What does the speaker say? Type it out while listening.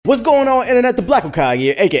What's going on, Internet? The Black Okage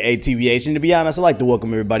here, aka TBH, and to be honest, I'd like to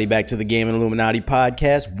welcome everybody back to the Gaming Illuminati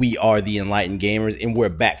podcast. We are the Enlightened Gamers, and we're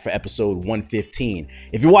back for episode 115.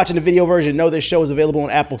 If you're watching the video version, know this show is available on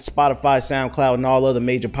Apple, Spotify, SoundCloud, and all other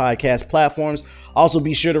major podcast platforms. Also,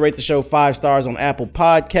 be sure to rate the show 5 stars on Apple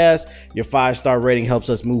Podcasts. Your 5-star rating helps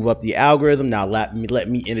us move up the algorithm. Now, let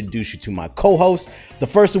me introduce you to my co-host, the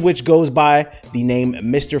first of which goes by the name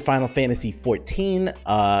Mr. Final Fantasy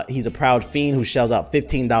XIV. He's a proud fiend who shells out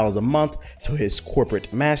 $15 a month to his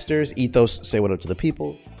corporate masters. Ethos, say what up to the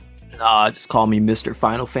people. Just call me Mr.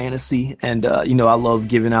 Final Fantasy. And, I love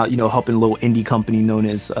giving out, helping a little indie company known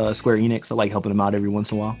as Square Enix. I like helping them out every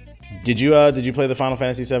once in a while. Did you play the Final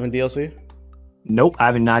Fantasy VII DLC? Nope, I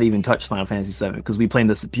have not even touched Final Fantasy VII because we playing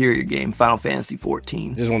the superior game, Final Fantasy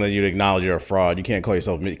XIV. Just wanted you to acknowledge you're a fraud. You can't call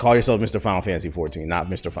yourself Mr. Final Fantasy XIV, not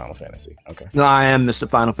Mr. Final Fantasy. Okay. No, I am Mr.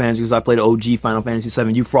 Final Fantasy because I played OG Final Fantasy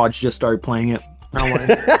VII. You frauds just started playing it. I don't want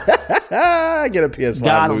to get a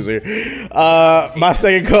PS5 loser. My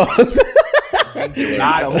second co-host.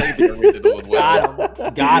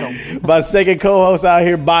 Got him. My second co-host out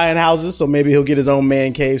here buying houses, so maybe he'll get his own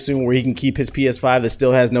man cave soon where he can keep his PS5 that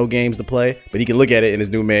still has no games to play, but he can look at it in his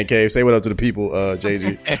new man cave. Say what up to the people,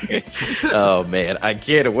 JG. Oh man, I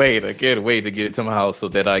can't wait to get it to my house so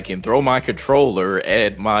that I can throw my controller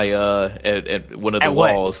at my at one of the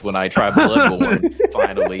walls when I try Bloodborne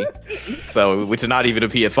finally. So, which is not even a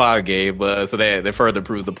PS5 game, so that further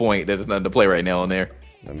proves the point that there's nothing to play right now on there.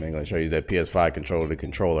 I'm going to show you that PS5 controller to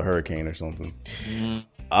control a hurricane or something.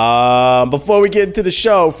 Mm-hmm. Before we get into the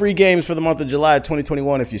show, free games for the month of July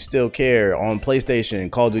 2021, if you still care, on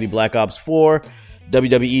PlayStation: Call of Duty Black Ops 4,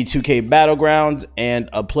 WWE 2K Battlegrounds,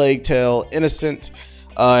 and A Plague Tale: Innocent.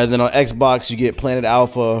 And then on Xbox, you get Planet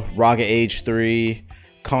Alpha, Rocket Age 3,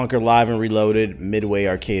 Conquer Live and Reloaded, Midway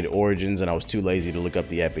Arcade Origins, and I was too lazy to look up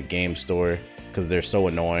the Epic Game Store because they're so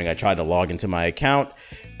annoying. I tried to log into my account,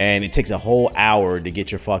 and it takes a whole hour to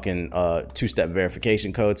get your fucking two-step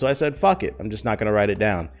verification code. So I said, fuck it. I'm just not going to write it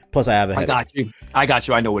down. Plus, I have a headache. I got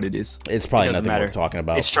you. I know what it is. It's probably nothing worth talking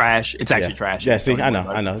about. It's trash. It's actually trash. Yeah, see, I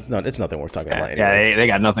know. It's nothing worth talking about. Yeah, they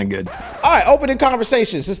got nothing good. All right, opening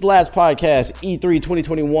conversations. Since the last podcast, E3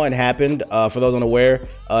 2021 happened. For those unaware,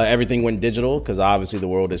 everything went digital because obviously the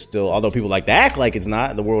world is still, although people like to act like it's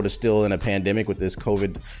not, the world is still in a pandemic with this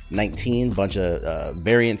COVID-19. Bunch of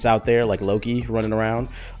variants out there like Loki running around.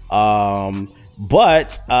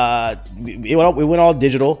 But it went all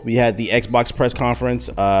digital. We had the Xbox press conference.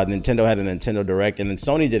 Nintendo had a Nintendo Direct, and then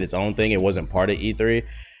Sony did its own thing. It wasn't part of E3.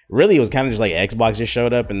 Really, it was kind of just like Xbox just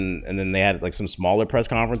showed up, and then they had like some smaller press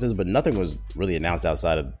conferences, but nothing was really announced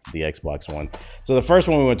outside of the Xbox one. So the first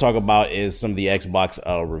one we want to talk about is some of the Xbox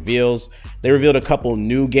reveals. They revealed a couple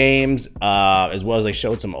new games, as well as they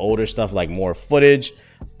showed some older stuff, like more footage.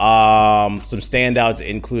 Some standouts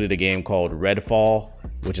included a game called Redfall,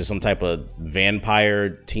 which is some type of vampire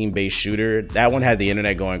team-based shooter. That one had the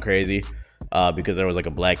internet going crazy because there was like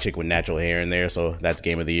a black chick with natural hair in there, so that's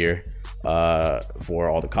game of the year for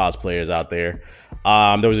all the cosplayers out there.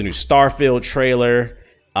 There was a new Starfield trailer.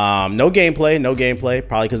 No gameplay,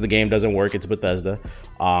 probably because the game doesn't work. It's Bethesda.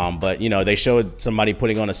 But they showed somebody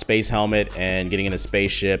putting on a space helmet and getting in a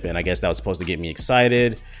spaceship, and I guess that was supposed to get me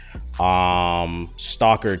excited.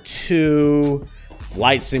 Stalker 2,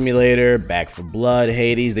 Flight Simulator, Back 4 Blood,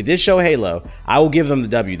 Hades. They did show Halo. I will give them the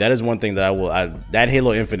W. That is one thing that that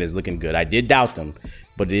Halo Infinite is looking good. I did doubt them,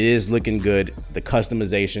 but it is looking good. The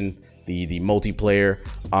customization, the multiplayer.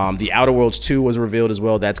 The Outer Worlds 2 was revealed as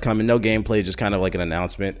well. That's coming. No gameplay, just kind of like an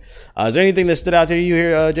announcement. Is there anything that stood out to you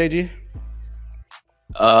here, JG?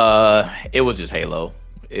 It was just Halo.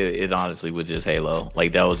 It honestly was just Halo.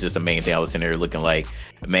 Like, that was just the main thing. I was sitting there looking like,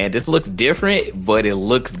 man, this looks different, but it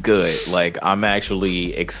looks good. Like, I'm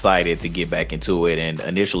actually excited to get back into it. And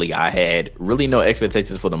initially, I had really no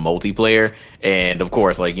expectations for the multiplayer. And, of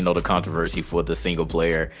course, like, the controversy for the single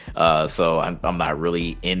player. So I'm not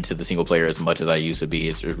really into the single player as much as I used to be.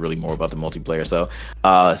 It's really more about the multiplayer. So,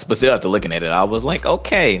 but still, after looking at it, I was like,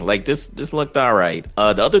 okay, like, this looked all right.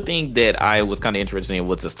 The other thing that I was kind of interested in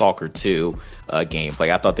was the Stalker 2 gameplay.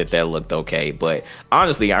 I thought that looked okay, but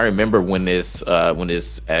honestly, I remember when this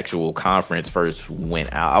actual conference first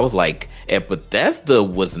went out, I was like, if Bethesda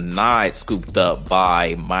was not scooped up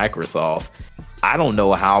by Microsoft, I don't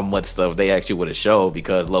know how much stuff they actually would have showed,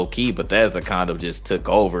 because low-key Bethesda kind of just took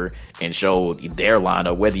over and showed their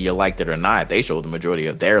lineup, whether you liked it or not. They showed the majority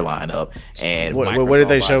of their lineup. And what did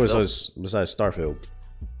they show besides Starfield?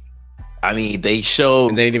 I mean, they showed...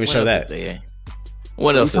 And they didn't even show that.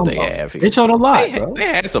 What else did they have? They showed a lot, bro. They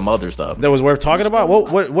had some other stuff that was worth talking about.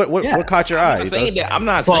 What caught your eye? I'm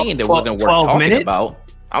not saying that wasn't worth talking about.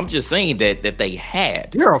 I'm just saying that they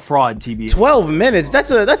had. You're a fraud, TB. 12 minutes.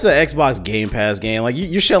 That's an Xbox Game Pass game. Like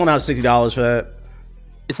you're shelling out $60 for that.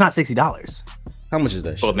 It's not $60. How much is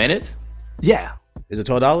that? 12 minutes? Yeah. Is it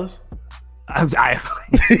 $12? That'd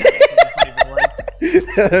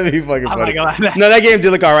be fucking funny. No, that game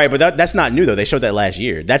did look all right, but that's not new though. They showed that last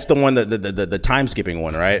year. That's the one, the time skipping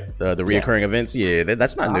one, right? The reoccurring events. Yeah,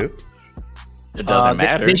 that's not new. It doesn't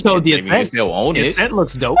matter. They showed the Ascent. You still own it. The Ascent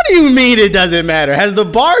looks dope. What do you mean it doesn't matter? Has the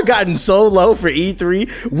bar gotten so low for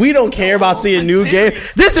E3? We don't care about seeing new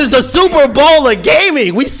games. This is the Super Bowl of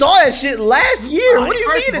gaming. We saw that shit last year. What do you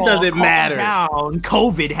mean it doesn't matter?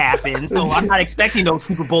 COVID happened, so I'm not expecting no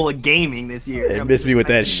Super Bowl of gaming this year. It missed me with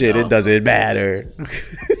that shit. It doesn't matter.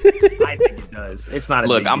 I think it does. It's not.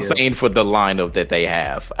 Look, I'm saying for the lineup that they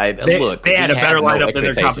have. They had a better lineup than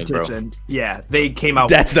their competition. Bro. Yeah, they came out.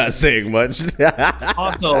 That's not saying much.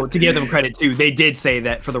 Also, to give them credit too, they did say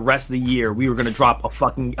that for the rest of the year we were going to drop a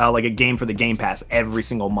fucking like a game for the Game Pass every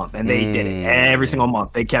single month, and they did it every single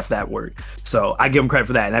month. They kept that word, so I give them credit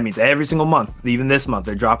for that. And that means every single month, even this month,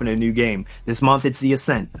 they're dropping a new game. This month it's the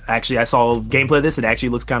Ascent. Actually, I saw gameplay of this. It actually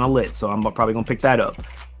looks kind of lit, so I'm probably gonna pick that up.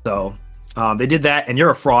 So they did that, and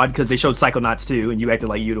you're a fraud because they showed Psychonauts 2, and you acted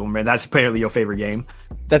like you don't remember. That's apparently your favorite game.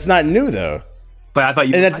 That's not new though. But I thought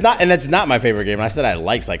you. And that's not my favorite game. I said I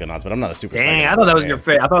like Psychonauts, but I'm not a super. Dang, I thought that was your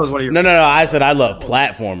favorite. I thought it was one of your. No. I said I love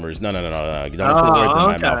platformers. No. You don't put words in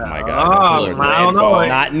my mouth, my God. I don't know. It's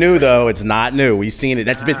not new though. It's not new. We've seen it.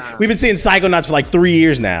 We've been seeing Psychonauts for like 3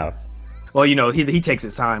 years now. Well, you know, he takes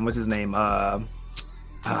his time. What's his name? I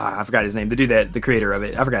forgot his name. The dude the creator of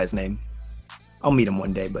it. I forgot his name. I'll meet him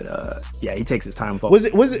one day, but yeah, he takes his time. Was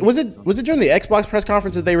it during the Xbox press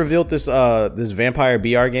conference that they revealed this Vampire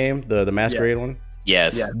BR game, the Masquerade one?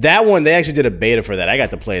 Yes. That one, they actually did a beta for that. I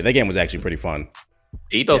got to play it. That game was actually pretty fun.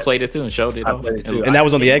 Ethos played it too and showed it. And that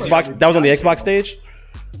was on the Xbox. That was on the Xbox stage.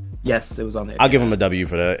 Yes, it was on there. I'll give him a W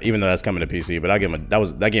for that, even though that's coming to PC. But I'll give him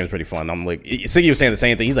that game was pretty fun. I'm like, Siggy was saying the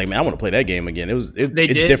same thing. He's like, man, I want to play that game again. It's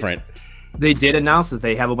different. They did announce that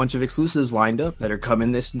they have a bunch of exclusives lined up that are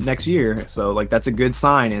coming this next year. So like that's a good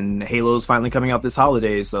sign. And Halo's finally coming out this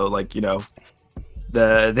holiday. So like, you know,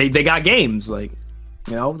 they got games like,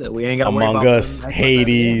 you know, that we ain't got to worry about. Among Us,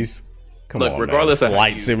 Hades. Come on, regardless of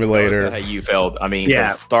Flight Simulator, how you felt. I mean,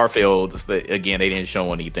 Starfield again, they didn't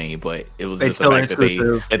show anything, but it was just the fact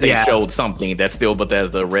that they showed something that's still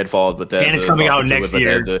Bethesda, Redfall, Bethesda, and it's coming out next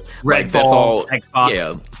year. Redfall, like, that's all. Xbox,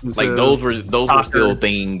 yeah, like those were still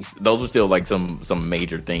things. Those were still like some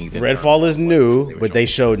major things. Redfall is new, but they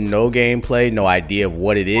showed no gameplay, no idea of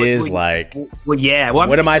what it is.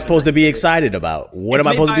 What am I supposed to be excited about? What am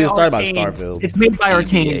I supposed to be excited about? Starfield. It's made by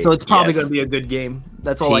Arcane, so it's probably going to be a good game.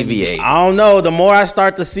 That's all I don't know. The more I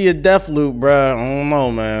start to see a Deathloop, bro, I don't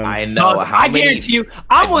know, man. I know. I guarantee you,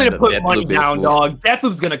 I'm willing to put money down, dog.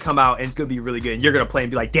 Deathloop's gonna come out and it's gonna be really good. And you're gonna play and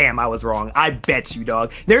be like, damn, I was wrong. I bet you,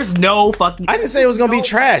 dog. There's no fucking. I didn't say it was gonna be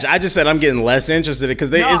trash. I just said I'm getting less interested because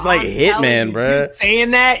it's like Hitman, bro.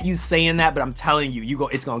 You saying that, but I'm telling you,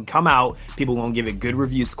 it's gonna come out. People gonna give it good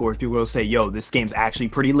review scores. People will say, yo, this game's actually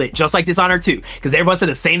pretty lit, just like Dishonored 2. Because everyone said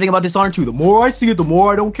the same thing about Dishonored 2. The more I see it, the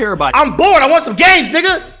more I don't care about it. I'm bored. I want some games,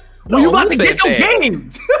 nigga. Well, you about to get your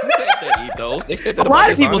games. They said that a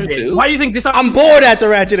lot of people did. Too. Why do you think this? I'm bored after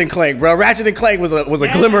Ratchet and Clank, bro. Ratchet and Clank was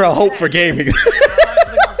a glimmer of hope for gaming.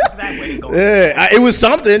 Yeah, it was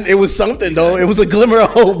something. It was something though. It was a glimmer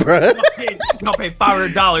of hope, bro. I'll pay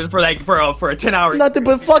 $500 for a 10-hour. Nothing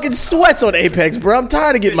but fucking sweats on Apex, bro. I'm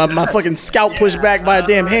tired of getting my fucking scalp pushed back by a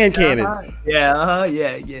damn hand cannon. Yeah.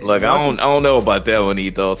 Look, I don't know about that one,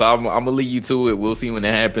 Ethos. I'm gonna lead you to it. We'll see when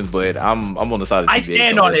that happens, but I'm on the side of TBH. I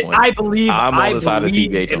stand on it. I believe. I'm on the side of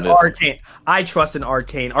TBH on this Arcane. I trust in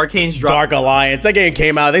Arcane. Arcane's Dark Alliance. That game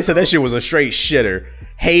came out. They said that shit was a straight shitter.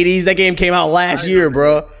 Hades. That game came out last year,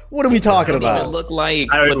 bro. What are we talking about?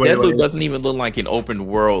 Deathloop doesn't even look like an open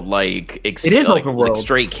world it is open world, like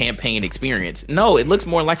straight campaign experience. No, it looks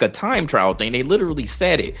more like a time trial thing. They literally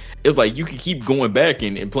said it. It's like you can keep going back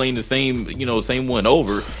and playing the same one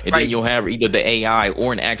over, and then you'll have either the AI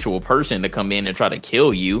or an actual person to come in and try to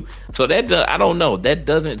kill you. So that I don't know. That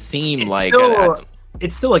doesn't seem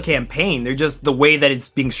it's still a campaign. They're just the way that it's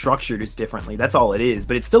being structured is differently. That's all it is.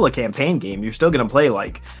 But it's still a campaign game. You're still gonna play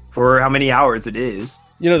like for how many hours it is.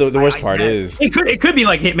 You know the worst part is it could be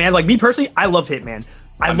like Hitman. Like me personally, I love Hitman.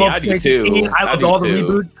 I love I do too. I loved all the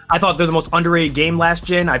reboots. I thought they're the most underrated game last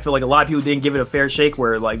gen. I feel like a lot of people didn't give it a fair shake,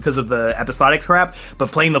 where like because of the episodic crap.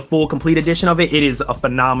 But playing the full complete edition of it, it is a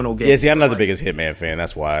phenomenal game. Yeah, see, I'm not the biggest Hitman fan.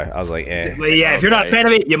 That's why I was like, eh. But yeah, if you're not a fan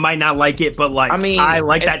of it, you might not like it. But like, I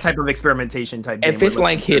like that type of experimentation type. If it's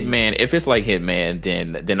like Hitman,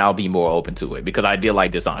 then I'll be more open to it because I did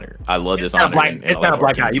like Dishonored. I love Dishonored. It's not a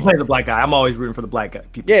black guy. You play the black guy. I'm always rooting for the black guy.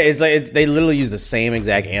 People. Yeah, it's like they literally use the same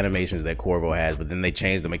exact animations that Corvo has, but then they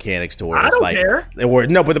change the mechanics to where it's like care.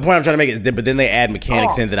 No, but the point I'm trying to make is, but then they add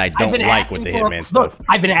mechanics in that I don't like with the Hitman stuff. Look,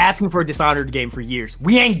 I've been asking for a Dishonored game for years.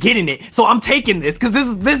 We ain't getting it, so I'm taking this because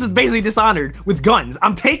this is basically Dishonored with guns.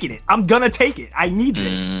 I'm taking it. I'm gonna take it. I need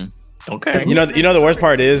this. Okay. You know the worst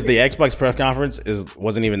part is the Xbox press conference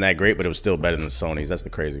wasn't even that great, but it was still better than Sony's. That's the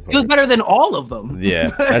crazy part. It was better than all of them. Yeah,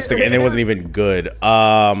 and it wasn't even good.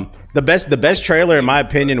 The best trailer in my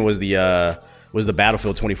opinion was the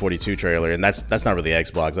Battlefield 2042 trailer, and that's not really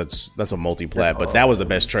Xbox. That's a multi-plat, but that was the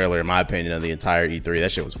best trailer in my opinion of the entire E3.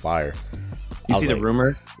 That shit was fire. You see the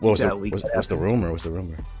rumor? What's the rumor? What's the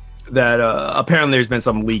rumor? That apparently there's been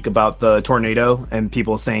some leak about the tornado and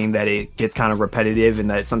people saying that it gets kind of repetitive and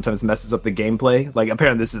that it sometimes messes up the gameplay. Like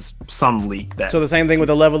apparently this is some leak that. So the same thing with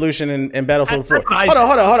the Levolution in Battlefield 4. Hold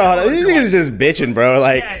on. These niggas just bitching, bro.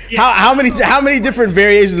 Like how many different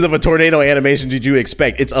variations of a tornado animation did you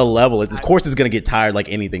expect? It's a level. Of course it's gonna get tired like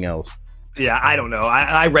anything else. Yeah, I don't know.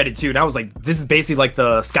 I read it too, and I was like, this is basically like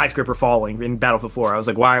the skyscraper falling in Battlefield 4. I was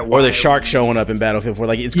like, why? Or the shark showing up in Battlefield 4.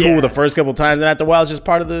 Like, it's cool the first couple times, and after a while, it's just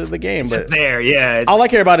part of the game. But there, yeah. All I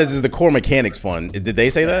care about is the core mechanics fun. Did they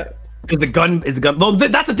say that? Is the gun? Well,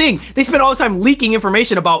 that's the thing. They spend all the time leaking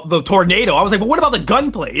information about the tornado. I was like, but what about the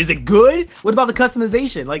gunplay? Is it good? What about the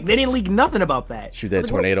customization? Like, they didn't leak nothing about that. Shoot that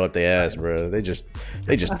tornado up their ass, bro. They just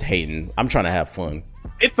hating. I'm trying to have fun.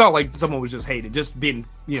 It felt like someone was just hating, just being,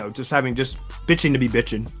 just bitching to be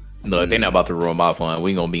bitching. No, they're not about to ruin my fun.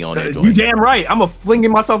 We gonna be on that joint. You damn right. I'm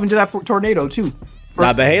flinging myself into that tornado too.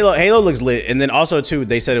 Nah, but Halo looks lit, and then also too,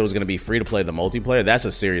 they said it was gonna be free to play the multiplayer. That's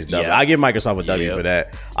a serious W. I give Microsoft a W for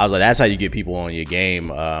that. I was like, that's how you get people on your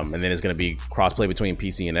game, and then it's gonna be crossplay between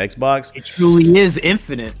PC and Xbox. It truly is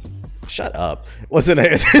infinite. Shut up. What's in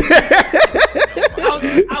it?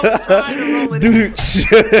 I was trying to roll it. Dude,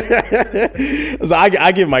 so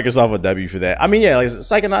I give Microsoft a W for that. I mean, yeah, like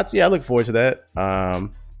Psychonauts. Yeah, I look forward to that.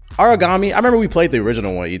 Origami. I remember we played the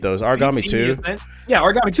original one. Ethos. Origami 2. Yeah,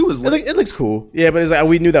 Origami 2 is lit. It looks cool. Yeah, but it's like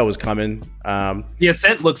we knew that was coming. The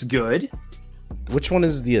Ascent looks good. Which one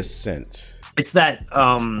is the Ascent? It's that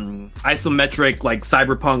isometric like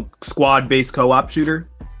cyberpunk squad based co-op shooter.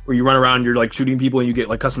 Where you run around, you're like shooting people, and you get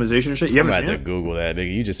like customization and shit. You haven't seen it? Google that,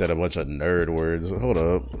 nigga. You just said a bunch of nerd words. Hold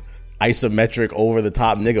up, isometric, over the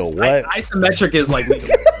top, nigga. What? Isometric is like,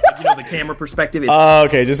 the camera perspective. Oh,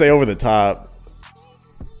 okay. Just say over the top.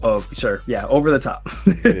 Oh, sure. Yeah, over the top.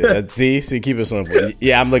 Yeah, see, keep it simple.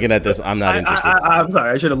 Yeah, I'm looking at this. I'm not interested. I'm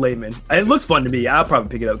sorry. I should have layman. It looks fun to me. I'll probably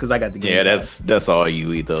pick it up because I got the game. Yeah, that's all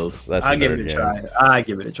you eat those. I'll give it a try. I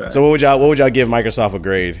give it a try. So what would y'all give Microsoft a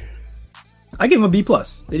grade? I give them a B+.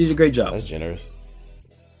 They did a great job. That's generous.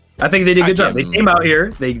 I think they did a good job. They came out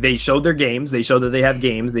here. They showed their games. They showed that they have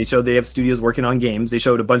games. They showed they have studios working on games. They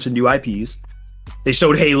showed a bunch of new IPs. They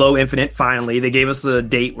showed Halo Infinite finally. They gave us a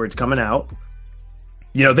date where it's coming out.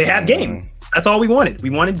 They have games. That's all we wanted.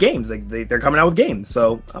 We wanted games. Like they're coming out with games.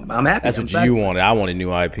 So I'm happy. That's what you wanted. I wanted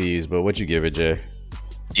new IPs. But what you give it, Jay?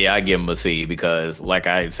 Yeah, I give them a C because, like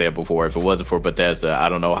I said before, if it wasn't for Bethesda, I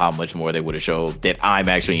don't know how much more they would have showed that I'm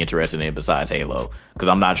actually interested in besides Halo. Because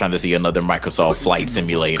I'm not trying to see another Microsoft Flight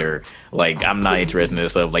Simulator. Like, I'm not interested in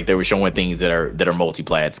this stuff. Like, they were showing things that are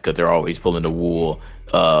multi-plats because they're always pulling the wool,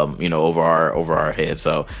 over our heads.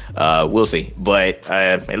 So we'll see. But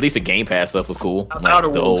at least the Game Pass stuff was cool. Outer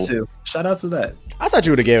Worlds too. Shout out to that. I thought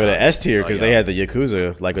you would have gave it an S tier because they had the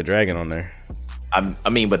Yakuza Like a Dragon on there. I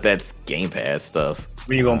mean, but that's Game Pass stuff.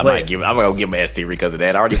 When you gonna play? I'm gonna give him an S tier because of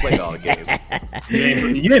that. I already played all the games.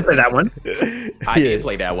 You didn't play that one. I did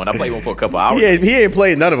play that one. I played one for a couple hours. Yeah, he ain't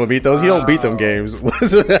played none of them. He don't beat them games.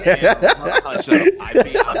 Shut up. I'm still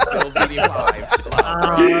beating 5.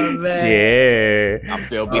 Yeah. I'm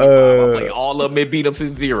still beating 5. I play all of them and beat them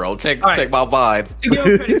since 0. Check my vibes. To give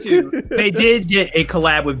them credit too, they did get a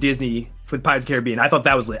collab with Disney with Pirates of the Caribbean. I thought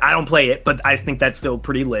that was lit. I don't play it, but I think that's still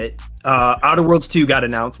pretty lit. Outer Worlds 2 got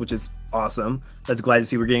announced, which is awesome. That's glad to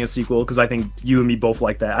see we're getting a sequel because I think you and me both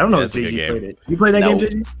like that. I don't know if JG played it. You played that game,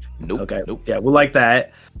 JG? Nope. Okay. Nope. Yeah, we'll like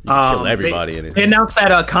that. Kill everybody in it. They announced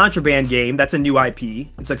that Contraband game. That's a new IP.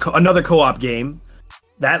 It's another co-op game.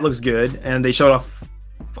 That looks good. And they showed off.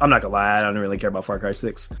 I'm not gonna lie. I don't really care about Far Cry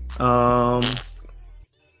 6.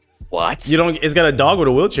 What? You don't. It's got a dog with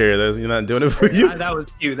a wheelchair. You're not doing it for you. That was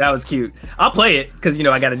cute. That was cute. I'll play it because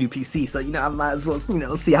I got a new PC, so I might as well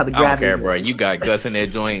see how the I don't gravity. care, bro. You got Gus in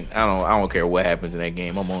that joint. I don't care what happens in that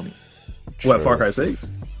game. I'm on it. What, Far Cry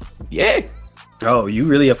 6? Yeah. Oh, you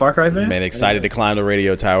really a Far Cry fan? Man, excited to climb the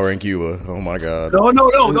radio tower in Cuba. Oh my god. No.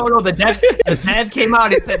 The dev came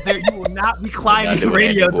out and said you will not be climbing the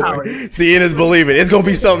radio tower. Seeing is believing. It's gonna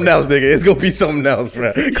be something else, nigga. It's gonna be something else,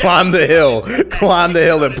 bro. Climb the hill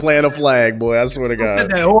and plant a flag, boy. I swear to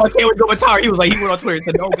God. I can't wait to go with tower. He went on Twitter and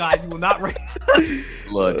said, "No, guys, you will not."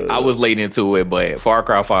 Look, I was late into it, but Far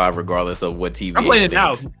Cry 5, regardless of what TV, I'm playing it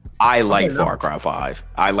now. I like Far Cry 5.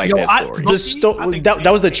 I like that story.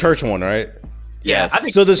 That was the church one, right?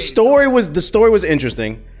 Yes. So the story was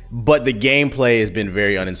interesting, but the gameplay has been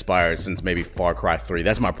very uninspired since maybe Far Cry 3.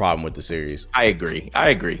 That's my problem with the series. I agree.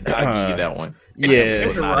 I'll give you that one. Yeah, it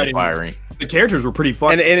was not inspiring. The characters were pretty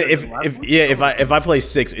fun. And if I play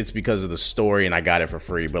 6, it's because of the story and I got it for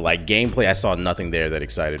free. But like gameplay, I saw nothing there that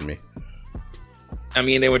excited me. I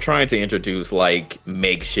mean, they were trying to introduce like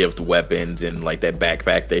makeshift weapons and like that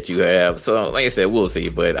backpack that you have. So, like I said, we'll see.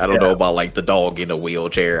 But I don't know about like the dog in a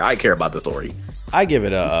wheelchair. I care about the story. I give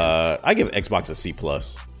Xbox a C+.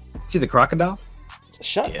 See the crocodile?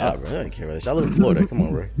 Shut up, bro. I don't care about this. I live in Florida. Come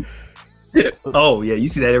on, bro. Oh yeah, you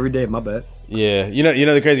see that every day. My bad. Yeah, you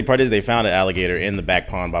know the crazy part is they found an alligator in the back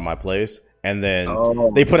pond by my place. And then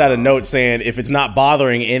they put out a note saying if it's not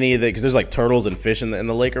bothering any of the, because there's like turtles and fish in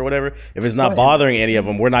the lake or whatever. If it's not bothering any of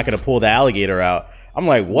them, we're not going to pull the alligator out. I'm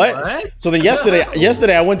like, what? So then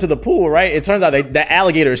yesterday I went to the pool, right? It turns out the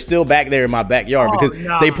alligator is still back there in my backyard because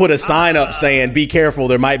they put a sign up saying, be careful,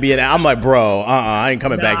 there might be an. I'm like, bro, I ain't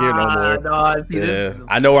coming back here no more.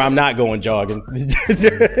 I know where I'm not going jogging. Fuck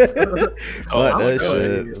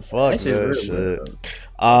that shit.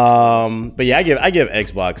 But yeah, I give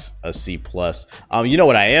Xbox a C+. You know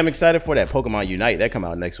what I am excited for? That Pokemon Unite that come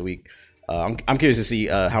out next week. I'm curious to see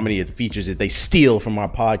how many of the features that they steal from our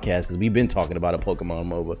podcast because we've been talking about a Pokemon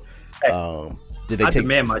MOBA. Did they take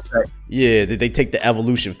my check? Yeah, did they take the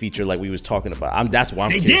evolution feature like we was talking about? That's why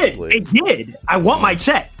I'm curious to play. They did. I want my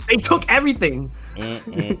check. They took everything. Yeah,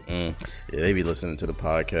 they be listening to the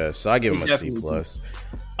podcast, so I give them a C+.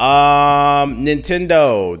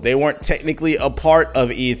 Nintendo, they weren't technically a part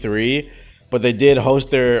of E3, but they did host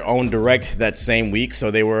their own direct that same week,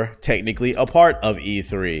 so they were technically a part of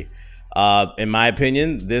E3. In my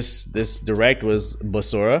opinion, this direct was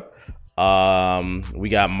basura. We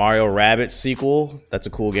got Mario Rabbids sequel. That's a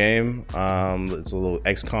cool game. It's a little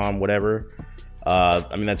XCOM whatever. I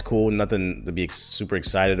mean, that's cool. Nothing to be super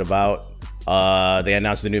excited about. They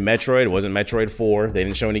announced the new Metroid. It wasn't Metroid 4. They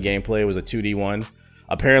didn't show any gameplay. It was a 2D one.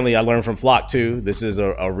 Apparently, I learned from Flock 2. This is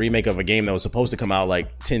a remake of a game that was supposed to come out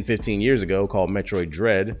like 10, 15 years ago called Metroid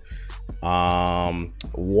Dread.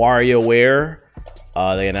 WarioWare.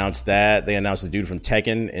 They announced that. They announced the dude from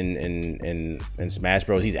Tekken in Smash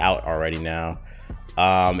Bros. He's out already now.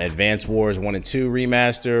 Advance Wars 1 and 2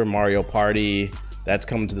 remaster. Mario Party. That's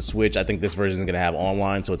coming to the Switch. I think this version is going to have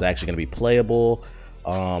online, so it's actually going to be playable.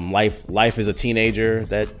 Life is a Teenager.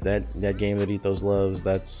 That game that Ethos loves.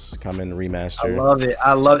 That's coming remastered.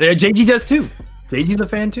 I love it. JG does too. JG's a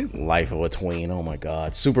fan too. Life of a Tween. Oh my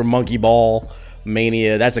God. Super Monkey Ball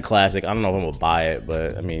Mania. That's a classic. I don't know if I'm gonna buy it,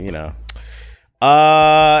 but I mean, you know.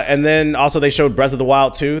 And then also they showed Breath of the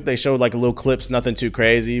Wild 2. They showed like a little clips, nothing too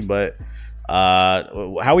crazy, but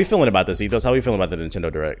how are we feeling about this, Ethos? How are we feeling about the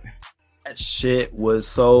Nintendo Direct? That shit was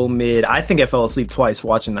so mid. I think I fell asleep twice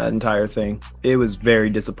watching that entire thing. It was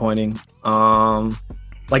very disappointing.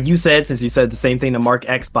 Like you said, since you said the same thing to Mark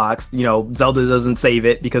Xbox, you know, Zelda doesn't save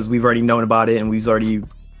it because we've already known about it and we've already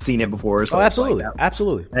seen it before. So absolutely. Like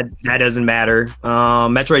Absolutely. That doesn't matter.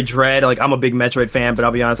 Metroid Dread, like I'm a big Metroid fan, but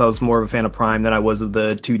I'll be honest, I was more of a fan of Prime than I was of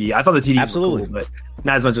the 2D. I thought the 2D was cool, but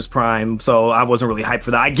not as much as Prime. So I wasn't really hyped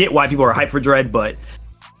for that. I get why people are hyped for Dread, but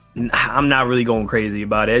I'm not really going crazy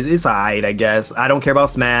about it. It's alright, I guess. I don't care about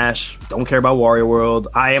Smash. Don't care about Wario World.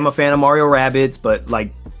 I am a fan of Mario Rabbids, but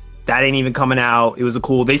like that ain't even coming out. It was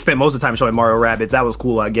they spent most of the time showing Mario Rabbids. That was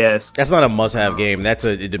cool, I guess. That's not a must-have game.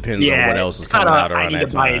 It depends on what else is coming out around that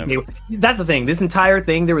time. That's the thing. This entire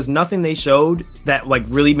thing, there was nothing they showed that like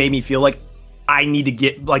really made me feel like I need to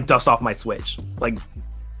get like dust off my Switch. Like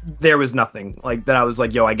there was nothing like that. I was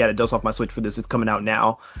like, yo, I gotta dust off my Switch for this. It's coming out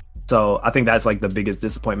now. So I think that's like the biggest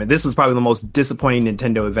disappointment. This was probably the most disappointing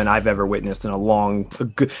Nintendo event I've ever witnessed in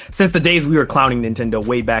since the days we were clowning Nintendo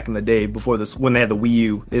way back in the day before this, when they had the Wii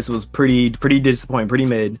U. This was pretty disappointing, pretty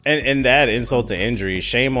mid. And to add insult to injury,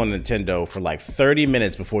 shame on Nintendo for like 30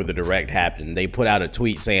 minutes before the Direct happened. They put out a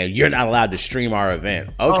tweet saying, "You're not allowed to stream our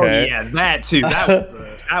event." Okay. Oh yeah, that too.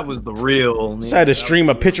 That was the real. Just had to stream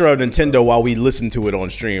a picture of Nintendo while we listened to it on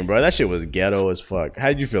stream, bro. That shit was ghetto as fuck. How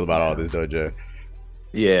did you feel about all this, though, Joe?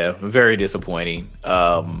 Yeah, very disappointing.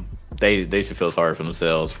 They should feel sorry for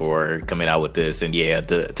themselves for coming out with this. And yeah,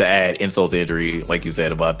 to add insult to injury, like you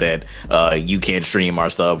said about that, you can't stream our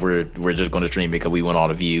stuff. We're just going to stream it because we want all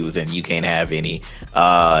the views, and you can't have any.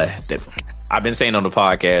 I've been saying on the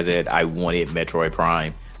podcast that I wanted Metroid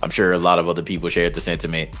Prime. I'm sure a lot of other people shared the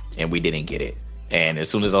sentiment, and we didn't get it. And as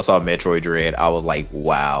soon as I saw Metroid Dread, I was like,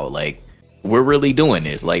 wow, like, we're really doing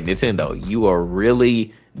this. Like, Nintendo, you are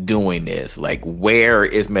really doing this. Like, where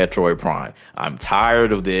is Metroid Prime? I'm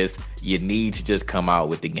tired of this. You need to just come out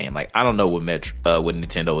with the game. Like, I don't know what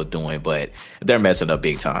Nintendo is doing, but they're messing up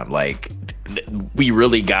big time. Like, we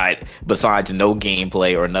really got, besides no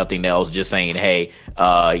gameplay or nothing else, just saying, hey,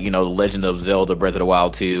 The Legend of Zelda Breath of the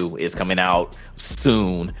Wild 2 is coming out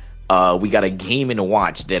soon. We got a Game &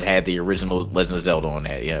 Watch that had the original Legend of Zelda on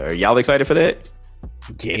that. Yeah, are y'all excited for that?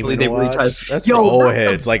 Game & Watch? That's for old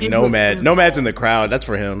heads like Nomad. Nomad's in the crowd. That's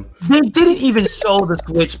for him. They didn't even show the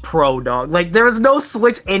Switch Pro, dog. Like, there was no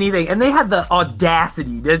Switch anything, and they had the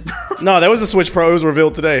audacity. No, there was a Switch Pro. It was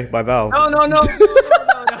revealed today by Valve. No.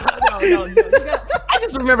 I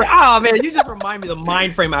just remember, you just remind me of the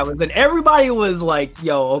mind frame I was in. Everybody was like,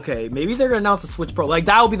 yo, okay, maybe they're gonna announce the Switch Pro. Like,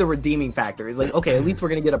 that will be the redeeming factor. It's like, okay, at least we're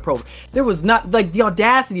gonna get a Pro. There was not, like, the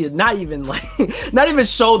audacity to not even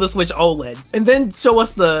show the Switch OLED, and then show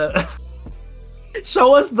us the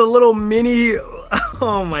little mini,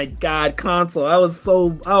 oh my god, console. I was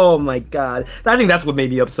so, oh my god. I think that's what made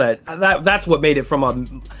me upset. That's what made it from a,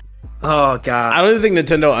 oh god. I don't think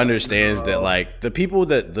Nintendo understands that, like, the people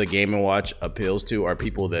that the Game & Watch appeals to are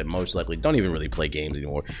people that most likely don't even really play games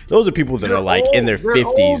anymore. Those are people that are like in their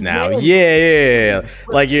 50s now. Man. Yeah.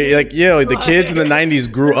 Like, the kids in the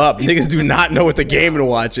 90s grew up. Niggas do not know what the Game &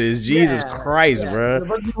 Watch is. Jesus Christ, bro.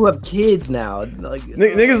 People have kids now. Like,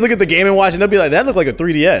 niggas look at the Game & Watch and they'll be like, that look like a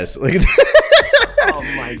 3DS. Like, oh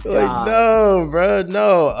my god. Like, no, bro,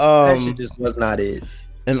 no. That shit just was not it.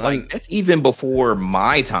 And like, that's even before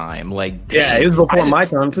my time. Like, yeah, it was before my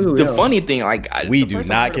time too. The funny thing, like, we do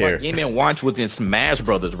not care. Game & Watch was in Smash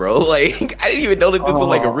Brothers, bro. Like, I didn't even know that this was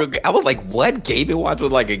like a real game. I was like, what? Game & Watch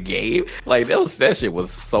was like a game? Like, that shit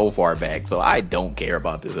was so far back. So I don't care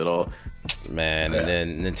about this at all. Man, and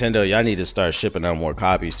then Nintendo, y'all need to start shipping out more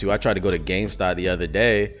copies too. I tried to go to GameStop the other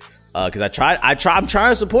day because I'm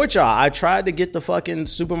trying to support y'all. I tried to get the fucking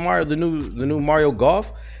Super Mario, the new Mario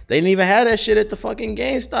Golf. They didn't even have that shit at the fucking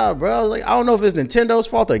GameStop, bro. I was like, I don't know if it's Nintendo's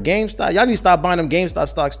fault or GameStop. Y'all need to stop buying them GameStop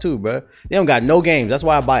stocks too, bro. They don't got no games. That's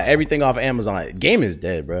why I buy everything off Amazon. Game is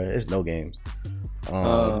dead, bro. It's no games.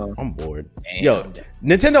 I'm bored. Damn. Yo,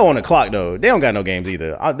 Nintendo on the clock though. They don't got no games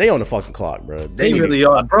either. They on the fucking clock, bro. They really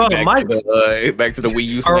are, bro. Back to the Wii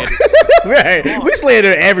U. Right. We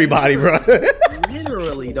slander everybody, bro.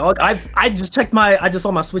 Literally, dog. I just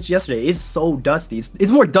saw my Switch yesterday. It's so dusty.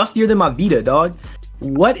 It's more dustier than my Vita, dog.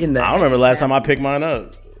 What in the? I don't remember the last time I picked mine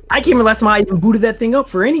up. I can't remember last time I even booted that thing up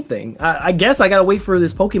for anything. I guess I gotta wait for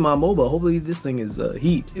this Pokemon MOBA. Hopefully this thing is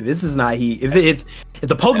heat. If this is not heat, if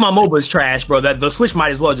the Pokemon MOBA is trash, bro, that the Switch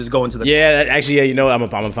might as well just go into the. Yeah, actually, yeah. You know, I'm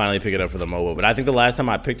gonna finally pick it up for the MOBA. But I think the last time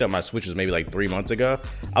I picked up my Switch was maybe like 3 months ago.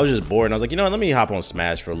 I was just bored, and I was like, you know what? Let me hop on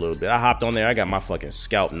Smash for a little bit. I hopped on there. I got my fucking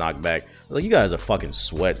scalp knocked back. I was like, you guys are fucking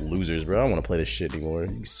sweat losers, bro. I don't want to play this shit anymore. You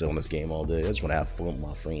can sit on this game all day. I just want to have fun with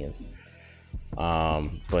my friends.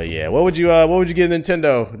 But yeah, what would you give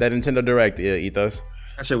Nintendo, that Nintendo Direct, Ethos?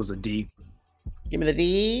 That shit was a D. Give me the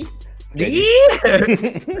D.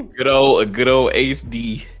 Good old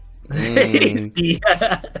HD.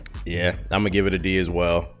 Yeah, I'm gonna give it a D as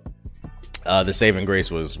well. The saving grace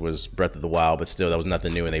was Breath of the Wild, but still that was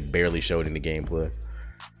nothing new and they barely showed any gameplay.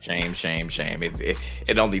 Shame.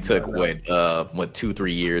 It only took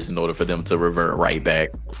 2-3 years in order for them to revert right back.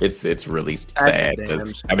 It's really sad.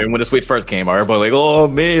 I mean, when the Switch first came out, everybody was like, oh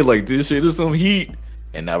man, like this shit is some heat.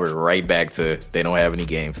 And now we're right back to they don't have any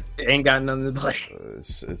games. They ain't got nothing to play.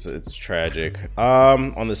 It's tragic.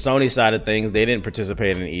 On the Sony side of things, they didn't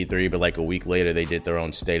participate in E3, but like a week later they did their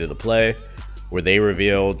own State of the Play, where they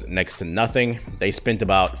revealed next to nothing. They spent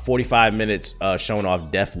about 45 minutes showing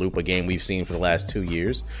off Deathloop, a game we've seen for the last 2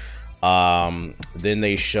 years. Then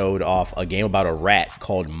they showed off a game about a rat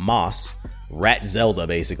called Moss. Rat Zelda,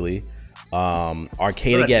 basically.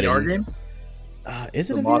 Arcadegeddon. Is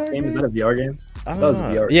it The a Lost VR game? Is game? that a VR game? I That don't was a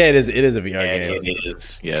know. VR. Yeah, it is. It is a VR Yeah, game. it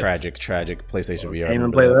is. Yeah. Tragic PlayStation VR. Can't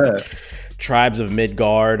even play that. Tribes of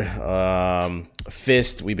Midgard,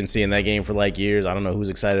 Fist. We've been seeing that game for like years. I don't know who's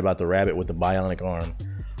excited about the rabbit with the bionic arm.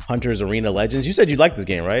 Hunters Arena Legends. You said you liked this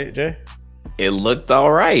game, right, Jay? It looked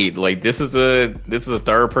all right. Like this is a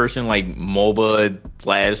third person like MOBA /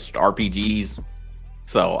 RPGs.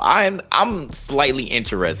 So I'm slightly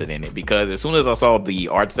interested in it because as soon as I saw the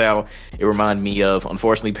art style, it reminded me of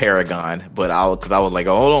unfortunately Paragon. But I was like,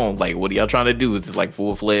 oh, hold on, like what are y'all trying to do? Is it like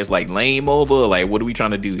full fledged like lame MOBA? Like what are we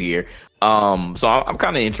trying to do here? So I'm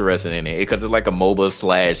kind of interested in it because it's like a MOBA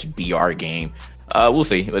 / BR game. We'll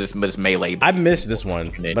see. But it's melee. I missed this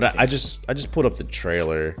one, but I just pulled up the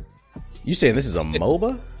trailer. You saying this is a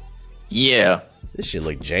MOBA? Yeah. This shit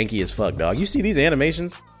look janky as fuck, dog. You see these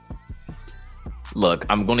animations? Look,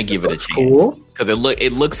 I'm gonna give it a chance Cool. because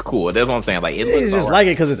it looks cool. That's what I'm saying. Like it looks It's just like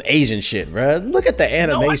it because it's Asian shit, bro. Look at the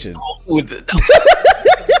animation.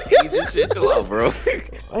 Asian shit too low, bro.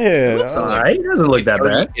 Man, It's alright. It doesn't look that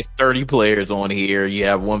bad. It's 30 players on here. You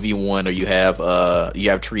have 1v1 or you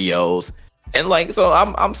have trios. And like so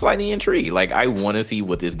I'm slightly intrigued. Like I want to see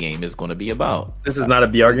what this game is going to be about. This is not a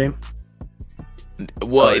VR game.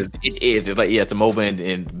 Well, it is. It's like it's a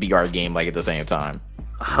MOBA and VR game like at the same time.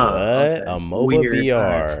 Huh. what? Okay. A MOBA Weird.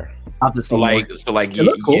 VR. I'll have to see So like more. It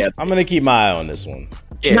looks cool. yeah, I'm gonna keep my eye on this one.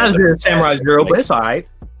 yeah. Not as good as Samurai Zero, but it's alright.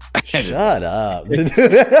 Shut up.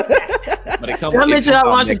 But it comes, Did I it mention comes I out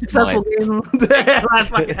launched a next successful month. game last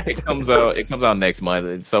fucking It comes out next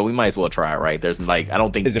month, so we might as well try it. Right? There's like I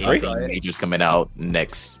don't think Is it free? anything major's coming out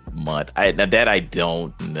next month. I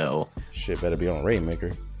don't know. Shit better be on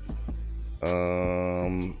Rainmaker.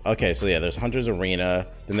 Okay, so yeah, there's Hunter's Arena.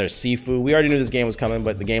 Then there's Sifu. We already knew this game was coming,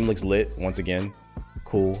 but the game looks lit once again.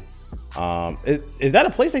 Cool. Is that a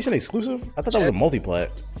PlayStation exclusive? I thought that was a multiplat.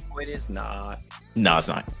 It is not. No, it's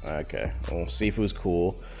not. Okay. Well, Sifu's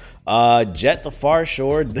cool. Jet the Far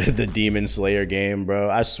Shore, the Demon Slayer game, bro.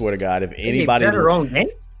 I swear to God, if anybody their own game.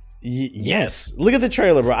 yes, look at the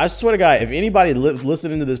trailer, bro. I swear to God, if anybody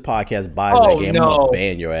listening to this podcast buys that game, I'm gonna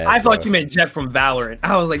ban your ass. I thought bro. you meant Jet from Valorant.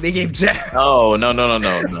 I was like, they gave Jet. Oh no.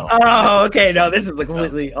 Oh, okay. No, this is like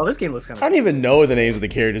completely. Oh, this game looks kind I of. don't even know the names of the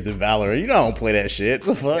characters in Valorant. You know I don't play that shit.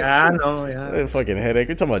 The fuck? Yeah, I know. Yeah. That fucking headache.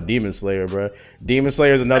 You're talking about Demon Slayer, bro. Demon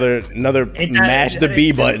Slayer is another Ain't that- mash the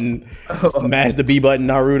B button, mash the B button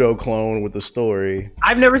Naruto clone with the story.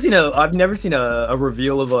 I've never seen a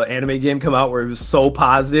reveal of an anime game come out where it was so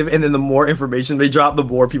positive, and then the more information they drop, the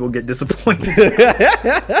more people get disappointed.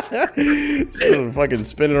 Fucking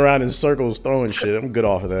spinning around in circles, throwing shit. I'm good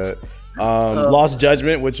off of that. Lost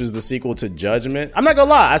Judgment, which is the sequel to Judgment. I'm not gonna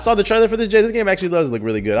lie, I saw the trailer for this. This game actually does look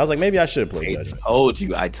really good. I was like, maybe I should play Judgment. I told you.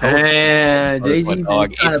 Man, JG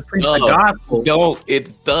dog, trying to it's preach the dumb. gospel. Don't.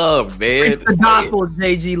 It's dumb, man. Preach the gospel,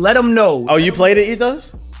 JG. Let them know. Oh, you played it,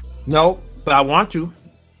 Ethos? No, but I want to.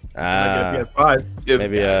 PS5.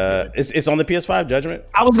 Maybe it's on the PS5 Judgment.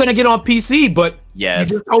 I was gonna get on PC, but Yes.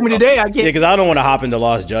 you just told me today I Yeah, can't. because I don't want to hop into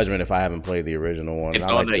Lost Judgment if I haven't played the original one. It's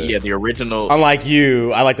I on like the original. Unlike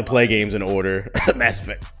you, I like to play games in order. Mass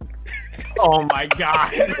Effect. Oh my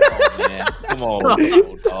god. Oh, man. Come on,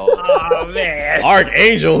 dog. Oh man.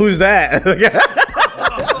 Archangel, who's that?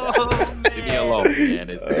 Oh, Leave me alone, man.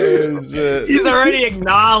 He's already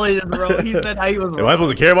acknowledged, bro. He said how he was Am I wrong.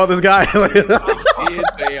 supposed to care about this guy?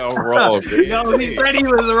 They are wrong, man. No, he said he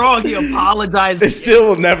was wrong. He apologized. It still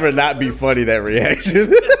will never not be funny, that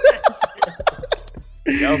reaction.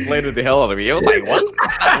 Y'all flated the hell out of me. I was like, what?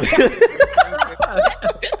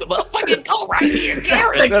 That's the motherfucking go right here,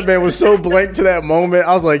 Garrett. That man was so blank to that moment.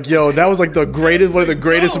 I was like, yo, that was like one of the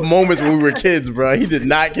greatest moments when we were kids, bro. He did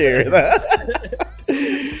not care.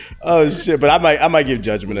 Oh shit! But I might give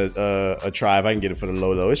Judgment a try if I can get it for the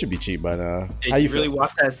low though. It should be cheap by now. How you really feel?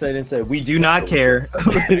 watched that set and said, "We do not care."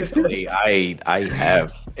 Hey, I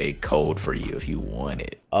have a code for you if you want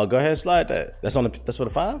it. Oh, go ahead and slide that. That's for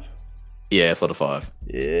the 5. Yeah, it's for the 5.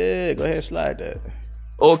 Yeah, go ahead and slide that.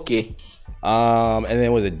 Okay. And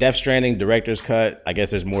then was it Death Stranding director's cut? I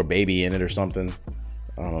guess there's more baby in it or something.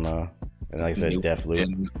 I don't know. And like I said,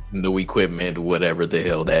 Deathloop. New equipment, whatever the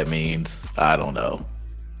hell that means. I don't know.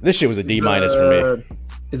 This shit was a D- for me.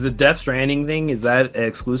 Is the Death Stranding thing, is that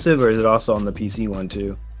exclusive or is it also on the PC one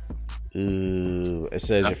too? Ooh, it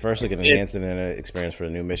says your first look at enhancing an experience for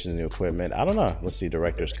new missions, new equipment. I don't know. Let's see,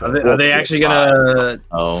 director's cut. Are they actually gonna?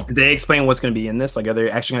 Oh, Did they explain what's gonna be in this? Like, are they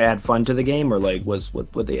actually gonna add fun to the game, or like,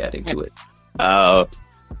 what they adding to it?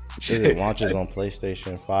 It launches on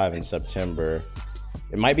PlayStation 5 in September.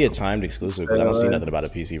 It might be a timed exclusive because I don't see nothing about a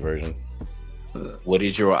PC version. What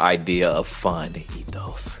is your idea of fun,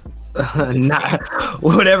 Ethos? Not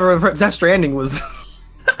whatever Death Stranding was.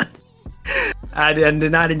 I did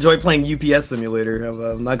not enjoy playing UPS Simulator.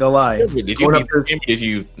 I'm not gonna lie. Did you beat the game? Did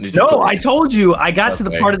you No, I told you. I got to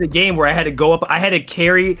the part of the game where I had to go up. I had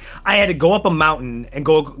to go up a mountain and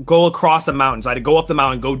go across a mountain. So I had to go up the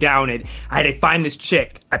mountain, go down it. I had to find this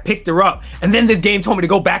chick. I picked her up, and then this game told me to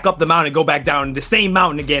go back up the mountain and go back down the same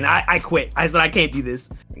mountain again. I quit. I said I can't do this.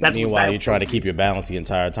 Meanwhile, you try to keep your balance the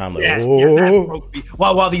entire time. Like, that broke me.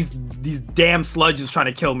 While these damn sludges trying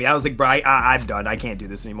to kill me, I was like, bro, I'm done. I can't do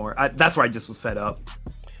this anymore. That's where I just was fed up.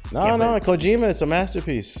 No, Kojima, it's a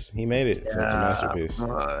masterpiece. He made it, so it's a masterpiece.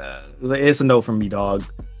 It's a no from me, dog.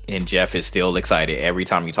 And Jeff is still excited every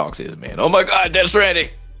time he talks to his man. Oh my God, Death Stranding.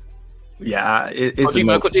 Yeah, it's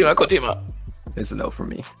Kojima. It's a no for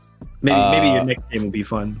me. Maybe your next game will be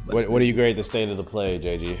fun. What do you grade the state of the play,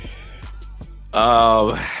 JG?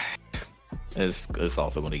 It's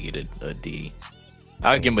also going to get a D.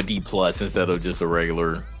 I'll give him a D plus instead of just a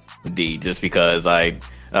regular D, just because I'm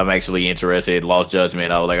actually interested. Lost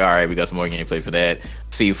Judgment, I was like, all right, we got some more gameplay for that.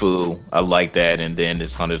 Sifu, I like that, and then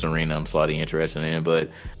this Hunter's Arena, I'm slightly interested in. But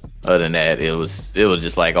other than that, it was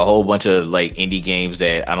just like a whole bunch of like indie games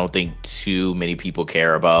that I don't think too many people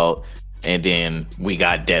care about. And then we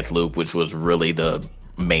got Deathloop, which was really the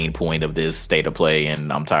main point of this state of play,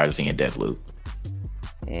 and I'm tired of seeing Deathloop.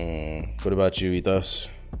 What about you, Ethos?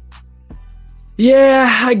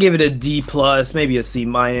 Yeah, I give it a D plus, maybe a C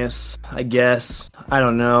minus, I guess. I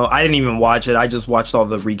don't know. I didn't even watch it. I just watched all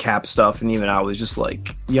the recap stuff, and even I was just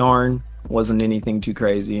like, yarn. Wasn't anything too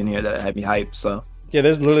crazy in here that had me hyped, so. Yeah,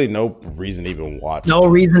 there's literally no reason to even watch. No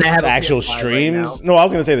reason to have the actual streams. Right, no, I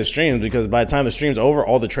was gonna say the streams, because by the time the stream's over,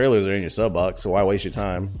 all the trailers are in your sub box. So why waste your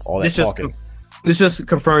time? All that talking. This just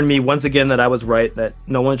confirmed me once again that I was right, that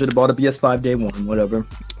no one should have bought a PS5 day one. Whatever.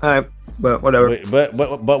 All right, but whatever.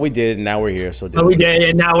 But we did, and now we're here. So we did,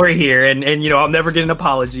 and now we're here, and you know, I'll never get an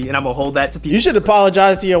apology, and I'm gonna hold that to people. You should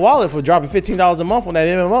apologize to your wallet for dropping $15 a month on that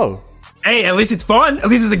MMO. Hey, at least it's fun. At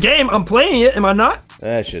least it's a game. I'm playing it. Am I not?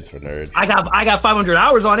 That shit's for nerds. I got 500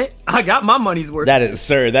 hours on it. I got my money's worth. That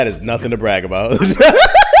is nothing to brag about.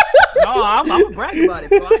 No, I'm gonna brag about it,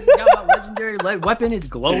 bro. I just got my legendary weapon. It's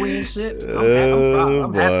glowing and shit.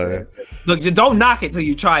 I'm happy. Look, don't knock it till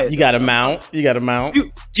you try it. You got to mount. Do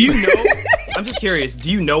you know? I'm just curious.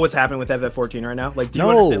 Do you know what's happening with FF14 right now? Like, do you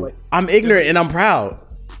understand? Like, I'm ignorant and I'm proud.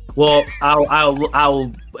 Well,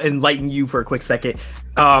 I'll enlighten you for a quick second.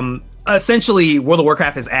 Essentially, World of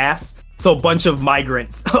Warcraft is ass. So a bunch of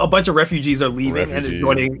migrants, a bunch of refugees are leaving and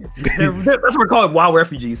joining. That's what we're calling WoW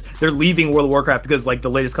refugees. They're leaving World of Warcraft because like the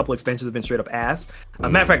latest couple expansions have been straight up ass.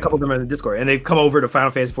 Matter of fact, a couple of them are in the Discord, and they've come over to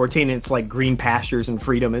Final Fantasy 14, and it's like green pastures and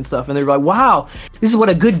freedom and stuff. And they're like, "Wow, this is what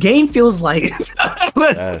a good game feels like."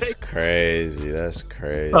 That's crazy.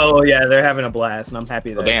 Oh yeah, they're having a blast, and I'm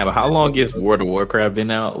happy. Damn, how long has World of Warcraft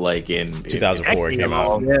been out? Like in 2004 it came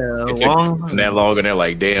out. Yeah, long. That long, and they're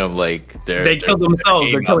like, damn, like they killed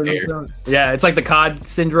themselves. They're killing themselves. Yeah, it's like the COD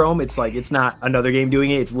syndrome. It's like it's not another game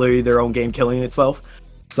doing it. It's literally their own game killing itself.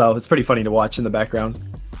 So it's pretty funny to watch in the background.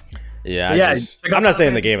 Yeah, I'm not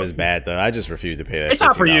saying the game is bad though. I just refuse to pay that. It's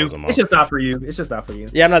not for you. It's just not for you.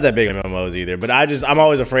 Yeah, I'm not that big on MMOs either. But I'm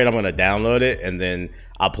always afraid I'm gonna download it and then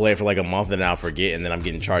I'll play it for like a month and then I'll forget, and then I'm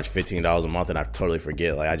getting charged $15 a month and I totally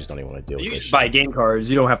forget. Like I just don't even want to deal with this. You can buy game cards.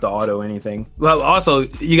 You don't have to auto anything. Well, also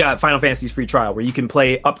you got Final Fantasy's free trial where you can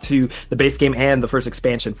play up to the base game and the first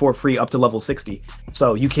expansion for free up to level 60.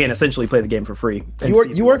 So you can essentially play the game for free.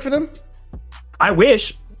 You work for them? I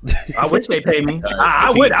wish. I wish they pay me.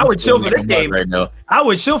 I would chill for this game. Right now. I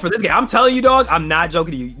would chill for this game. I'm telling you, dog. I'm not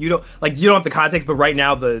joking to you. You don't have the context, but right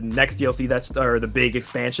now the next DLC or the big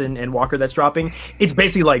expansion Endwalker that's dropping, it's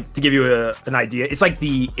basically like, to give you an idea, it's like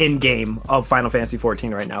the end game of Final Fantasy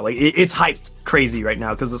 14 right now. Like it's hyped crazy right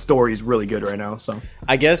now because the story is really good right now. So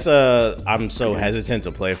I guess I'm so hesitant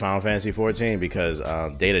to play Final Fantasy 14 because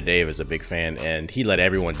Data Dave is a big fan and he let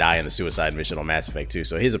everyone die in the suicide mission on Mass Effect 2,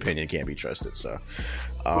 so his opinion can't be trusted. So.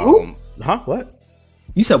 What?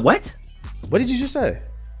 You said what? What did you just say?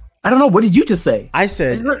 I don't know. What did you just say? I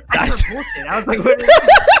said bullshit. I was like, what did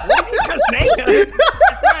you just say?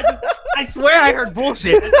 I swear I heard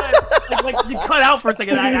bullshit. Like you cut out for a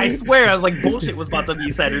second. I swear I was like, bullshit was about to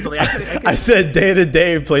be said or something. I said Data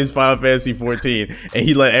Dave plays Final Fantasy 14 and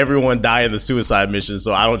he let everyone die in the suicide mission,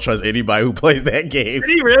 so I don't trust anybody who plays that game. Did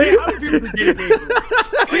he really? How many people did Data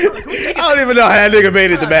Dave? I don't even know how that nigga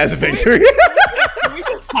made it to Mass Effect 3.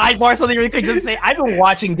 Sidebar something really quick. Just say I've been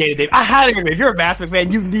watching Data Dave. I highly recommend. If you're a Mass Effect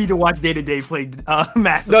fan, you need to watch Data Dave play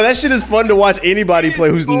Mass Effect. No, that shit is fun to watch anybody play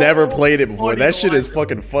who's never played it before. That shit is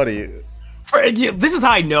fucking funny. This is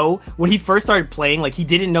how I know when he first started playing, like he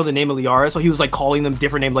didn't know the name of Liara, so he was like calling them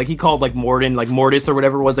different names. Like he called like Morden, like Mortis or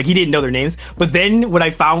whatever it was. Like he didn't know their names. But then what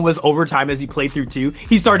I found was over time as he played through 2,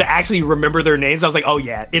 he started to actually remember their names. I was like, oh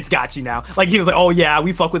yeah, it's got you now. Like he was like, oh yeah,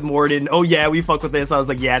 we fuck with Morden. Oh yeah, we fuck with this. I was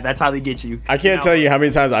like, yeah, that's how they get you. I can't tell you how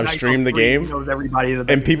many times I've streamed the game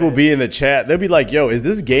and people be in the chat. They'll be like, yo, is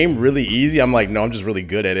this game really easy? I'm like, no, I'm just really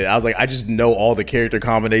good at it. I was like, I just know all the character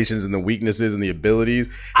combinations and the weaknesses and the abilities.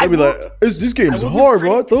 They'll be like, this game is hard,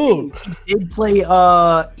 bro. He did play.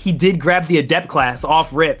 He did grab the adept class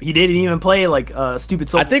off rip. He didn't even play like stupid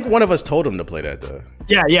soldier. I think one of us told him to play that though.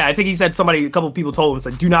 Yeah. I think he said a couple of people told him,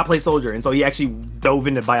 said, do not play soldier. And so he actually dove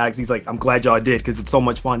into biotics. He's like, I'm glad y'all did because it's so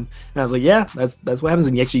much fun. And I was like, yeah, that's what happens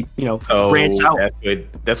when you actually branch out.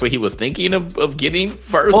 That's what he was thinking of getting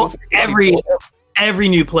first. Well, every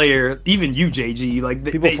new player, even you, JG, like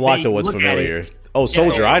people flock to what's familiar. Oh,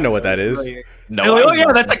 soldier, I know what that is. No, like,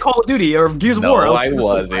 yeah, that's like Call of Duty or Gears of War. No, I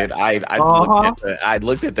wasn't. I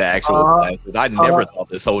looked at the actual classes. I never thought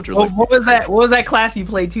the soldier. What was that? What was that class you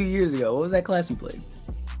played 2 years ago? What was that class you played?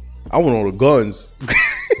 I went on the guns.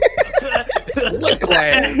 What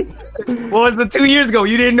class? What was the 2 years ago?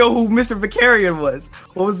 You didn't know who Mr. Vicarian was.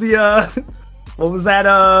 What was the what was that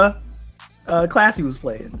class he was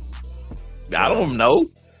playing? I don't know.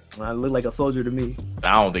 I look like a soldier to me.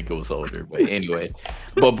 I don't think it was soldier, but anyways.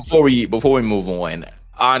 But before we move on,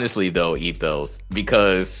 honestly though, Ethos,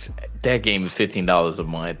 because that game is $15 a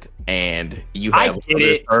month, and you have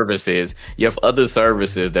other services. You have other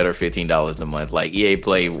services that are $15 a month, like EA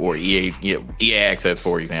Play or EA Access,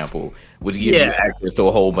 for example, which gives you access to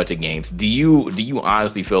a whole bunch of games. Do you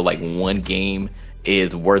honestly feel like one game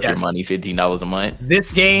is worth your money, $15 a month?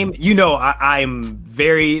 This game, I'm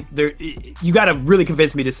very there. You got to really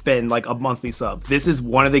convince me to spend like a monthly sub. This is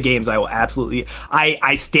one of the games I will absolutely.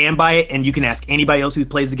 I stand by it, and you can ask anybody else who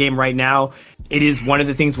plays the game right now. It is one of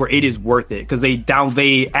the things where it is worth it because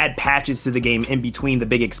they add patches to the game in between the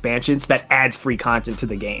big expansions that adds free content to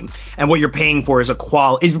the game. And what you're paying for is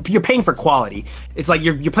you're paying for quality. It's like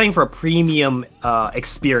you're paying for a premium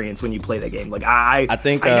experience when you play the game. Like I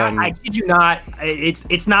think I kid you not.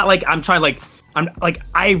 It's not like I'm trying like.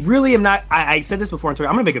 I really am not. I said this before on Twitter.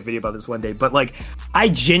 I'm gonna make a video about this one day, but like, I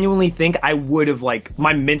genuinely think I would have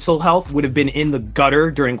my mental health would have been in the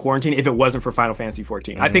gutter during quarantine if it wasn't for Final Fantasy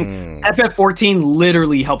 14. I think FF14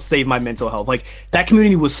 literally helped save my mental health. Like that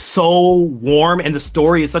community was so warm, and the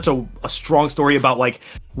story is such a strong story about like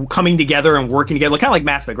coming together and working together, like kind of like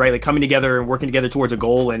Mass Effect, right? Like coming together and working together towards a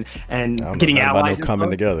goal and getting allies.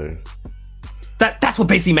 Coming together. That's what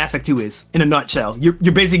basically Mass Effect 2 is, in a nutshell. You're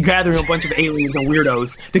basically gathering a bunch of aliens and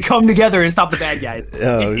weirdos to come together and stop the bad guys.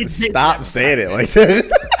 Stop saying it like that.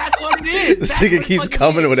 That's what it is. This nigga keeps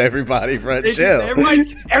coming with everybody, bro. Chill.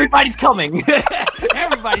 Everybody's coming.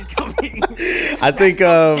 Everybody's coming. I think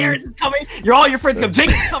Harris is coming. All your friends come. Jake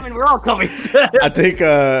is coming. We're all coming. I think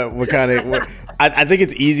I think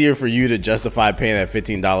it's easier for you to justify paying that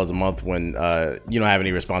 $15 a month when you don't have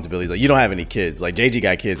any responsibilities. Like you don't have any kids. Like JG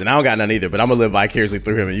got kids, and I don't got none either. But I'm gonna live vicariously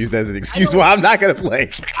through him and use that as an excuse why I'm not gonna play.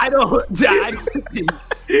 I don't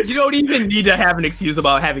you don't even need to have an excuse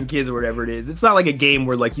about having kids or whatever it is. It's not like a game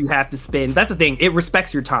where like you have to spend. That's the thing. It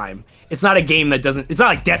respects your time. It's not a game that doesn't. It's not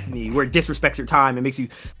like Destiny where it disrespects your time and makes you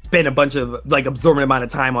spend a bunch of like absorbent amount of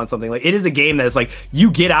time on something. Like it is a game that is like you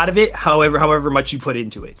get out of it however much you put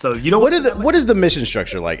into it. So you don't. What is the mission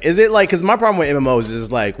structure like? Is it like, because my problem with MMOs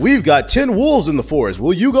is like, we've got 10 wolves in the forest.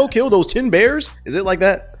 Will you go kill those 10 bears? Is it like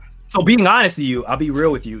that? So being honest with you, I'll be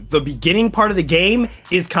real with you. The beginning part of the game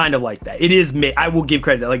is kind of like that. It is. I will give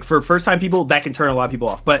credit. Like for first time people, that can turn a lot of people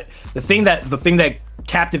off. But the thing that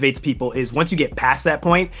captivates people is once you get past that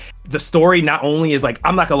point, the story not only is like,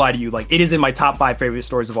 I'm not gonna lie to you, like it is in my top 5 favorite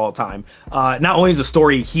stories of all time. Not only is the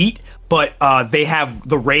story heat, but they have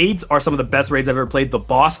the raids are some of the best raids I've ever played. The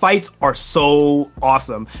boss fights are so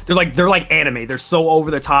awesome. They're like anime. They're so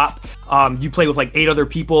over the top. You play with like 8 other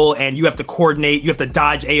people, and you have to coordinate. You have to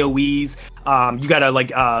dodge AOE's. You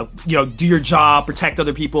gotta do your job, protect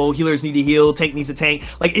other people. Healers need to heal. Tank needs to tank.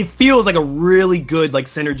 Like it feels like a really good like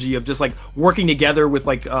synergy of just like working together with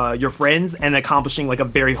like your friends and accomplishing like a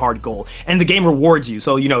very hard goal. And the game rewards you.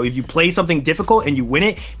 So if you play something difficult and you win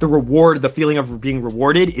it, the feeling of being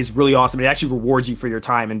rewarded is really awesome. It actually rewards you for your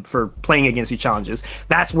time and for playing against these challenges.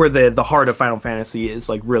 That's where the heart of Final Fantasy is.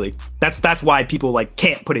 Like really, that's why people like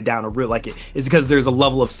can't put it down or really like it. Is because there's a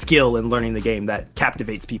level of skill in learning the game that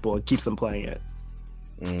captivates people and keeps them playing it.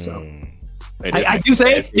 So I do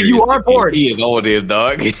say if you are bored, he is over there,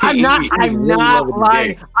 dog. I'm not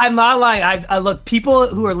lying. I'm not lying. I look, people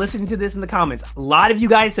who are listening to this in the comments, a lot of you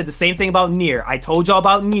guys said the same thing about Nier. I told y'all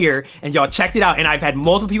about Nier, and y'all checked it out. And I've had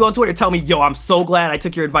multiple people on Twitter tell me, "Yo, I'm so glad I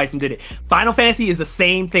took your advice and did it." Final Fantasy is the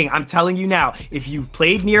same thing. I'm telling you now. If you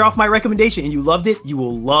played Nier off my recommendation and you loved it, you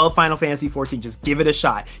will love Final Fantasy 14. Just give it a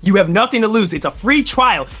shot. You have nothing to lose. It's a free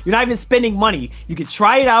trial. You're not even spending money. You can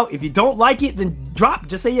try it out. If you don't like it, then drop.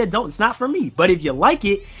 Just say you don't. It's not for me. But if you like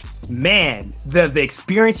it, man, the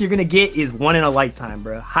experience you're gonna get is one in a lifetime,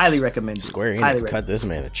 bro. Highly recommend. Square Enix cut this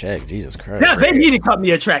man a check. Jesus Christ. Yeah, they need to cut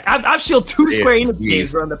me a check. I've shielded 2 Square Enix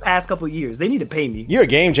games bro in the past couple of years. They need to pay me. You're a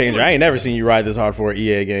game changer. I ain't never seen you ride this hard for an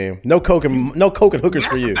EA game. No coke and hookers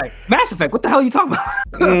for you. Mass Effect. What the hell are you talking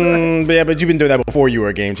about? But you've been doing that before you were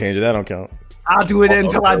a game changer. That don't count. I'll do it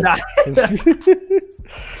until I die.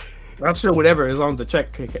 I'm sure whatever, as long as the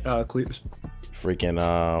check clears. Freaking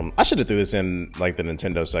I should have threw this in like the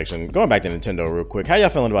Nintendo section. Going back to Nintendo real quick. How y'all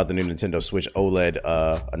feeling about the new Nintendo Switch OLED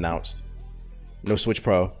announced? No Switch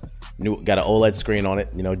Pro. Got an OLED screen on it,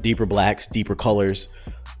 you know, deeper blacks, deeper colors.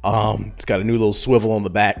 It's got a new little swivel on the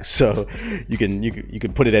back, so you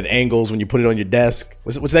can put it at angles when you put it on your desk.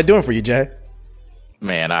 What's that doing for you, Jay?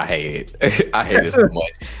 Man, I hate it. I hate it so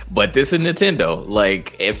much. But this is Nintendo.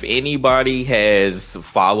 Like, if anybody has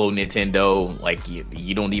followed Nintendo, like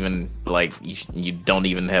you don't even like you don't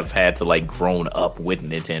even have had to like grown up with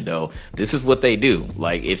Nintendo. This is what they do.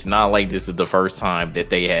 Like, it's not like this is the first time that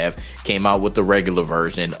they have came out with the regular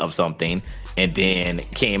version of something and then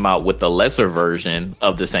came out with the lesser version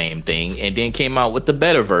of the same thing, and then came out with the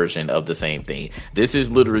better version of the same thing. This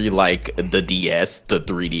is literally like the DS, the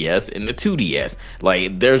 3DS, and the 2DS.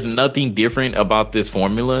 Like, there's nothing different about this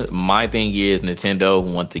formula. My thing is, Nintendo,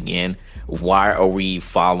 once again, why are we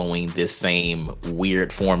following this same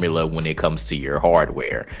weird formula when it comes to your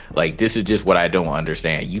hardware? Like, this is just what I don't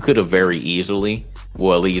understand. You could have very easily,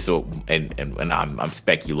 well, at least, and I'm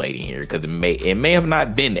speculating here because it may have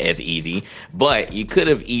not been as easy, but you could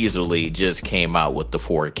have easily just came out with the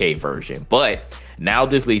 4K version. But now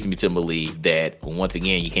this leads me to believe that, once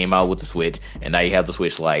again, you came out with the Switch, and now you have the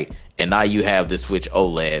Switch Lite, and now you have the Switch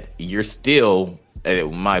OLED. You're still,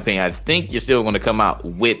 in my opinion, I think you're still going to come out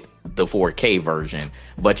with the 4K version,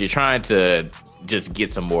 but you're trying to just get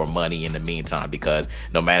some more money in the meantime, because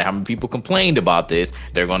no matter how many people complained about this,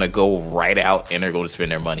 they're going to go right out and they're going to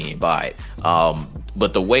spend their money and buy it.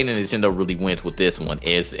 But the way that Nintendo really wins with this one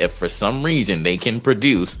is if for some reason they can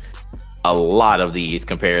produce a lot of these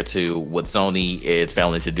compared to what Sony is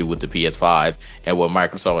failing to do with the PS5 and what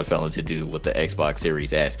Microsoft is failing to do with the Xbox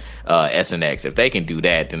Series S and X. If they can do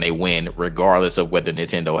that, then they win regardless of whether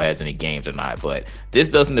Nintendo has any games or not. But this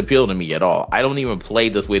doesn't appeal to me at all. I don't even play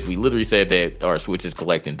the Switch. We literally said that our Switch is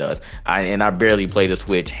collecting dust. I barely play the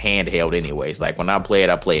Switch handheld anyways. Like, when I play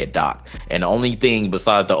it docked. And the only thing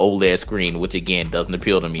besides the OLED screen, which again doesn't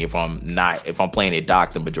appeal to me if I'm playing it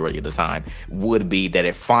docked the majority of the time, would be that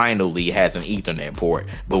it finally has an Ethernet port.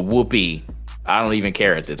 But whoopee, I don't even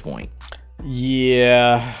care at this point.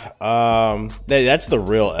 Yeah, that's the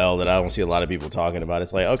real L that I don't see a lot of people talking about.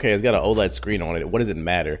 It's like, okay, it's got an OLED screen on it. What does it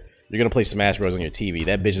matter? You're gonna play Smash Bros on your TV.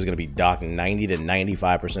 That bitch is gonna be docked 90 to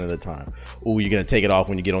 95% of the time. Ooh, you're gonna take it off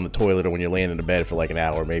when you get on the toilet or when you're laying in the bed for like an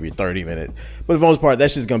hour, maybe 30 minutes. But for the most part,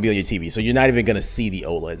 that's just gonna be on your TV. So you're not even gonna see the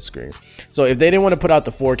OLED screen. So if they didn't want to put out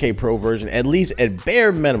the 4K Pro version, at least at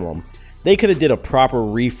bare minimum, they could have did a proper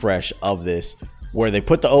refresh of this, where they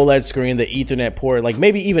put the OLED screen, the Ethernet port, like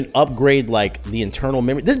maybe even upgrade like the internal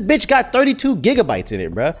memory. This bitch got 32 gigabytes in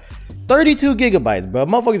it, bruh. 32 gigabytes, bro.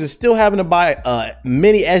 Motherfuckers is still having to buy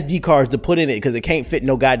mini SD cards to put in it because it can't fit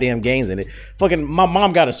no goddamn games in it. Fucking, my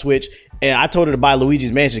mom got a Switch, and I told her to buy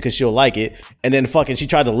Luigi's Mansion because she'll like it. And then fucking, she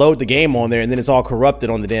tried to load the game on there, and then it's all corrupted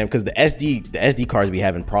on the damn, because the SD cards be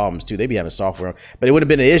having problems too. They be having software, but it would have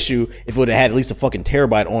been an issue if it would have had at least a fucking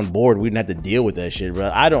terabyte on board. We didn't have to deal with that shit,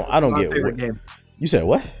 bro. I don't get what game. You said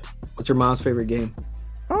what? What's your mom's favorite game?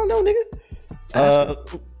 I don't know,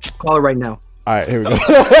 nigga. Call her right now. All right, here we go.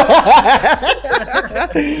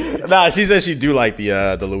 Nah, she said she do like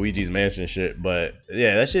the Luigi's Mansion shit, but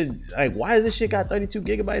yeah, that shit, like, why is this shit got 32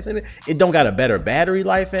 gigabytes in it? It don't got a better battery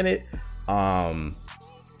life in it. The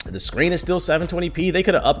screen is still 720p. They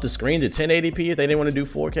could have upped the screen to 1080p if they didn't want to do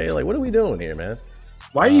 4K. Like, what are we doing here, man?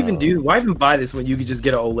 Why even buy this when you could just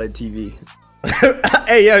get an OLED TV?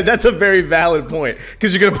 Hey, yeah, that's a very valid point,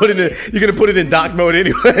 because you're gonna put it in dock mode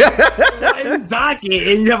anyway. Dock it,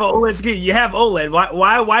 and you have an OLED screen. You have OLED.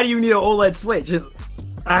 Why do you need an OLED Switch?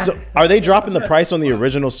 So, are they dropping the price on the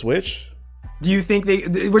original Switch? Do you think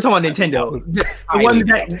we're talking about Nintendo? The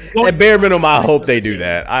one at bare minimum, I hope they do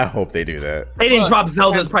that. They didn't drop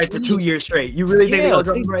Zelda's price for 2 years straight. You really think they'll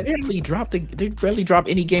drop the price? They barely drop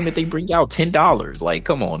any game that they bring out $10. Like,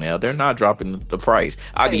 come on now, they're not dropping the price.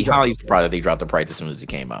 I'd be highly surprised if they dropped the price as soon as it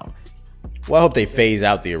came out. Well, I hope they phase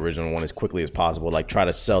out the original one as quickly as possible. Like, try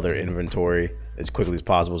to sell their inventory as quickly as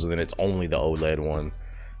possible, so then it's only the OLED one.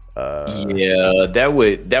 Yeah, that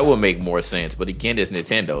would make more sense. But again, it's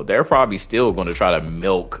Nintendo. They're probably still going to try to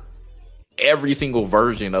milk every single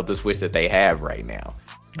version of the Switch that they have right now.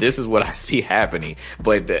 This is what I see happening.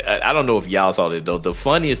 But I don't know if y'all saw this, though. The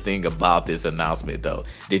funniest thing about this announcement, though,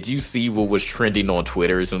 did you see what was trending on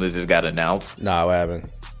Twitter as soon as this got announced? No, I haven't.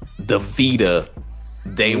 The Vita.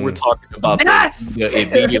 They were talking about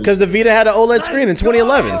because the Vita had an OLED screen in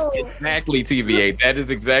 2011. Exactly, TVA. That is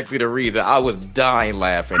exactly the reason. I was dying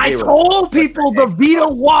laughing. I told people the Vita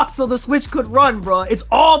walked so the Switch could run, bro. It's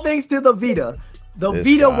all thanks to the Vita. The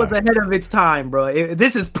Vita was ahead of its time, bro.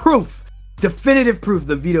 This is proof, definitive proof.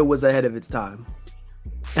 The Vita was ahead of its time,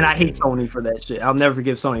 and I hate Sony for that shit. I'll never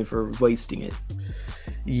forgive Sony for wasting it.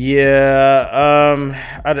 Yeah,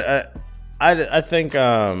 I think.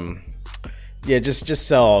 Yeah, just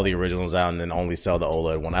sell all the originals out and then only sell the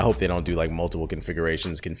OLED one. I hope they don't do like multiple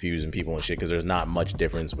configurations, confusing people and shit, because there's not much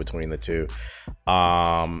difference between the two.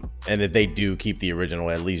 And if they do keep the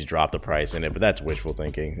original, at least drop the price in it. But that's wishful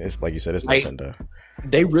thinking. It's like you said, it's Nintendo.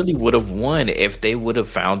 They really would have won if they would have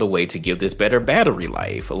found a way to give this better battery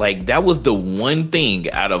life. Like, that was the one thing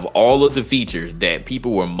out of all of the features that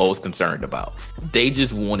people were most concerned about. They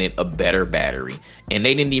just wanted a better battery, and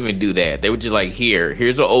they didn't even do that. They were just like,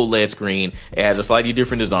 here's an OLED screen. It has a slightly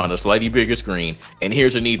different design, a slightly bigger screen, and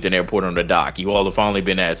here's an Ethernet port on the dock. You all have finally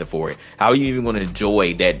been asking for it. How are you even going to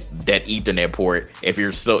enjoy that Ethernet port if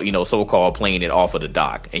you're so-called playing it off of the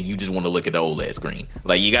dock and you just want to look at the OLED screen?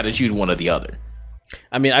 Like, you got to choose one or the other.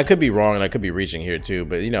 I mean, I could be wrong and I could be reaching here too,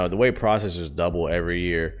 but the way processors double every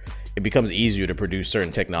year, it becomes easier to produce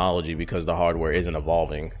certain technology because the hardware isn't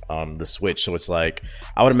evolving. The Switch, so it's like,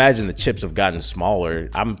 I would imagine the chips have gotten smaller.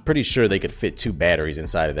 I'm pretty sure they could fit 2 batteries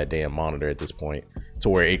inside of that damn monitor at this point, to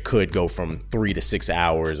where it could go from 3 to 6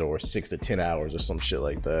 hours or 6 to 10 hours or some shit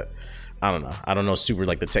like that. I don't know super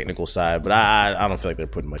like the technical side, but I don't feel like they're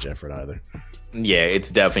putting much effort either. Yeah, it's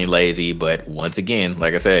definitely lazy, but once again,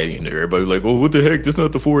 like I said, everybody's like, "Oh, what the heck? This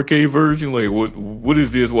not the 4K version. Like, what is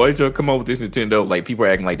this? Why did y'all come out with this Nintendo?" Like, people are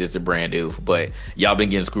acting like this is brand new, but y'all been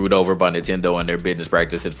getting screwed over by Nintendo and their business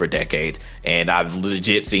practices for decades. And I've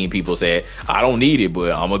legit seen people say, "I don't need it,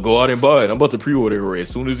 but I'm gonna go out and buy it. I'm about to pre-order it as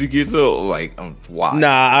soon as it gets up." Like, why?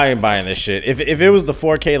 Nah, I ain't buying this shit. If it was the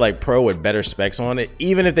 4K like Pro with better specs on it,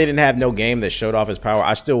 even if they didn't have no game that showed off its power,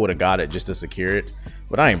 I still would have got it just to secure it.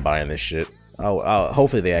 But I ain't buying this shit.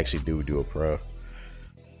 Hopefully they actually do a Pro.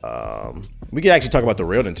 We could actually talk about the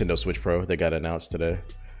real Nintendo Switch Pro that got announced today.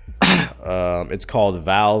 It's called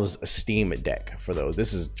Valve's Steam Deck. For those,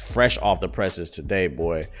 this is fresh off the presses today,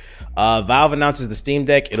 boy. Valve announces the Steam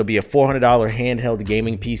Deck. It'll be a $400 handheld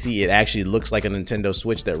gaming PC. It actually looks like a Nintendo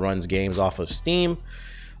Switch that runs games off of Steam.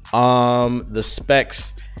 The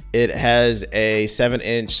specs: it has a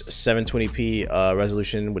 7-inch 720p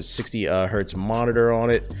resolution with 60 hertz monitor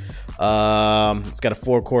on it. It's got a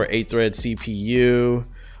 4-core 8-thread CPU,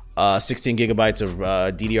 16 gigabytes of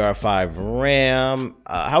DDR5 RAM.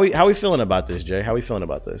 How we feeling about this, Jay? How we feeling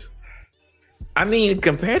about this? I mean,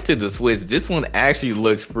 compared to the Switch, this one actually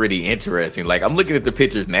looks pretty interesting. Like, I'm looking at the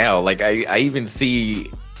pictures now. Like, I even see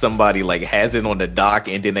somebody like has it on the dock,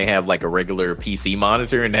 and then they have like a regular PC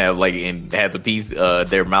monitor and have the piece,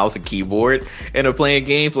 their mouse and keyboard, and are playing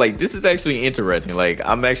games. Like, this is actually interesting. Like,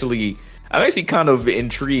 I'm actually kind of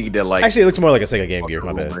intrigued that, like, actually it looks more like a Sega Game Gear.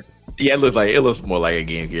 My bad. Yeah, it looks more like a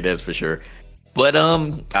Game Gear, that's for sure. But I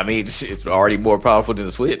mean, it's already more powerful than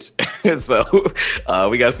the Switch, so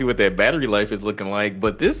we gotta see what that battery life is looking like.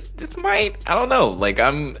 But this might, I don't know. Like, I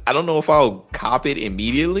don't know if I'll cop it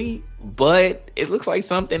immediately, but it looks like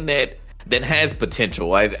something that has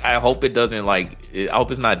potential. I hope it doesn't I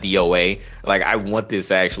hope it's not DOA. Like, I want this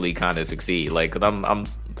to actually kind of succeed. Like, cause I'm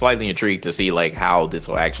slightly intrigued to see like how this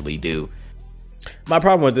will actually do. My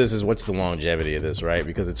problem with this is, what's the longevity of this, right?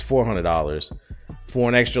 Because it's $400. For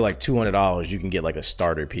an extra like $200, you can get like a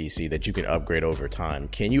starter PC that you can upgrade over time.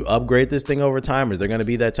 Can you upgrade this thing over time? Is there going to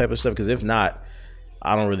be that type of stuff? Because if not,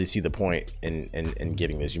 I don't really see the point in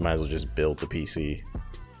getting this. You might as well just build the PC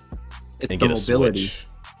and get a Switch.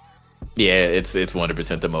 Yeah, it's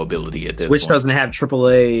 100% the mobility at this Switch point. Doesn't have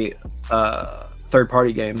AAA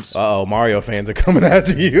third-party games. Uh-oh, Mario fans are coming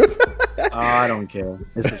after you. I don't care.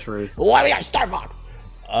 It's the truth. Why do you have Starbucks?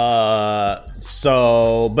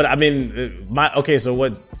 But I mean, so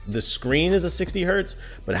what the screen is a 60 hertz,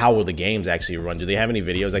 but how will the games actually run? Do they have any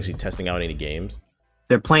videos actually testing out any games?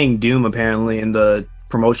 They're playing Doom apparently in the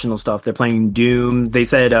promotional stuff. They're playing Doom. They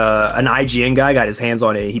said an IGN guy got his hands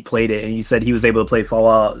on it. He played it and he said he was able to play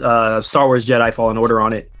Fallout, Star Wars Jedi Fallen Order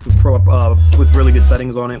on it with really good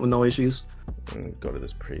settings on it with no issues. Go to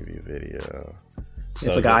this preview video. So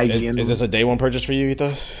it's like an IGN. Is this a day one purchase for you,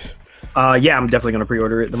 Ethos? Yeah, I'm definitely gonna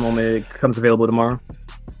pre-order it the moment it comes available tomorrow.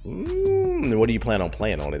 What do you plan on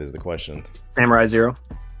playing on it is the question. Samurai Zero.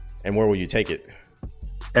 And where will you take it?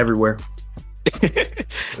 Everywhere.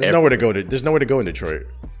 There's nowhere to go in Detroit.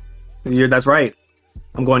 That's right.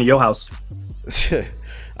 I'm going to your house.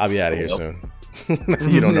 I'll be out of here soon.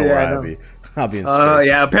 You don't know where I'll be. I'll be in space.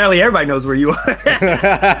 Yeah, apparently everybody knows where you are.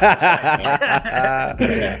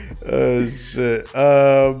 Oh shit.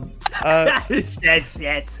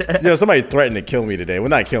 Shit. Yo, somebody threatened to kill me today. Well,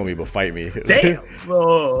 not kill me, but fight me. Damn.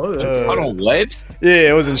 Hold on, what?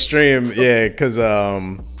 Yeah, it was in stream. Yeah, because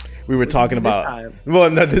we were talking about.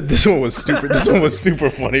 Well, no, this one was stupid. This one was super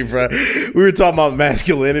funny, bro. We were talking about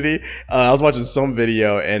masculinity. I was watching some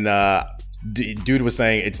video and dude was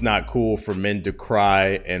saying it's not cool for men to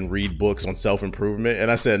cry and read books on self-improvement, and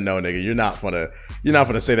I said, no, nigga, you're not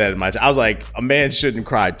gonna say that in my. I was like, a man shouldn't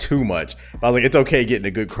cry too much. I was like, it's okay getting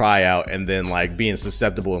a good cry out and then like being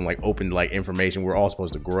susceptible and like open to like information. We're all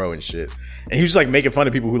supposed to grow and shit. And he was just like making fun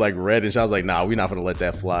of people who like read and shit. I was like, nah, we're not gonna let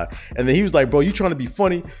that fly. And then he was like, bro, you trying to be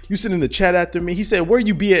funny? You sitting in the chat after me? He said, where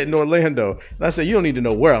you be at in Orlando? And I said, you don't need to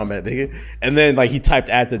know where I'm at, nigga. And then like he typed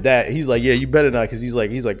after that, he's like, yeah, you better not, because he's like,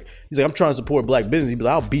 I'm trying to support black business. He'd be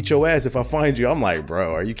like, I'll beat your ass if I find you. I'm like,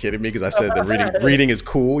 bro, are you kidding me? Because I said that reading is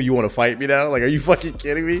cool. You want to fight me now? Like, are you fucking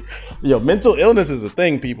kidding me? Yo, mental illness is a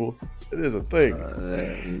thing, people. It is a thing.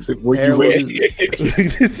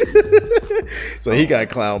 So he got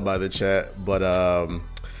clowned by the chat, but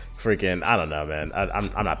freaking, I don't know, man.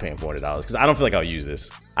 I'm not paying $400 because I don't feel like I'll use this.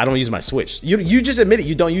 I don't use my Switch. You just admitted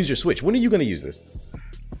you don't use your Switch. When are you gonna use this?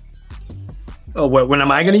 Oh, when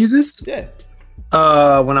am I gonna use this? Yeah.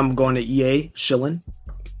 When I'm going to EA shilling.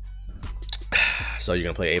 So you're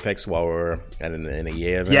gonna play Apex while we're at an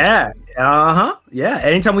EA event? Yeah. Yeah.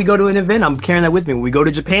 Anytime we go to an event, I'm carrying that with me. When we go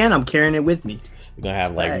to Japan, I'm carrying it with me. You're gonna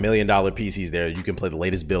have like $1 million PCs there. You can play the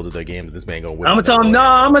latest builds of their games. This man gonna win. I'm gonna tell him, no,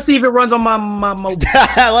 I'm gonna see if it runs on my mobile.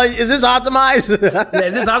 Like, is this optimized? Yeah,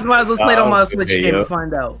 is this optimized? Let's play it on my Switch game and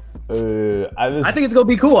find out. I think it's gonna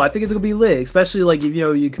be cool. I think it's gonna be lit, especially like if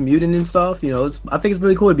you're commuting and stuff. I think it's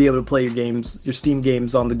really cool to be able to play your Steam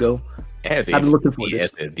games on the go. I've been looking for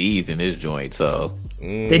this. SSDs in this joint, so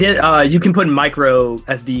they did. You can put micro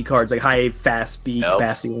SD cards, like high fast speed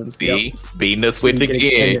capacity ones. Beating the Switch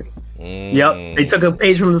again. Yep, they took a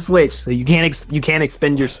page from the Switch, so you can't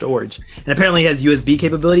expend your storage. And apparently, it has USB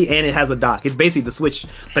capability and it has a dock. It's basically the Switch,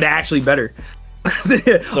 but actually better.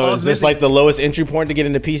 So is this like the lowest entry point to get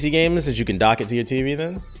into PC games, that you can dock it to your TV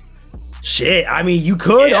then? Shit, I mean, you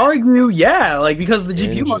could argue, like because the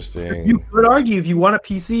GPU. You could argue if you want a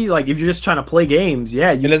PC, like if you're just trying to play games,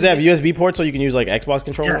 yeah. And does it have USB ports so you can use like Xbox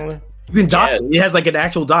controller on it? You can dock it. It has like an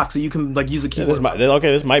actual dock, so you can like use a keyboard.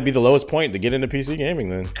 This might be the lowest point to get into PC gaming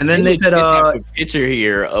then. And then they said, a picture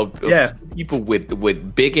here of people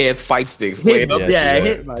with big ass fight sticks playing up.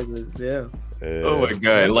 Yeah. Oh my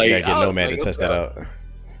god! Like, you gotta get Nomad to test that out.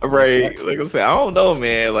 Right, like I'm saying, I don't know,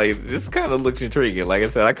 man. Like, this kind of looks intriguing. Like I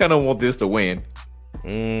said, I kind of want this to win. Oh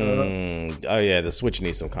yeah, the Switch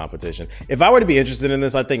needs some competition. If I were to be interested in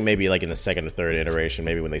this, I think maybe like in the second or third iteration,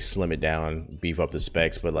 maybe when they slim it down, beef up the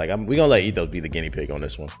specs. But like, we gonna let Ethos be the guinea pig on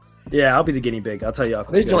this one. Yeah, I'll be the guinea pig. I'll tell you.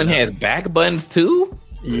 This joint has back buttons too.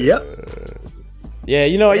 Yep. Yeah,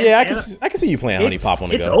 I can see you playing Honey Pop on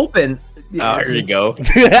the go. It's open. Oh, here you go.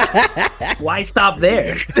 Why stop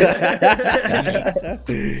there?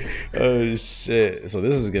 Oh shit! So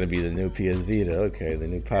this is gonna be the new PS Vita. Okay, the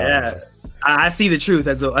new power. Yeah, I see the truth.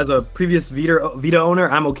 As a previous Vita owner,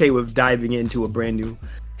 I'm okay with diving into a brand new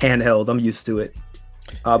handheld. I'm used to it.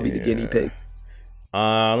 I'll be the guinea pig.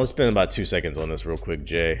 Let's spend about 2 seconds on this real quick,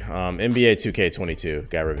 Jay. NBA 2K22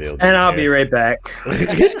 got revealed. And I'll be right back.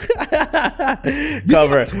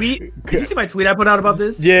 Cover. Did you see my tweet I put out about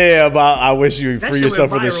this? Yeah, about I wish you free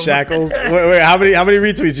yourself from the shackles. Wait, how many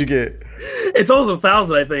retweets you get? It's almost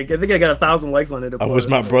 1,000, I think. I think I got 1,000 likes on it. I wish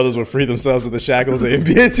my brothers would free themselves of the shackles of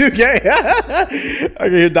NBA 2K. I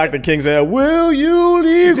can hear Dr. King say, "Will you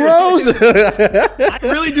Negroes?" I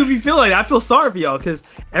really do be feeling. I feel sorry for y'all because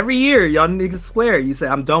every year y'all niggas swear. You say,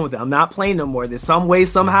 "I'm done with it. I'm not playing no more." There's some way,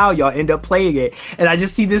 somehow, y'all end up playing it, and I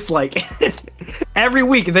just see this like Every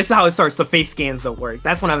week, this is how it starts. The face scans don't work.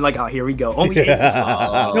 That's when I'm like, oh, here we go. Only every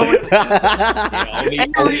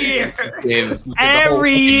year.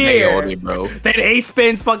 Every year. Bro. Then Ace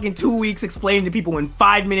spends fucking 2 weeks explaining to people in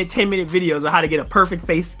 5-minute, 10-minute videos on how to get a perfect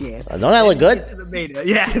face scan. Don't that look good?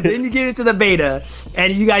 Yeah, then you get into the beta,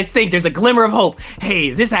 and you guys think there's a glimmer of hope.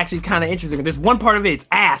 Hey, this actually is kind of interesting. There's one part of it's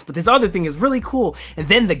ass, but this other thing is really cool. And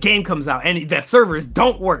then the game comes out, and the servers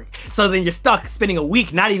don't work. So then you're stuck spending a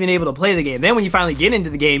week not even able to play the game. Then when you finally get into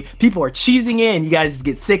the game, people are cheesing in. You guys just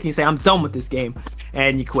get sick, and you say, I'm done with this game.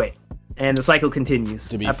 And you quit. And the cycle continues.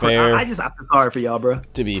 To be fair, I feel sorry for y'all, bro.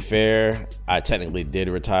 To be fair, I technically did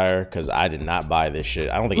retire because I did not buy this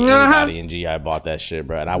shit. I don't think anybody in GI bought that shit,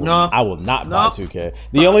 bro. And I will not buy 2K.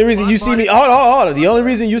 The only reason you see me, hold on. The only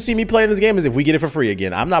reason you see me playing this game is if we get it for free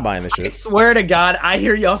again. I'm not buying this shit. I swear to God, I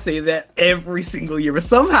hear y'all say that every single year, but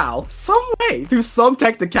somehow, some way, through some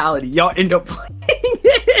technicality, y'all end up playing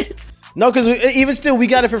it. No, because even still, we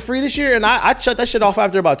got it for free this year, and I shut that shit off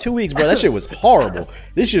after about 2 weeks, bro. That shit was horrible.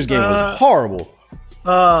 This year's game was horrible.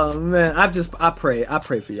 Oh man, I pray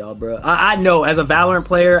for y'all, bro. I know as a Valorant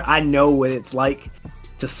player, I know what it's like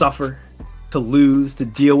to suffer, to lose, to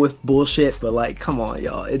deal with bullshit. But like, come on,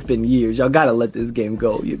 y'all. It's been years. Y'all gotta let this game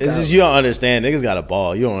go. You don't understand. Niggas got a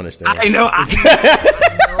ball. You don't understand. I know.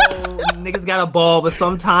 Niggas got a ball, but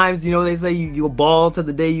sometimes, you know, they say you ball to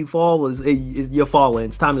the day you fall. You're falling.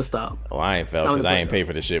 It's time to stop. Oh, I ain't fell because I ain't pay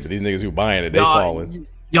for this shit. But these niggas who buying it, they falling.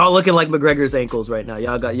 Y'all looking like McGregor's ankles right now.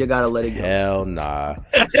 You gotta let it go. Hell nah.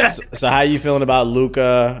 So how you feeling about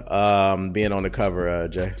Luka being on the cover,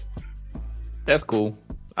 Jay? That's cool.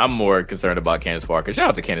 I'm more concerned about Candace Parker. Shout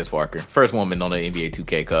out to Candace Parker, first woman on the NBA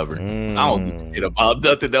 2K cover. I don't give a shit about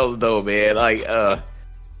nothing else though, man. Like,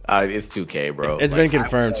 it's 2K, bro. It's been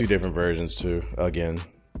confirmed 2 different versions too. Again.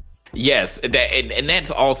 Yes, and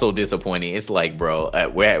that's also disappointing. It's like, bro,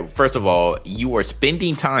 first of all, you are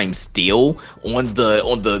spending time still on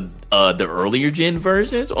the earlier gen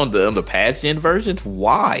versions, on the past gen versions.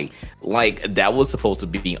 Why? Like, that was supposed to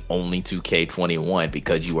be only 2K21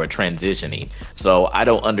 because you are transitioning. So I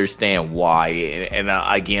don't understand why. And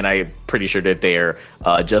again, I'm pretty sure that their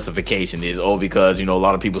justification is, because, you know, a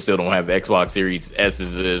lot of people still don't have Xbox Series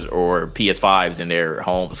S's or PS5s in their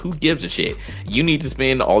homes. Who gives a shit? You need to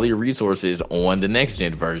spend all your resources on the next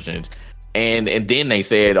gen versions. And then they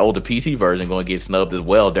said, the PC version going to get snubbed as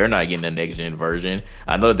well. They're not getting the next gen version.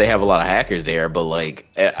 I know that they have a lot of hackers there, but like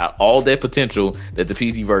all that potential that the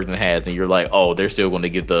PC version has, and you're like, they're still going to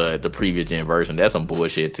get the previous gen version. That's some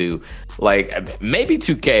bullshit too. Like, maybe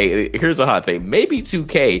 2K. Here's a hot take. Maybe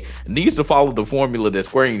 2K needs to follow the formula that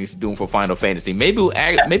Square Enix is doing for Final Fantasy. Maybe we'll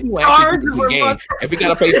actually do the game if we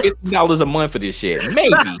got to pay $50 a month for this shit.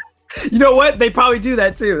 Maybe. You know what? They probably do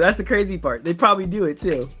that too. That's the crazy part. They probably do it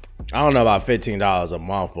too. I don't know about $15 a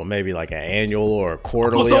month, but maybe like an annual or a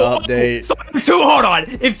quarterly update. Hold on.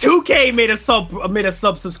 If 2K made a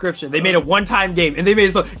sub subscription, they made a one-time game, and they made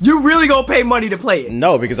a sub, you really gonna pay money to play it?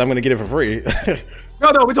 No, because I'm gonna get it for free.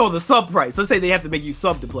 No, we're talking the sub price. Let's say they have to make you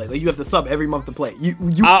sub to play. Like, you have to sub every month to play.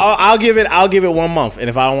 I'll give it 1 month, and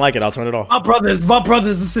if I don't like it, I'll turn it off. My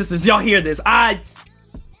brothers and sisters, y'all hear this?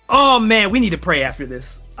 Oh man, we need to pray after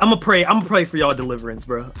this. I'm gonna pray for y'all deliverance,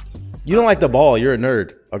 bro. You don't like the ball. You're a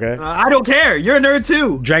nerd, okay? I don't care. You're a nerd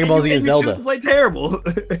too. Dragon Ball Z and Zelda. You play terrible.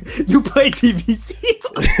 You play TBC.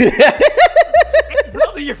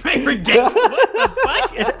 Zelda, your favorite game. What the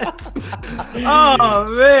fuck? Oh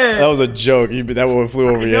man, that was a joke. That one flew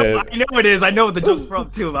over your head. I know it is. I know what the joke's from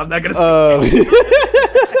too. I'm not gonna.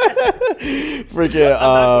 Freaking. I'm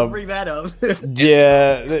not gonna bring that up.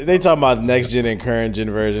 Yeah, they talking about next gen and current gen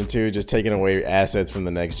version too, just taking away assets from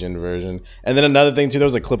the next gen version. And then another thing too, there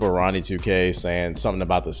was a clip of Ronnie 2K saying something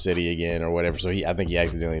about the city again or whatever. So I think he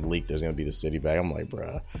accidentally leaked there's gonna be the city back. I'm like,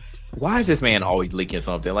 bruh. Why is this man always leaking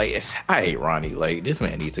something? Like, I hate Ronnie. Like, this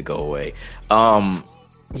man needs to go away.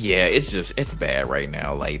 Yeah, it's bad right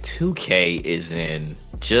now. Like, 2K is in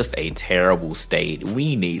just a terrible state.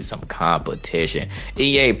 We need some competition.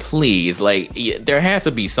 EA, please, like, there has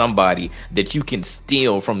to be somebody that you can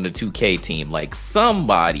steal from the 2K team, like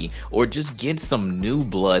somebody, or just get some new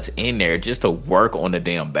bloods in there just to work on the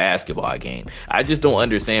damn basketball game. I just don't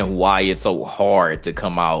understand why it's so hard to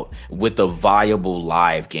come out with a viable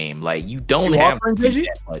live game. Like, you don't have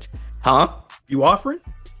that much. Huh? You offering?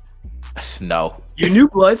 No. Your new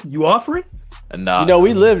blood, you offering? No. You know,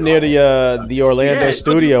 we live near the Orlando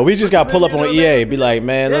studio. We just got to pull up on EA. Be like,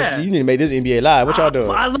 man, you need to make this NBA live. What y'all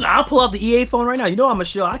doing? I'll pull out the EA phone right now. You know I'm a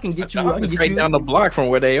show. I can get you. I can get straight you down the block from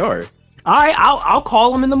where they are. All right, I'll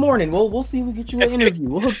call him in the morning. We'll see. We'll get you an interview.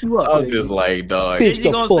 We'll hook you up. I was just like, dog. Fix JG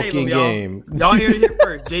the gonna save fucking him, y'all. game. Y'all hear it here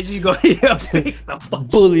first. JG go fix the fuck.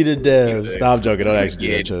 Bully the devs. Stop joking. Don't actually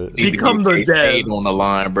do that shit. Become the K-Spade dev. on the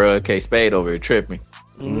line, bro. K-Spade over here tripping.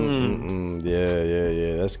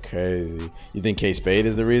 Yeah. That's crazy. You think K-Spade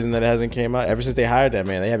is the reason that it hasn't came out? Ever since they hired that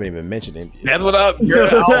man, they haven't even mentioned him. That's what up, girl.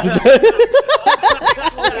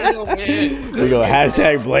 We go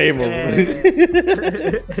hashtag blame him.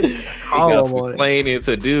 Got some complaining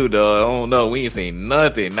to do, though. I don't know. We ain't seen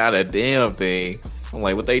nothing, not a damn thing. I'm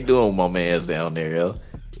like, what they doing with my man's down there, yo?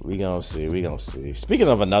 We gonna see. Speaking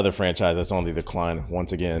of another franchise that's on the decline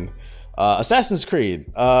once again, Assassin's Creed.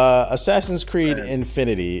 Assassin's Creed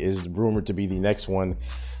Infinity is rumored to be the next one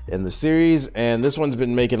in the series, and this one's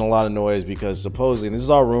been making a lot of noise because supposedly, and this is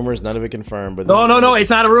all rumors, none of it confirmed. But No, it's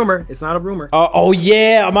not a rumor. It's not a rumor. Oh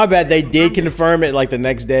yeah, my bad. They did confirm it like the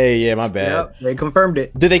next day. Yeah, my bad. Yep, they confirmed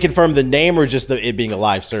it. Did they confirm the name or just it being a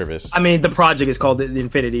live service? I mean, the project is called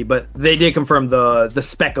Infinity, but they did confirm the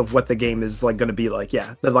spec of what the game is like going to be like.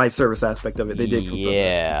 Yeah, the live service aspect of it. They did confirm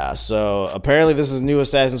that. So apparently this is new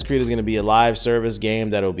Assassin's Creed is going to be a live service game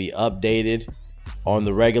that'll be updated on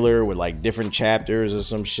the regular with like different chapters or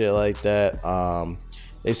some shit like that.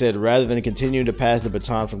 They said rather than continuing to pass the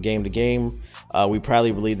baton from game to game, we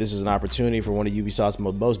proudly believe this is an opportunity for one of Ubisoft's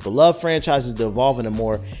most beloved franchises to evolve in a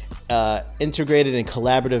more integrated and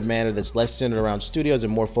collaborative manner that's less centered around studios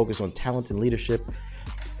and more focused on talent and leadership.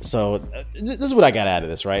 So this is what I got out of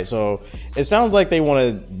this, right? So it sounds like they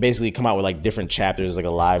want to basically come out with like different chapters, like a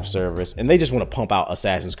live service, and they just want to pump out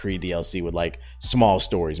Assassin's Creed DLC with like small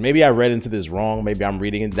stories. Maybe I read into this wrong. Maybe I'm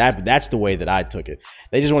reading it. That's the way that I took it.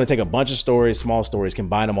 They just want to take a bunch of stories, small stories,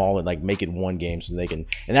 combine them all and like make it one game so they can,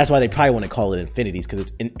 and that's why they probably want to call it Infinities, because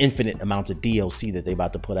it's an infinite amount of DLC that they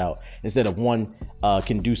about to put out instead of one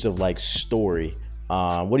conducive like story.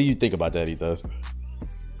 What do you think about that, Ethos?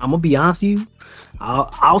 I'm gonna be honest with you.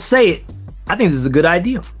 I'll say it. I think this is a good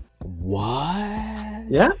idea. What?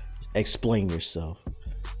 Yeah. Explain yourself.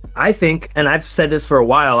 I think, and I've said this for a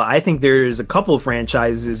while, I think there's a couple of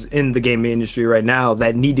franchises in the gaming industry right now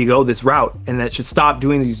that need to go this route and that should stop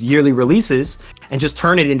doing these yearly releases and just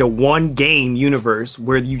turn it into one game universe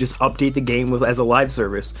where you just update the game as a live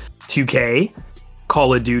service. 2K,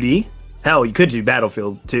 Call of Duty. Hell, you could do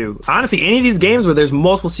Battlefield too. Honestly, any of these games where there's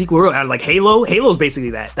multiple sequels, like Halo's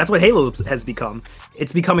basically that. That's what Halo has become.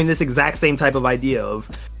 It's becoming this exact same type of idea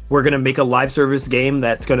of we're going to make a live service game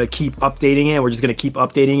that's going to keep updating it. We're just going to keep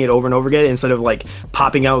updating it over and over again instead of like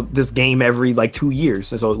popping out this game every like 2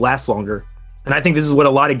 years. And so it lasts longer. And I think this is what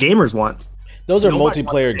a lot of gamers want. Those are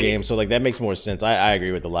multiplayer games, so like that makes more sense. I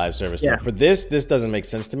agree with the live service stuff. For this doesn't make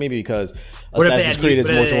sense to me because Assassin's Creed is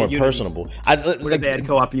much more personable. What if they had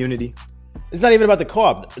co-op Unity? It's not even about the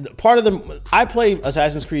co-op. Part of I play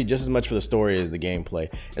Assassin's Creed just as much for the story as the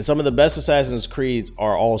gameplay. And some of the best Assassin's Creeds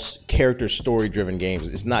are all character story-driven games.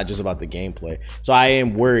 It's not just about the gameplay. So I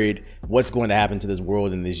am worried what's going to happen to this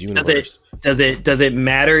world and this universe. Does it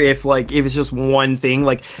matter if it's just one thing?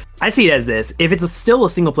 Like, I see it as this: if it's still a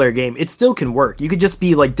single player game, it still can work. You could just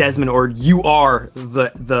be like Desmond, or you are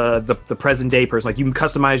the present day person. Like, you can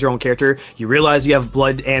customize your own character. You realize you have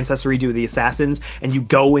blood ancestry due to the assassins, and you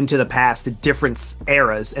go into the past to different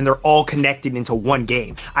eras, and they're all connected into one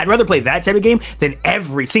game. I'd rather play that type of game than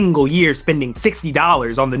every single year spending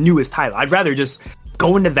 $60 on the newest title. I'd rather just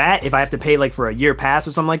go into that if I have to pay like for a year pass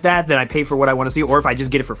or something like that, then I pay for what I want to see, or if I just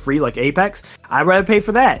get it for free like Apex, I'd rather pay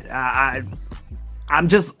for that. I'm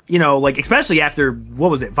just, like, especially after, what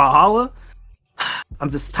was it, Valhalla? I'm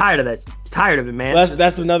just tired of it, man. Well,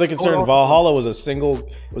 that's another concern. Valhalla was a single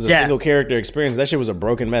character experience. That shit was a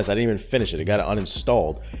broken mess. I didn't even finish it. It got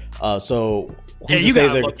uninstalled. So you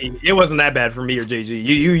got unlucky. It wasn't that bad for me or JG.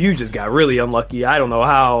 You just got really unlucky. I don't know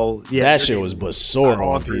how. Yeah, that shit was bizarre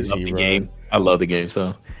on PC, bro. Game. I love the game,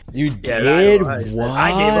 so. You did? What? I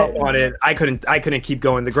gave up on it. I couldn't keep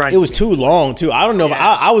going. The grind. It was too long too. I don't know if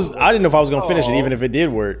I didn't know if I was gonna finish it, even if it did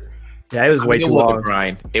work. Yeah, it was way too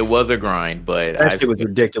long. It was a grind, but that shit was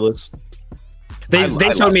ridiculous. They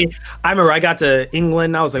told me. I remember I got to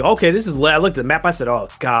England. I was like, okay, this is lit. I looked at the map. I said, oh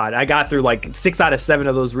god. I got through like 6 out of 7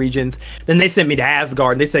 of those regions. Then they sent me to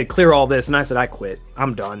Asgard. And they said clear all this, and I said I quit.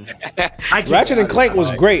 I'm done. Ratchet and Clank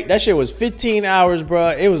was great. That shit was 15 hours, bro.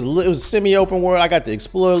 It was semi-open world. I got to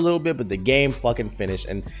explore a little bit, but the game fucking finished,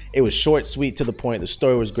 and it was short, sweet, to the point. The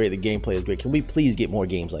story was great. The gameplay is great. Can we please get more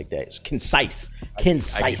games like that? It's concise.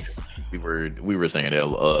 We were saying it a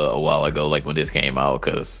while ago, like when this came out,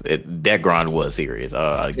 because that grind was serious.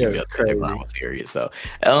 I'll give you that grind was serious. So,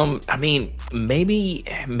 I mean, maybe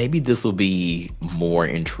this will be more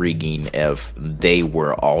intriguing if they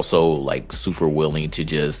were also like super willing to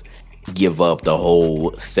just give up the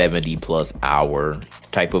whole 70+ hour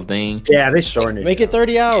type of thing. Yeah, they shorten it. Make it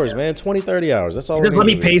 30 hours, man. 20, 30 hours. That's all. Just let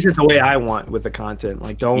me pace it the way I want with the content.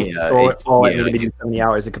 Like, don't throw it all at me to be doing 70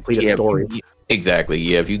 hours to complete a story. Exactly.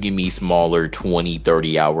 Yeah, if you give me smaller 20,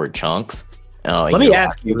 30-hour chunks, let me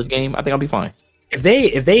ask you this game, I think I'll be fine. If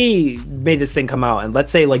they made this thing come out, and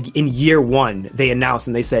let's say like in year 1 they announced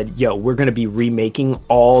and they said, "Yo, we're gonna be remaking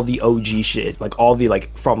all the OG shit, like all the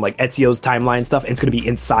like from like Ezio's timeline stuff, and it's gonna be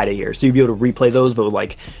inside of here, so you'll be able to replay those, but with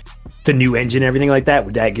like the new engine and everything like that."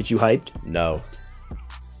 Would that get you hyped? No.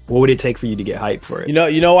 What would it take for you to get hyped for it?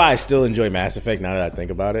 You know why I still enjoy Mass Effect now that I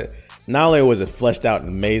think about it? Not only was it fleshed out and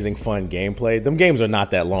amazing fun gameplay, them games are not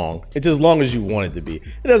that long. It's as long as you want it to be.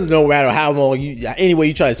 It doesn't matter how long any way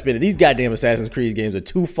you try to spin it. These goddamn Assassin's Creed games are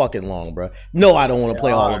too fucking long, bro. No, I don't want to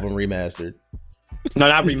play all of them remastered. No,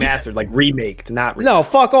 not remastered, like remake, not No,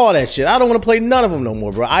 fuck all that shit. I don't want to play none of them no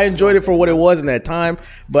more, bro. I enjoyed it for what it was in that time,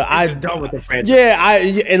 but I'm done with the franchise. Yeah,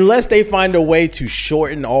 unless they find a way to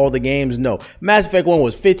shorten all the games, no. Mass Effect 1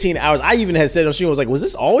 was 15 hours. I even had said on stream, I was like, was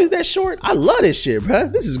this always that short? I love this shit, bro.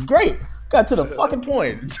 This is great. Got to the fucking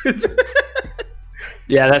point.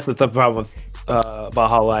 Yeah, that's the problem with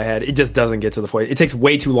Valhalla I had. It just doesn't get to the point. It takes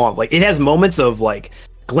way too long. Like, it has moments of like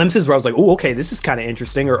glimpses where I was like, oh, okay, this is kind of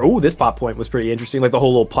interesting, or oh, this plot point was pretty interesting, like the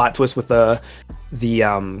whole little plot twist with the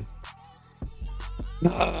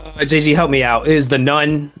JG, help me out, is the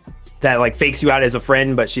nun that like fakes you out as a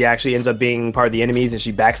friend, but she actually ends up being part of the enemies and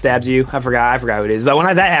she backstabs you. I forgot who it is. So when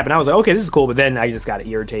that happened, I was like, okay, this is cool, but then I just got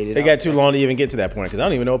irritated. It got too long to even get to that point because I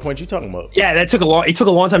don't even know what point you're talking about. Yeah, it took a long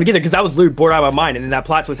time to get there because I was literally bored out of my mind, and then that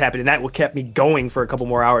plot twist happened, and that kept me going for a couple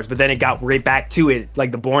more hours. But then it got right back to it,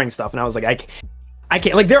 like the boring stuff, and I was like, I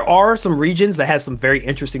can't. Like, there are some regions that have some very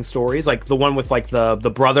interesting stories, like the one with like the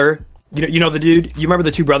brother. You know the dude. You remember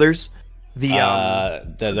the two brothers? The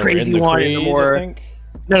crazy one, Creed, and the more.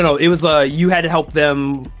 No. It was you had to help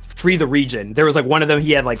them free the region. There was like one of them.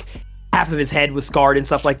 He had like half of his head was scarred and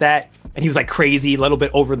stuff like that, and he was like crazy, a little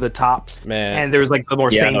bit over the top. Man. And there was like the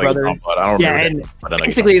more sane brother. I don't remember and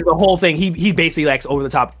basically the whole thing, he basically like over the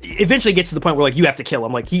top. Eventually gets to the point where like you have to kill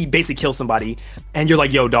him. Like he basically kills somebody, and you're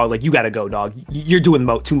like, yo, dog, like you gotta go, dog. You're doing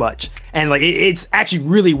too much. And like it's actually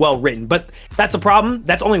really well written, but that's a problem.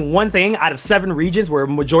 That's only one thing out of 7 regions where a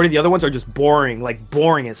majority of the other ones are just boring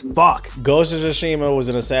as fuck. Ghost of Tsushima was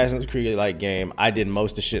an Assassin's Creed like game. I did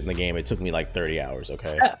most of the shit in the game. It took me like 30 hours.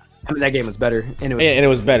 Okay. Yeah. I mean, that game was better. And it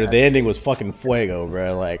was better. The ending was fucking fuego,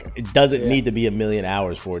 bro. Like, it doesn't need to be a million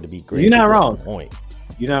hours for it to be great. You're not wrong. Point.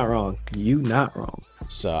 You're not wrong.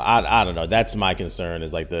 So, I don't know. That's my concern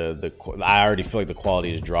is like I already feel like the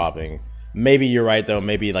quality is dropping. Maybe you're right, though.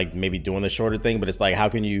 Maybe doing the shorter thing, but it's like, how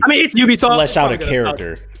can you it's Ubisoft. Flesh out a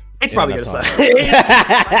character? It's probably going to suck.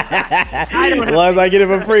 As long as I get it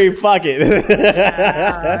for free, fuck it.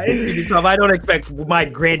 It's Ubisoft. I don't expect my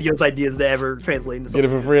grandiose ideas to ever translate into something.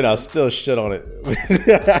 Get it for free and I'll still shit on it.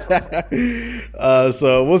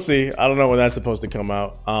 So we'll see. I don't know when that's supposed to come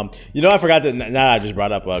out. I forgot that now that I just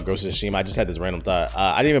brought up Ghost of Tsushima, I just had this random thought.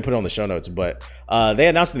 I didn't even put it on the show notes, but they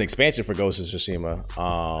announced an expansion for Ghost of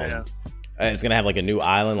Tsushima. And it's gonna have like a new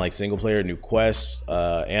island, like single player, new quests,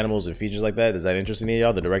 animals, and features like that. Is that interesting to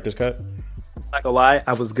y'all? The director's cut? Not gonna lie,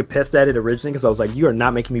 I was pissed at it originally because I was like, you are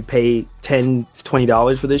not making me pay $10,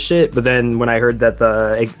 $20 for this shit. But then when I heard that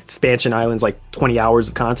the expansion island's like 20 hours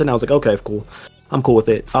of content, I was like, okay, cool. I'm cool with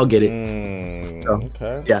it. I'll get it.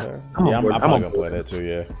 Okay. Yeah. I'm probably gonna play that too.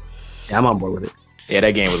 Yeah. Yeah, I'm on board with it. Yeah,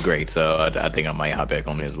 that game was great. So I think I might hop back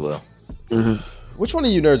on it as well. Mm-hmm. Which one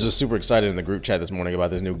of you nerds was super excited in the group chat this morning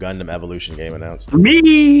about this new Gundam Evolution game announced?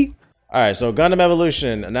 Me! All right, so Gundam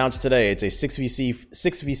Evolution announced today. It's a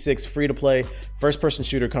 6v6 free-to-play first-person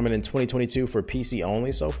shooter coming in 2022 for PC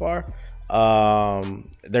only so far.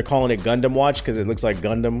 They're calling it Gundam Watch because it looks like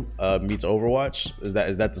Gundam meets Overwatch. Is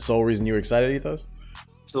that the sole reason you were excited, Ethos?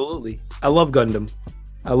 Absolutely. I love Gundam.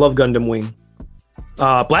 I love Gundam Wing.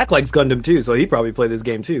 Black likes Gundam too, so he'd probably play this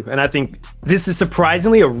game too. And I think this is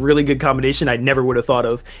surprisingly a really good combination I never would have thought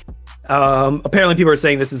of. Apparently people are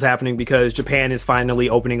saying this is happening because Japan is finally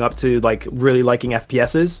opening up to like really liking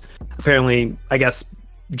FPSs. Apparently, I guess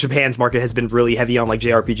Japan's market has been really heavy on like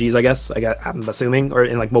JRPGs, I'm assuming, or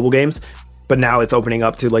in like mobile games. But now it's opening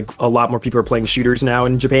up to like a lot more people are playing shooters now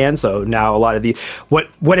in Japan. So now a lot of the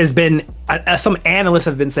what has been some analysts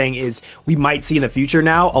have been saying is we might see in the future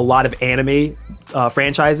now a lot of anime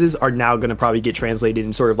franchises are now going to probably get translated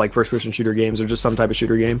in sort of like first person shooter games or just some type of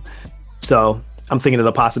shooter game. So I'm thinking of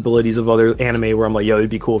the possibilities of other anime where I'm like, yo, it'd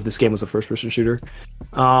be cool if this game was a first person shooter.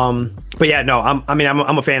 But yeah, no,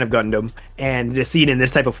 I'm a fan of Gundam, and to see it in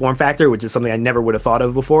this type of form factor, which is something I never would have thought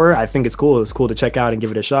of before, I think it's cool. It's cool to check out and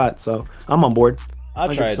give it a shot. So I'm on board. I'll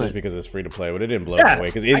try it 100%. just because it's free to play, but it didn't blow Yeah, me away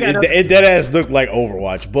because I got it dead ass looked like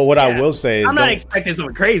Overwatch. But what I will say is, I'm not expecting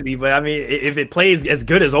something crazy, but I mean, if it plays as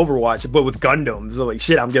good as Overwatch, but with Gundam, so like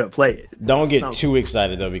shit, I'm gonna play it. don't get too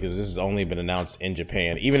excited though because this has only been announced in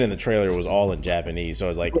Japan. Even in the trailer, it was all in Japanese, so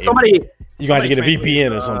it's like you got to get a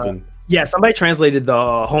VPN or something. Yeah, somebody translated the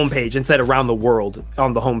homepage and said around the world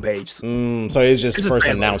on the homepage. So it's just first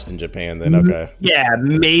announced in Japan then, okay. Yeah,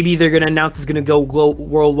 maybe they're going to announce it's going to go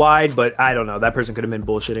worldwide, but I don't know. That person could have been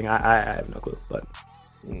bullshitting. I have no clue. But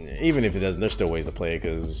even if it doesn't, there's still ways to play it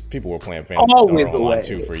because people were playing Phantasy always Star a Online way.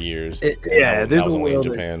 2 for years. There's a way will. in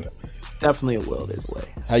Japan. Definitely a will. There's a way.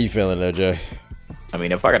 How you feeling though, Jay? I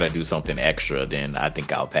mean, if I gotta do something extra, then I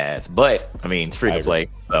think I'll pass. But I mean, it's free to play,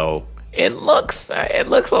 so it looks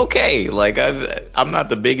okay. Like I'm not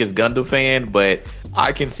the biggest Gundam fan, but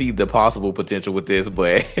I can see the possible potential with this.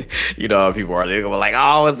 But you know, people are they're like,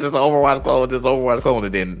 oh, it's just Overwatch clone,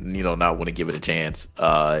 and then not want to give it a chance.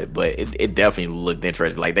 But it definitely looked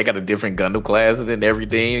interesting. Like they got a different Gundam classes and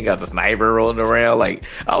everything. You got the sniper rolling around. Like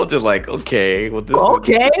I was just like, okay, well this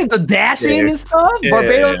the dashing and stuff. Yeah.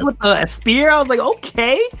 Barbados with the spear. I was like,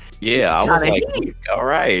 okay. Yeah, I was like, neat. all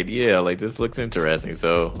right, yeah, like this looks interesting.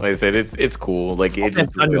 So, like I said, it's cool. Like it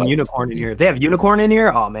just Gundam Unicorn in here. If they have Unicorn in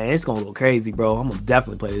here, oh man, it's gonna go crazy, bro. I'm gonna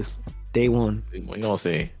definitely play this day one. We gonna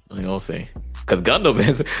see. Because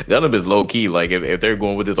Gundam is low key. Like if they're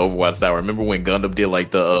going with this Overwatch style, remember when Gundam did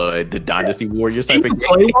like the Dynasty Warriors type of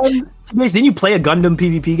game? Didn't you play a Gundam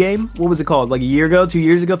PvP game? What was it called? Like a year ago, 2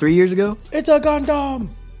 years ago, 3 years ago? It's a Gundam.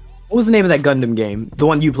 What was the name of that Gundam game? The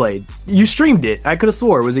one you played? You streamed it. I could have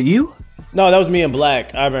swore. Was it you? No, that was me and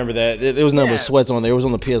Black. I remember that. There was number of sweats on there. It was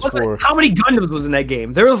on the PS4. How many Gundams was in that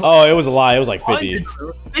game? There was. Oh, it was a lie. It was like 50.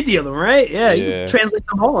 50 of them, right? Yeah, you can translate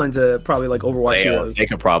them all into probably like Overwatch heroes. They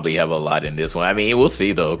could probably have a lot in this one. I mean, we'll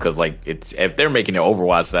see though, because like it's if they're making it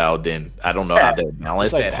Overwatch style, then I don't know how they balance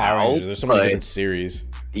It's like that Power out. Rangers. There's so many different series.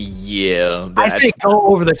 Yeah, I say go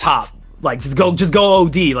over the top. Like just go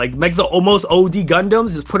OD. Like make the almost OD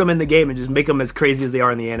Gundams. Just put them in the game and just make them as crazy as they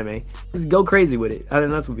are in the anime. Just go crazy with it. I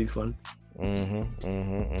think that's would be fun.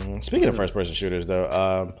 Speaking of first-person shooters,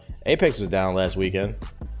 though, Apex was down last weekend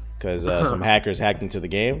because some hackers hacked into the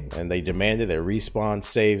game and they demanded that Respawn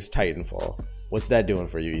saves Titanfall. What's that doing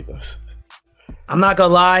for you, Ethos? I'm not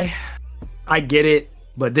gonna lie, I get it,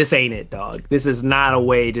 but this ain't it, dog. This is not a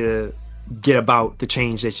way to get about the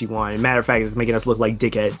change that you want. Matter of fact, it's making us look like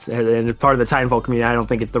dickheads. And as part of the Titanfall community, I don't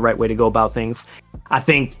think it's the right way to go about things. I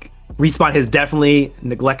think Respawn has definitely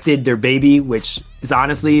neglected their baby, which is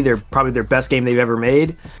honestly, they're probably their best game they've ever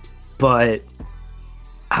made. But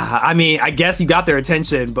I mean, I guess you got their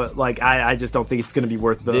attention, but like, I just don't think it's going to be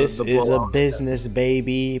worth the. This the is a blowout. business,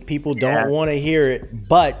 baby. People don't want to hear it,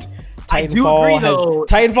 but I do agree, though.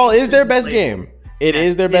 Titanfall is their best game. It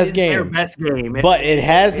is their best game. Their best game. But it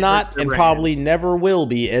has not and probably never will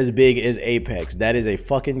be as big as Apex. That is a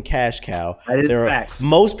fucking cash cow. That is facts.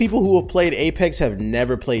 Most people who have played Apex have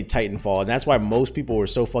never played Titanfall, and that's why most people were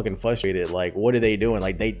so fucking frustrated. Like, what are they doing?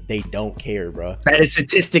 Like, they don't care, bro. That is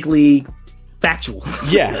statistically factual.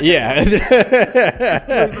 Yeah.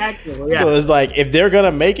 Factual, yeah. So it's like if they're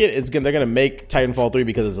gonna make it, they're gonna make Titanfall 3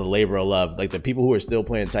 because it's a labor of love. Like the people who are still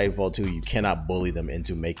playing Titanfall 2, you cannot bully them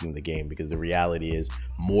into making the game because the reality is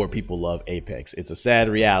more people love Apex. It's a sad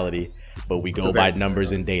reality, but we go by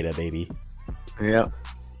numbers and data, baby. Yeah.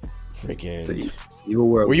 Freaking. Evil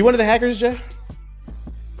world. Were you one of the hackers, Jay?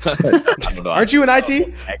 I don't know. Aren't you in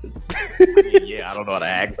IT? Yeah, I don't know how to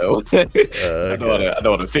act though. I know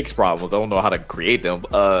how to fix problems. I don't know how to create them.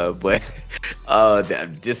 But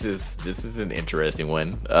this is an interesting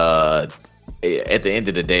one. At the end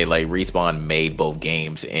of the day, like Respawn made both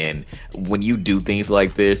games, and when you do things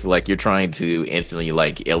like this, like you're trying to instantly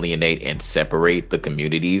like alienate and separate the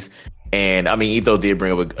communities. And I mean, Etho did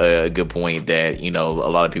bring up a good point that, a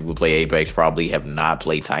lot of people who play Apex probably have not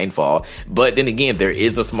played Titanfall. But then again, there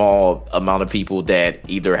is a small amount of people that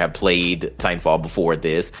either have played Titanfall before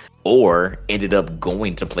this or ended up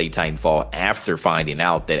going to play Titanfall after finding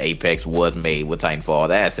out that Apex was made with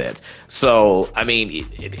Titanfall assets. So, I mean,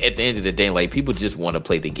 at the end of the day, like, people just want to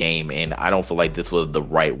play the game, and I don't feel like this was the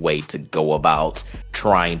right way to go about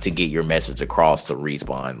trying to get your message across to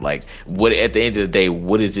Respawn. Like, at the end of the day,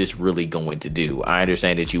 what is this really going to do? I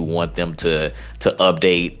understand that you want them to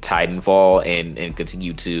update Titanfall and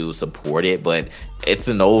continue to support it, but it's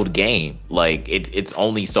an old game. Like it's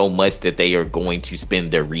only so much that they are going to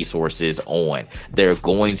spend their resources on. They're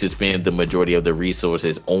going to spend the majority of the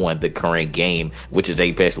resources on the current game, which is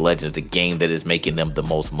Apex Legends, the game that is making them the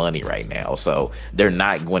most money right now. So they're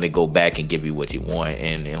not going to go back and give you what you want.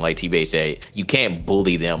 And like T-Bay said, you can't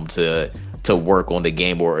bully them to to work on the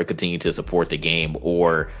game or continue to support the game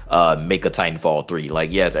or make a Titanfall 3.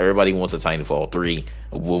 Like, yes, everybody wants a Titanfall 3.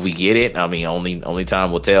 Will we get it? I mean, only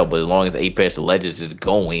time will tell. But as long as Apex Legends is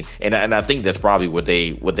going, and I think that's probably what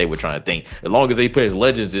they were trying to think. As long as Apex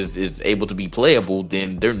Legends is able to be playable,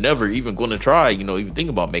 then they're never even going to try, even think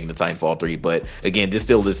about making the Titanfall 3. But again, this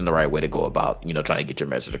still isn't the right way to go about, trying to get your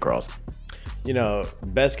message across.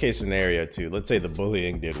 Best case scenario too. Let's say the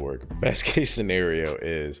bullying did work. Best case scenario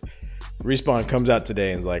is Respawn comes out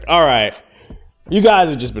today and is like, all right, you guys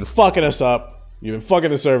have just been fucking us up. You've been fucking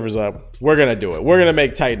the servers up. We're going to do it. We're going to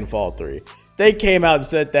make Titanfall 3. They came out and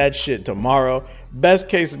said that shit tomorrow. Best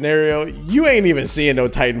case scenario, you ain't even seeing no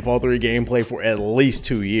Titanfall 3 gameplay for at least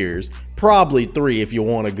 2 years. Probably 3 if you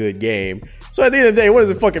want a good game. So at the end of the day, what does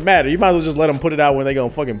it fucking matter? You might as well just let them put it out when they gonna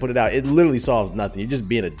fucking put it out. It literally solves nothing. You're just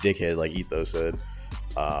being a dickhead, like Ethos said.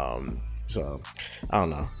 So, I don't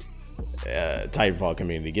know. Titanfall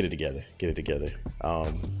community, get it together.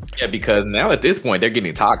 Yeah, because now at this point they're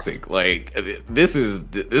getting toxic. Like, this is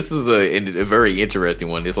a very interesting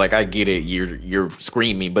one. It's like, I get it, you're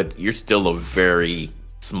screaming, but you're still a very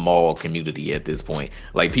small community at this point.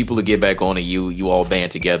 Like, people to get back on it, you all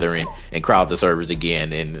band together and crowd the servers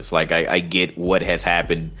again. And it's like, I get what has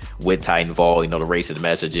happened with Titanfall, the racist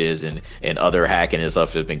messages and other hacking and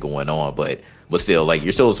stuff that's been going on, but still, like,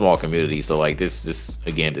 you're still a small community. So, like, this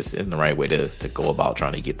isn't the right way to go about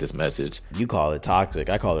trying to get this message. You call it toxic.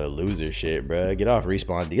 I call it loser shit, bro. Get off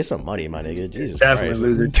Respawn. Get some money, my nigga. Jesus Definitely Christ.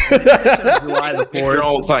 loser. July the 4th. Your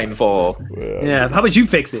old Titanfall. Yeah, how about you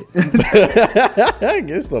fix it?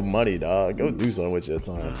 Get some money, dog. Go do something with your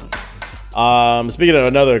time. Speaking of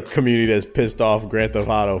another community that's pissed off, Grand Theft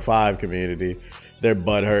Auto 5 community, they're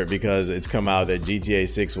butthurt because it's come out that GTA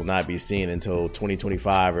 6 will not be seen until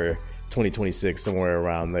 2025 or 2026, somewhere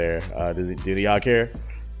around there. Do y'all care?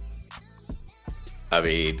 I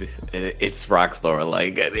mean, it's Rockstar.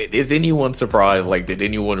 Like, is anyone surprised? Like, did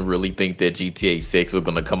anyone really think that GTA 6 was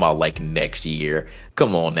going to come out, like, next year?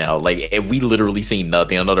 Come on now. Like, have we literally seen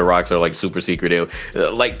nothing? I know the Rockstar, like, super secretive.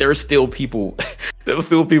 Like, there's still people... There were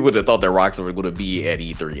still people that thought that Rockstar were going to be at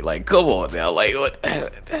E3. Like, come on now. Like, what?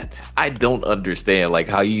 I don't understand, like,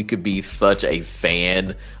 how you could be such a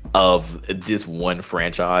fan of this one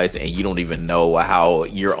franchise and you don't even know how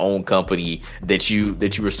your own company that you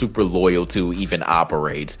were super loyal to even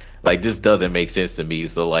operates. Like, this doesn't make sense to me.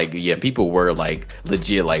 So, like, yeah, people were, like,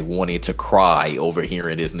 legit, like, wanting to cry over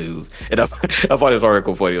hearing this news. And I find this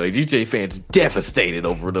article funny. Like, GTA fans devastated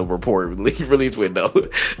over the report released with no.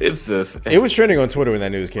 It's just... It was trending on Twitter when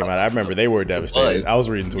that news came out. I remember they were devastated. I was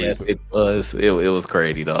reading tweets. Yes, it was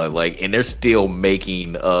crazy, dog. Like, and they're still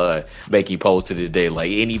making posts to this day.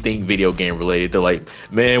 Like, anything video game related, they're like,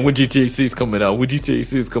 man, when GTA 6 coming out? When GTA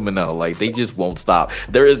 6 coming out? Like, they just won't stop.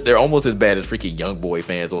 They're almost as bad as freaking YoungBoy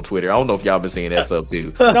fans on Twitter. I don't know if y'all been seeing that stuff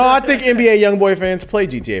too. No, I think NBA YoungBoy fans play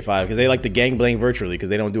GTA 5 because they like to gangbang virtually because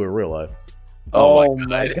they don't do it in real life. Oh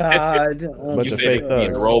my god! Bunch of fake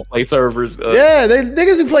thugs. Role play servers. Yeah,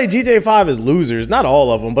 niggas who play GTA 5 is losers. Not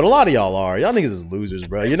all of them, but a lot of y'all are. Y'all niggas is losers,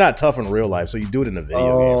 bro. You're not tough in real life, so you do it in a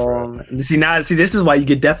video game, bro. See, this is why you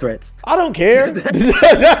get death threats. I don't care.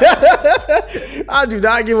 I do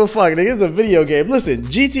not give a fuck. Nigga, it's a video game. Listen,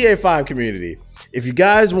 GTA 5 community. If you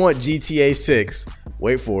guys want GTA 6,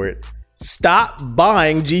 wait for it. Stop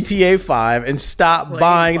buying GTA 5 and stop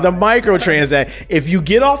buying the microtransaction. If you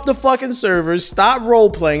get off the fucking servers, stop role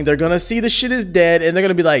playing. They're gonna see the shit is dead and they're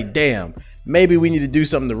gonna be like, damn, maybe we need to do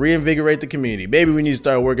something to reinvigorate the community. Maybe we need to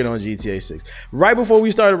start working on GTA 6. Right before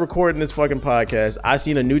we started recording this fucking podcast, I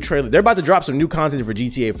seen a new trailer. They're about to drop some new content for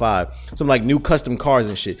GTA 5. Some like new custom cars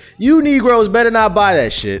and shit. You Negroes better not buy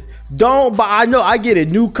that shit. Don't buy. I know, I get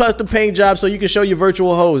it. New custom paint job so you can show your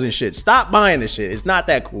virtual hoes and shit. Stop buying this shit. It's not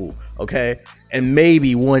that cool. Okay, and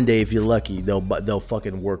maybe one day if you're lucky they'll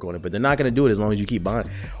fucking work on it, but they're not gonna do it as long as you keep buying.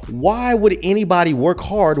 Why would anybody work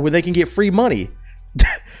hard when they can get free money?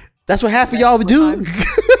 That's what half of y'all would do. Say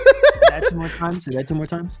that two more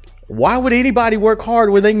times. Why would anybody work hard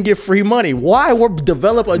when they can get free money? Why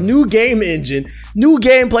develop a new game engine, new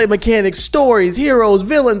gameplay mechanics, stories, heroes,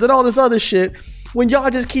 villains, and all this other shit when y'all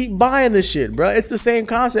just keep buying this shit, bro? It's the same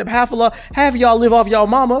concept. Half of y'all live off y'all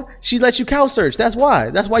mama. She lets you couch search. That's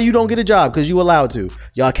why you don't get a job, because you allowed to.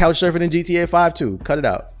 Y'all couch surfing in GTA 5 too. Cut it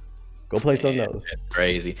out. Go play something else. That's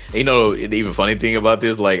crazy. You know, the even funny thing about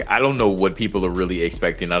this, like, I don't know what people are really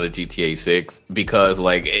expecting out of GTA 6 because,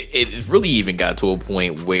 like, it really even got to a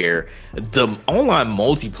point where the online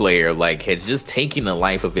multiplayer, like, had just taken a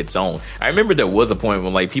life of its own. I remember there was a point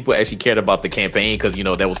when, like, people actually cared about the campaign because, you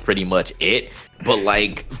know, that was pretty much it. But,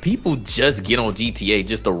 like, people just get on GTA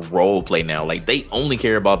just to role play now. Like, they only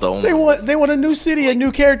care about the online. They want a new city and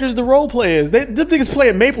new characters to role play as. Them niggas play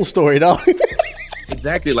a Maple Story, dog.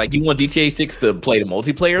 Exactly. Like, you want GTA 6 to play the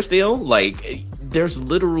multiplayer still? Like, there's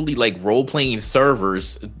literally, like, role-playing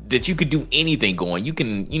servers that you could do anything going. You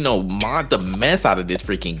can, you know, mod the mess out of this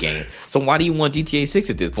freaking game. So why do you want GTA 6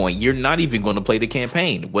 at this point? You're not even going to play the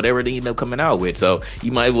campaign, whatever they end up coming out with. So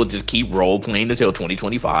you might as well just keep role-playing until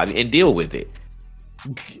 2025 and deal with it.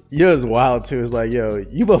 Yo, it's wild too. It's like, yo,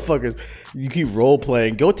 you motherfuckers, you keep role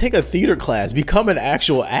playing. Go take a theater class, become an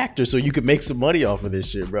actual actor, so you can make some money off of this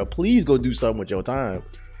shit, bro. Please go do something with your time,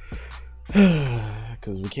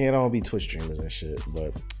 because we can't all be Twitch streamers and shit.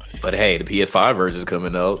 But hey, the PS5 version is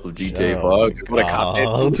coming out of GTA 5. What a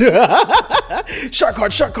cop! Shark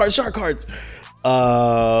cards.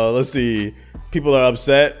 Let's see. People are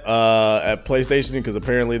upset at PlayStation because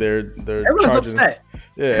apparently they're Everyone's charging. Upset.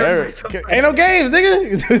 Yeah, ain't no games,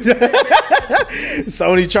 nigga.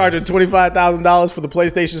 Sony charging $25,000 for the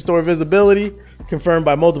PlayStation Store visibility, confirmed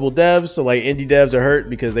by multiple devs. So like indie devs are hurt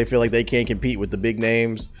because they feel like they can't compete with the big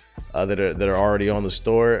names that are already on the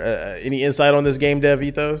store. Any insight on this game dev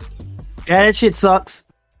ethos? Yeah, that shit sucks.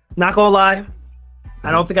 Not gonna lie,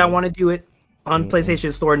 I don't think I want to do it on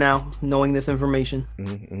PlayStation Store now, knowing this information.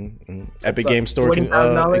 Epic Game Store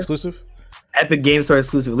exclusive. Epic Game Store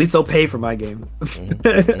exclusive. At least they'll pay for my game.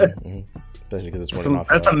 Especially because it's running off.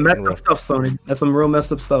 That's some messed up stuff, Sony. That's some real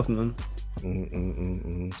messed up stuff, man.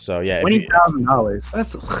 So yeah, $20,000.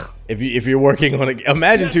 That's if you're working on it.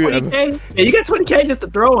 Imagine yeah, you got $20K just to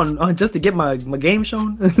throw on just to get my game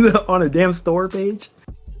shown on a damn store page.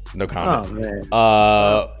 No comment.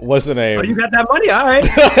 Oh, man. What's the name? Oh, you got that money? All right.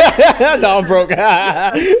 No, I'm broke.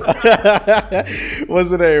 What's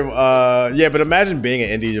the name? Yeah, but imagine being an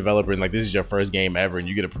indie developer and like this is your first game ever and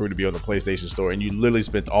you get approved to be on the PlayStation Store and you literally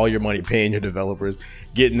spent all your money paying your developers,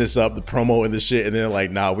 getting this up, the promo and the shit, and then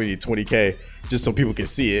like, nah, we need $20K just so people can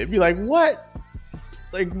see it. It'd be like, what?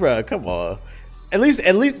 Like, bruh, come on. At least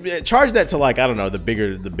charge that to like, I don't know, the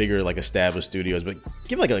bigger like established studios, but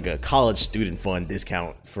give like a college student fund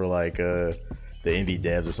discount for like the indie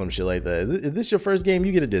devs or some shit like that. If this is your first game,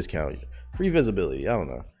 you get a discount, free visibility. I don't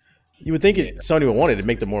know. You would think Sony would want it to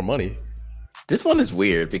make them more money. This one is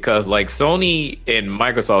weird because like Sony and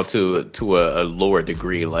Microsoft to a lower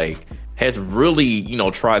degree like has really, you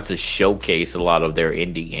know, tried to showcase a lot of their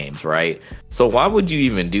indie games, right? So why would you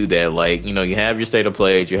even do that? Like, you know, you have your state of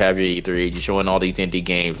play, you have your E3, you're showing all these indie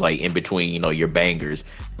games like in between, you know, your bangers.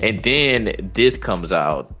 And then this comes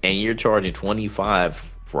out and you're charging 25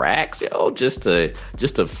 racks, yo, just to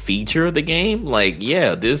feature the game. Like,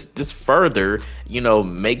 yeah, this further, you know,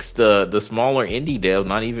 makes the smaller indie dev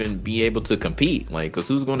not even be able to compete. Like, because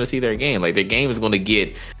who's going to see their game? Like, their game is going to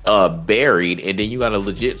get buried, and then you got to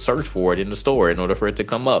legit search for it in the store in order for it to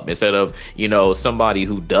come up. Instead of, you know, somebody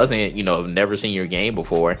who doesn't, you know, have never seen your game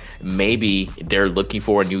before, maybe they're looking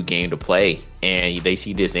for a new game to play, and they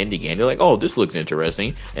see this indie game, they're like, oh, this looks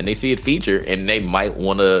interesting, and they see it featured, and they might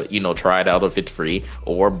want to, you know, try it out if it's free,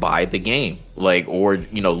 or buy the game, like, or,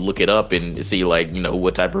 you know, look it up and see, like, you know,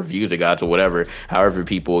 what type of reviews it got or whatever, however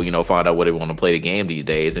people, you know, find out what they want to play the game these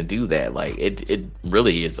days and do that. Like, it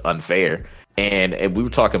really is unfair. And we were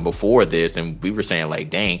talking before this, and we were saying,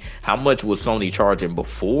 like, dang, how much was Sony charging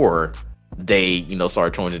before they, you know,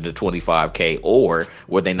 started charging the $25K, or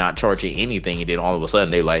were they not charging anything, and then all of a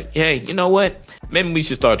sudden they're like, hey, you know what? Maybe we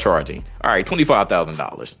should start charging. All right,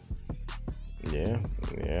 $25,000. Yeah.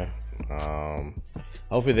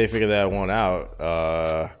 Hopefully they figure that one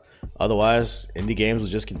out. Otherwise, indie games will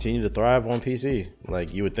just continue to thrive on PC.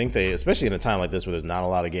 Like, you would think they, especially in a time like this where there's not a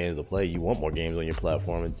lot of games to play, you want more games on your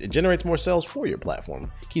platform. It generates more sales for your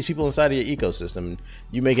platform. Keeps people inside of your ecosystem.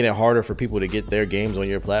 You making it harder for people to get their games on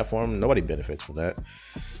your platform, nobody benefits from that.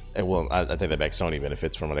 And well, I take that back. Sony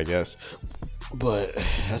benefits from it, I guess. But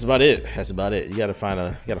that's about it. You gotta find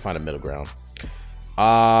a middle ground.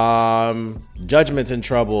 Judgment's in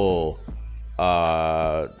trouble.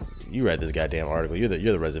 You read this goddamn article. You're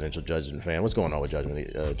the residential Judgment fan. What's going on with Judgment,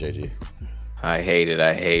 JG? I hate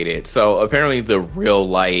it. So apparently the real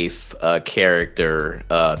life main character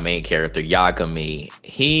Yagami,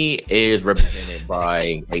 he is represented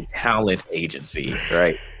by a talent agency,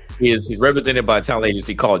 right? is represented by a talent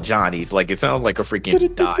agency called Johnny's. Like, it sounds like a freaking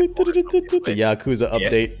the Yakuza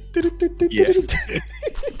update. Yeah.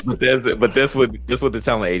 but that's what the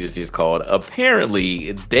talent agency is called.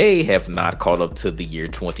 Apparently, they have not caught up to the year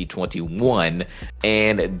 2021,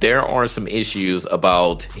 and there are some issues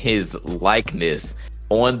about his likeness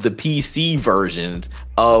on the PC versions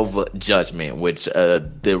of Judgment, which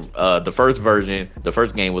the first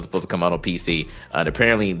game was supposed to come out on PC, and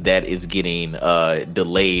apparently that is getting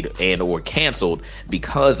delayed and or canceled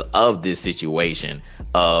because of this situation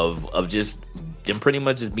of just them pretty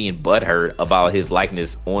much just being butthurt about his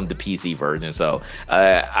likeness on the PC version. So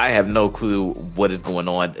I have no clue what is going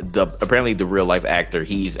on. Apparently the real life actor,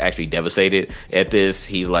 he's actually devastated at this.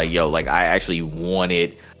 He's like, yo, like I actually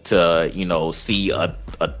wanted to, you know, see a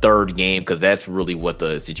third game, because that's really what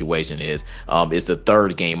the situation is. It's the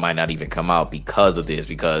third game might not even come out because of this,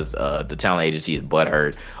 because the talent agency is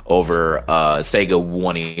butthurt over Sega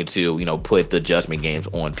wanting to, you know, put the Judgment games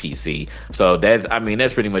on PC. So that's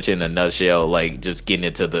pretty much in a nutshell, like just getting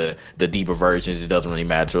into the deeper versions. It doesn't really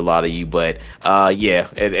matter to a lot of you, but yeah,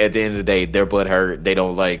 at the end of the day, they're butthurt. They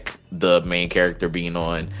don't like the main character being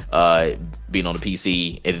on the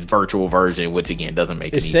PC in its virtual version, which again doesn't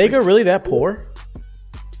make Is Sega really that poor?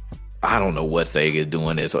 I don't know what Sega is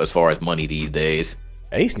doing as far as money these days.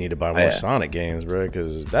 Ace need to buy more Sonic games, bro,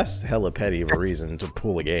 because that's hella petty of a reason to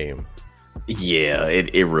pull a game. Yeah,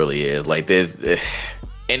 it really is. Like this,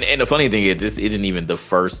 and the funny thing is, this isn't even the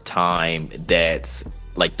first time that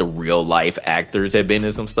like the real life actors have been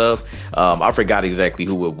in some stuff. I forgot exactly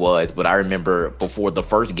who it was, but I remember before the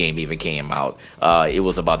first game even came out, it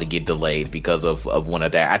was about to get delayed because of one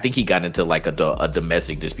of that. I think he got into like a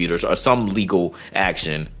domestic dispute or some legal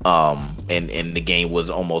action, and the game was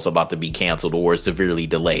almost about to be canceled or severely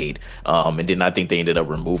delayed. And then I think they ended up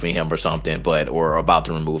removing him or something, or about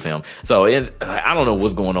to remove him. So I don't know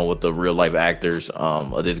what's going on with the real life actors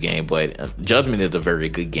of this game, but Judgment is a very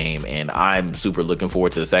good game, and I'm super looking forward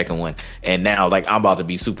to the second one. And now, like, I'm about to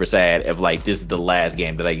be super sad if like this is the last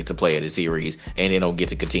game that I get to play of the series and they don't get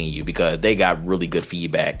to continue, because they got really good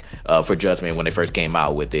feedback for Judgment when they first came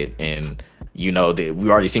out with it. And you know, we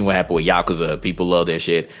already seen what happened with Yakuza. People love their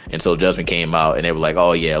shit, and so Judgment came out and they were like,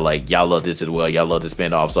 oh yeah, like y'all love this as well, y'all love the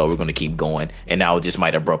spinoff, so we're going to keep going. And now it just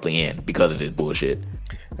might abruptly end because of this bullshit.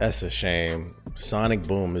 That's a shame. Sonic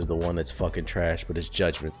Boom is the one that's fucking trash, but it's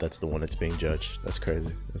Judgment that's the one that's being judged. That's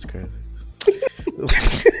crazy.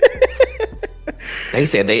 They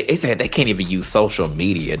said they can't even use social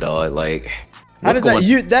media, dog. Like, how does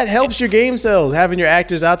that helps your game sales, having your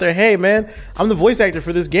actors out there? Hey man, I'm the voice actor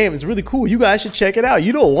for this game. It's really cool. You guys should check it out.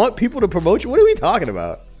 You don't want people to promote you? What are we talking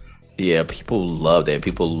about? Yeah, people love that.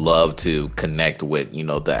 People love to connect with, you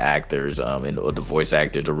know, the actors, and the voice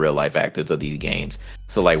actors, the real life actors of these games.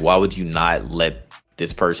 So like, why would you not let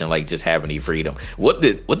this person like just have any freedom? What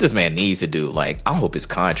this man needs to do, like, I hope his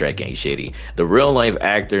contract ain't shitty. The real life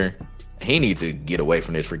actor, he needs to get away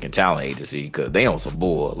from this freaking talent agency, because they on some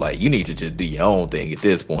bull. Like, you need to just do your own thing at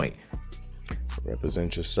this point.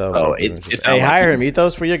 Represent yourself. Oh, hey, hire him,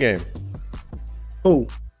 Ethos, for your game. Who?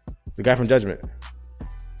 The guy from Judgment.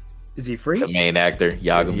 Is he free? The main actor,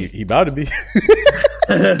 Yagami. He about to be.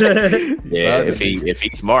 Yeah, if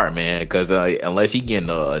he's smart, man, because unless he getting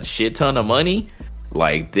a shit ton of money,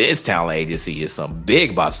 like, this talent agency is some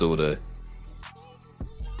big basuda.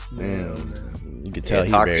 Man, you can tell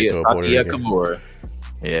he's married to a Puerto Rican. Kimura.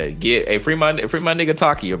 Yeah, free my nigga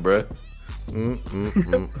Takia, bro.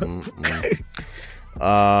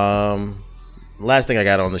 Last thing I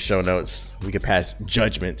got on the show notes, we could pass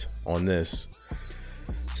judgment on this.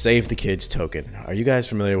 Save the Kids token. Are you guys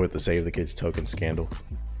familiar with the Save the Kids token scandal?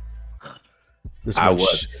 I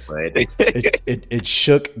was. It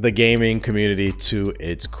shook the gaming community to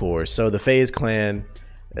its core. So the FaZe clan,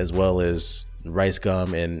 as well as Rice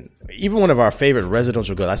Gum, and even one of our favorite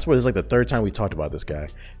residential guys, I swear this is like the third time we talked about this guy,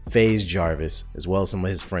 FaZe Jarvis, as well as some of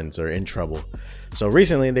his friends, are in trouble. So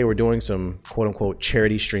recently they were doing some quote-unquote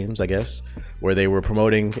charity streams, I guess, where they were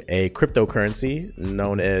promoting a cryptocurrency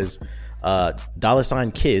known as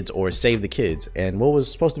 $Kids, or Save the Kids. And what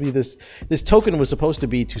was supposed to be this token was supposed to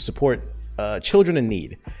be to support children in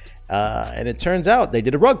need, and it turns out they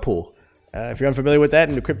did a rug pull. If you're unfamiliar with that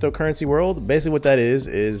in the cryptocurrency world, basically what that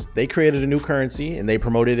is they created a new currency and they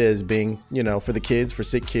promoted it as being, you know, for the kids, for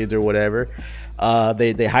sick kids or whatever.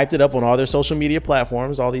 They hyped it up on all their social media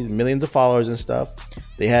platforms, all these millions of followers and stuff.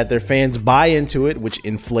 They had their fans buy into it, which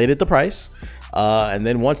inflated the price. And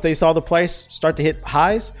then once they saw the price start to hit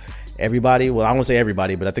highs, everybody, well, I won't say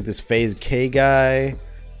everybody, but I think this FaZe K guy,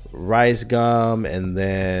 Rice Gum, and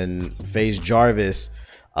then FaZe Jarvis,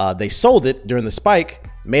 they sold it during the spike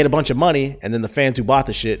made a bunch of money, and then the fans who bought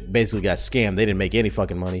the shit basically got scammed. They didn't make any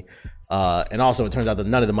fucking money. And also, it turns out that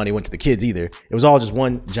none of the money went to the kids either. It was all just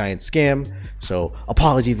one giant scam. So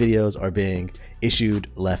apology videos are being issued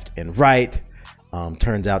left and right.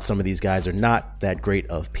 Turns out some of these guys are not that great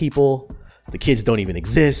of people. The kids don't even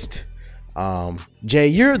exist. Jay,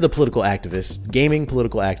 you're the political activist, gaming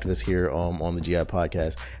political activist here on the GI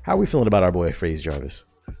podcast. How are we feeling about our boy FaZe Jarvis?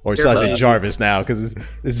 Or should I say Jarvis now, because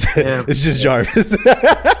it's just Jarvis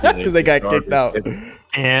because they got kicked out.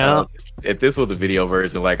 Yeah. If this was the video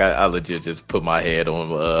version, like I legit just put my hand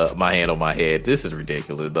on my head. This is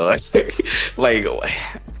ridiculous, dog. Like,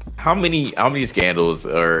 how many scandals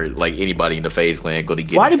are like anybody in the FaZe clan going to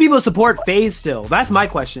get? Why do people support FaZe still? That's my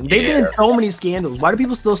question. They've been in so many scandals. Why do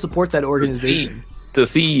people still support that organization? The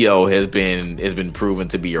CEO has been proven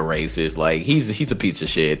to be a racist. Like, he's a piece of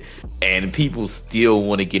shit, and people still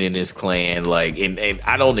want to get in this clan. Like, and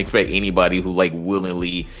I don't expect anybody who like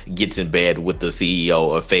willingly gets in bed with the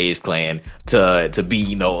CEO of FaZe clan to be,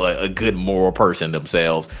 you know, a good moral person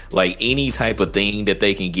themselves. Like, any type of thing that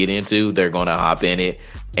they can get into, they're gonna hop in it.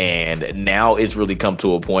 And now it's really come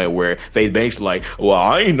to a point where FaZe Bank's like, well,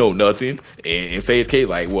 I ain't know nothing. And FaZe K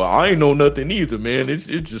like, well, I ain't know nothing either, man. It's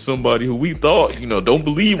just somebody who we thought, you know, don't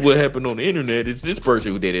believe what happened on the internet. It's this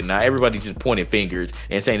person who did it. Now everybody's just pointing fingers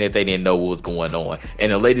and saying that they didn't know what was going on.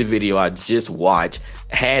 And the latest video I just watched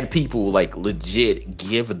had people like legit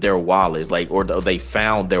give their wallets, like, or they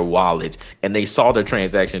found their wallets and they saw the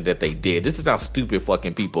transaction that they did. This is how stupid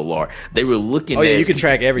fucking people are. They were looking at you can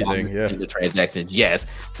track everything. Yeah, the transactions. Yes.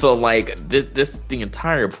 So like this the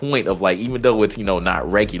entire point of like, even though it's, you know, not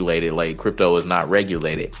regulated, like crypto is not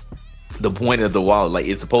regulated, the point of the wallet, like,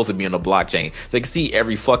 it's supposed to be on the blockchain, so they can see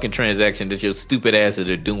every fucking transaction that your stupid asses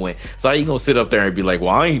are doing. So how you gonna sit up there and be like,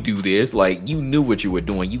 well, I ain't do this? Like, you knew what you were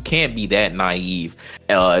doing. You can't be that naive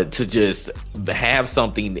to just have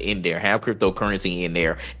something in there, have cryptocurrency in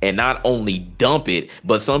there, and not only dump it,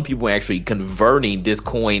 but some people are actually converting this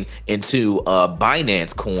coin into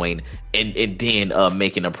Binance coin and then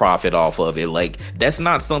making a profit off of it. Like, that's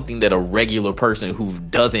not something that a regular person who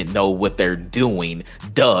doesn't know what they're doing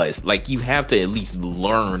does. Like, you have to at least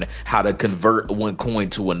learn how to convert one coin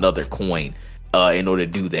to another coin in order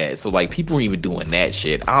to do that. So like, people are even doing that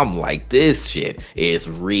shit. I'm like, this shit is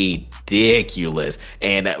ridiculous.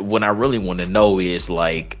 And what I really want to know is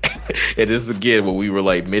like, and this is again what we were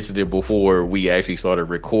like mentioning before we actually started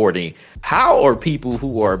recording, how are people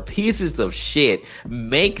who are pieces of shit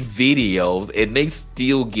make videos and they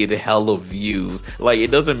still get hella views? Like,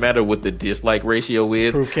 it doesn't matter what the dislike ratio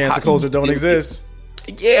is. Proof cancel culture don't exist.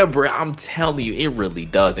 Yeah, bro, I'm telling you, it really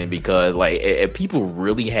doesn't, because like, if people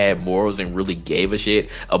really had morals and really gave a shit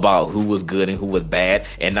about who was good and who was bad,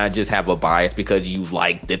 and not just have a bias because you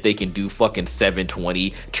like that they can do fucking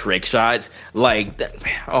 720 trick shots, like,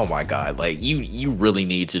 oh my god, like, you really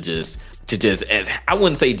need to just I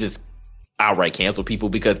wouldn't say just outright cancel people,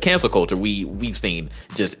 because cancel culture, we've seen,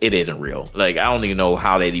 just, it isn't real. Like, I don't even know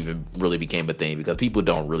how that even really became a thing, because people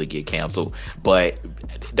don't really get canceled. But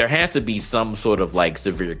there has to be some sort of like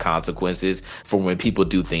severe consequences for when people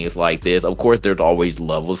do things like this. Of course, there's always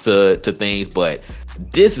levels to things, but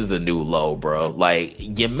this is a new low, bro. Like,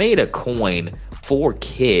 you made a coin for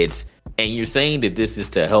kids, and you're saying that this is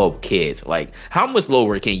to help kids. Like, how much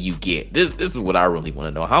lower can you get? This is what I really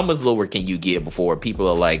want to know. How much lower can you get before people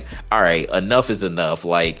are like, all right, enough is enough.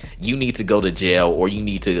 Like, you need to go to jail, or you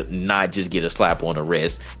need to not just get a slap on the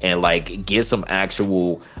wrist, and like get some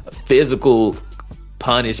actual physical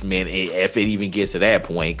punishment if it even gets to that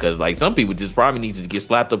point. Because like, some people just probably need to get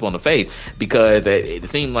slapped up on the face, because it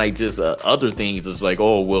seemed like just other things. It's like,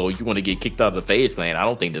 oh well, you want to get kicked out of the FaZe clan, I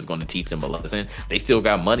don't think that's going to teach them a lesson. They still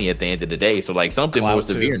got money at the end of the day. So like, something more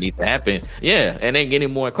severe needs to happen. Yeah, and then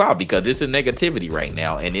getting more clout, because this is negativity right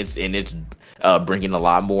now, and it's bringing a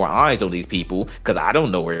lot more eyes on these people, because I don't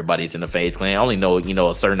know where everybody's in the FaZe clan. I only know, you know,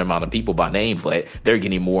 a certain amount of people by name, but they're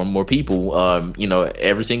getting more and more people, you know,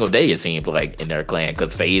 every single day, it seems like, in their clan,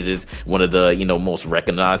 because FaZe is one of the, you know, most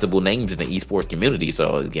recognizable names in the esports community.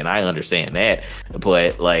 So again, I understand that,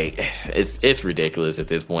 but like, it's ridiculous at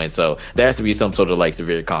this point. So there has to be some sort of like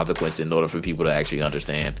severe consequence in order for people to actually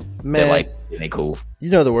understand that, like, it ain't cool.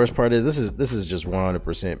 You know, the worst part is this is just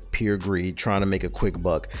 100% pure greed, trying to make a quick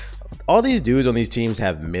buck. All these dudes on these teams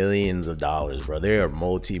have millions of dollars, bro. They are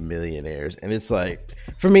multi-millionaires. And it's like,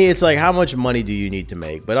 for me, it's like, how much money do you need to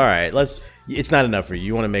make? But all right, it's not enough for you.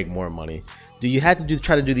 You want to make more money. do you have to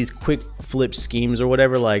try to do these quick flip schemes or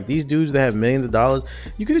whatever? Like these dudes that have millions of dollars,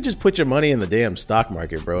 you could have just put your money in the damn stock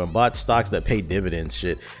market, bro, and bought stocks that pay dividends.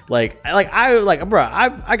 Shit,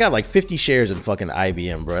 I got like 50 shares in fucking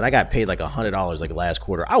IBM, bro, and I got paid like $100 like last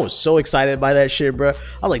quarter. I was so excited by that shit, bro. I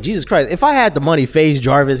was like, Jesus Christ, if I had the money FaZe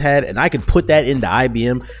Jarvis had and I could put that into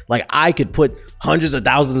IBM, like I could put hundreds of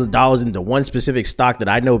thousands of dollars into one specific stock that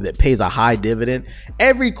I know that pays a high dividend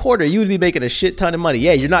every quarter, you would be making a shit ton of money.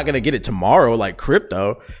 Yeah, you're not going to get it tomorrow like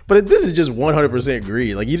crypto, but this is just 100%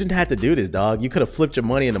 greed. Like you didn't have to do this, dog. You could have flipped your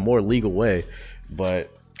money in a more legal way.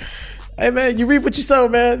 But hey man, you reap what you sow,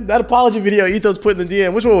 man. That apology video Ethos put in the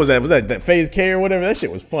DM, which one was that? Was that FaZe K or whatever? That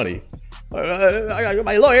shit was funny.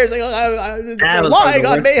 My lawyer's like, they're lying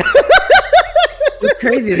on me. What's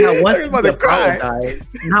crazy is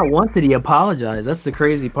not once did he apologize. That's the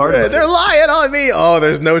crazy part. Yeah, they're lying on me. Oh,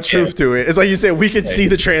 there's no truth to it. It's like you said, we can see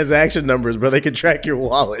the transaction numbers, bro. They can track your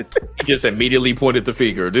wallet. He just immediately pointed the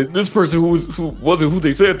finger. This person who wasn't who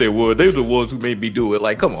they said they were. They were the ones who made me do it.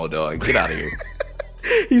 Like, come on, dog, get out of here.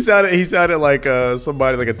 He sounded like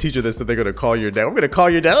somebody, like a teacher that said they're gonna call your dad. I'm gonna call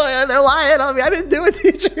your dad. Oh, they're lying on me. I didn't do it,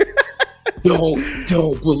 teacher.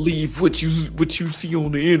 Don't believe what you see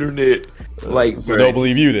on the internet. Like, so don't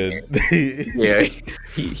believe you then. Yeah,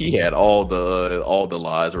 he had all the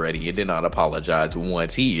lies ready. He did not apologize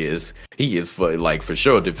once. He is for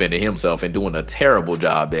sure defending himself and doing a terrible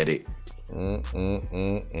job at it. That's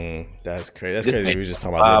crazy. That's crazy. We were just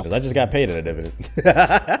talking about dividends. I just got paid in a dividend.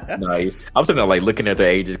 Nice. I'm sitting there like looking at their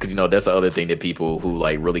ages because that's the other thing that people who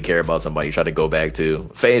like really care about somebody try to go back to.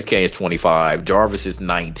 FaZe K is 25. Jarvis is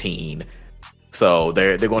 19. So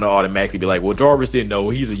they're going to automatically be like, well, Jarvis didn't know,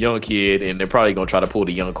 he's a young kid, and they're probably going to try to pull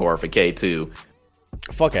the young card for K too.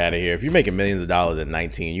 Fuck out of here. If you're making millions of dollars at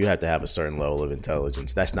 19, you have to have a certain level of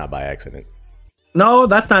intelligence. That's not by accident. No,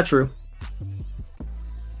 that's not true.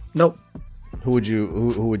 Nope. Who would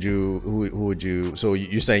you? So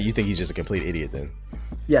you're saying you think he's just a complete idiot then?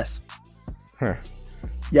 Yes. Huh.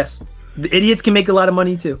 Yes. The idiots can make a lot of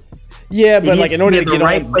money too. Yeah, but like in order to get the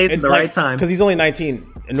right place at the right time, because he's only 19.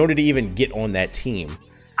 In order to even get on that team,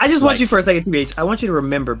 I just want you for a second, TBH. I want you to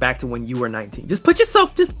remember back to when you were 19. Just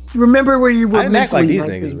remember where you were. I didn't act like these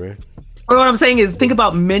 19. niggas, bro. But what I'm saying is, think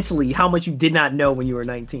about mentally how much you did not know when you were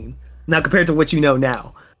 19. Now compared to what you know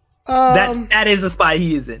now. That is the spot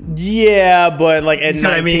he is in. Yeah, but like at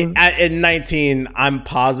 19, at 19, I'm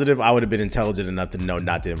positive I would have been intelligent enough to know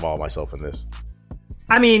not to involve myself in this.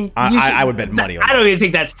 I mean, I would bet money on I don't even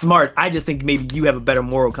think that's smart. I just think maybe you have a better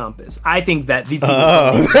moral compass. I think that these people.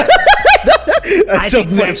 I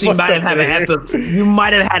think you actually might have had you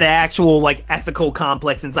might have had an actual like ethical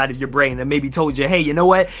complex inside of your brain that maybe told you, hey, you know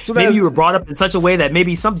what? So maybe you were brought up in such a way that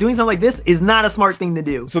maybe doing something like this is not a smart thing to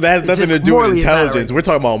do. So that has nothing to do with intelligence. We're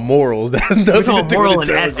talking about morals. That has nothing to do moral with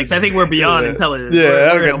and ethics. I think we're beyond intelligence. Yeah,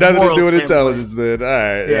 that got nothing to do with intelligence then. All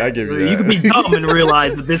right, yeah, I give you that. You can be dumb and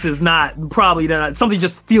realize that this is probably not something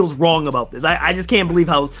just feels wrong about this. I just can't believe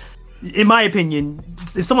how, in my opinion,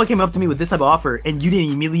 if someone came up to me with this type of offer and you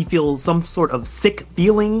didn't immediately feel some sort of sick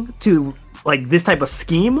feeling to like this type of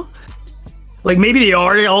scheme, like maybe they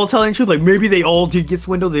are all telling the truth, like maybe they all did get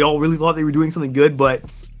swindled, they all really thought they were doing something good, but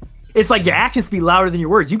it's like your actions speak louder than your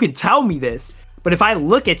words. You can tell me this, but if I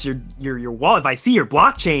look at your wallet, if I see your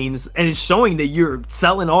blockchains and it's showing that you're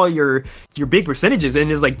selling all your big percentages,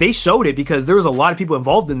 and it's like they showed it because there was a lot of people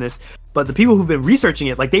involved in this, but the people who've been researching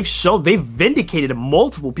it, like they've vindicated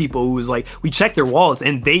multiple people who was like, we checked their wallets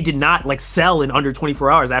and they did not like sell in under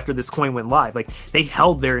 24 hours after this coin went live. Like they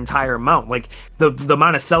held their entire amount. Like the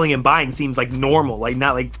amount of selling and buying seems like normal, like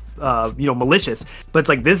not like malicious, but it's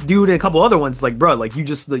like this dude and a couple other ones, like bro, like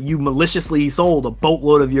you maliciously sold a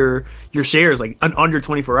boatload of your shares like under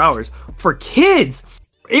 24 hours for kids.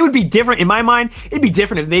 It would be different in my mind. It'd be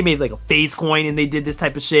different if they made like a FaZe coin and they did this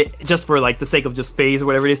type of shit just for like the sake of just FaZe or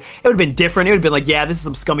whatever it is. It would have been different. It would have been like, yeah, this is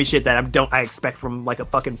some scummy shit that I expect from like a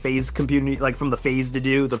fucking FaZe community, like from the FaZe to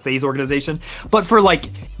do, the FaZe organization. But for like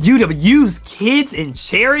you to use kids in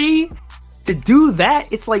charity to do that,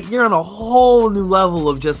 it's like you're on a whole new level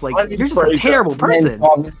of just like you're just a terrible person.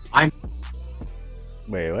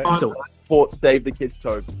 Wait, what? So, Sports save the kids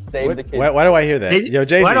token. Save the kids. Why do I hear that? Yo,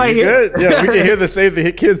 JJ, you good? Yeah, we can hear the save the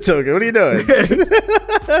kids token. What are you doing?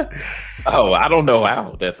 Oh, I don't know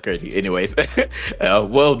how. That's crazy. Anyways,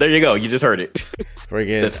 well, there you go. You just heard it.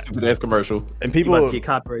 Freaking that stupid ass commercial. And people that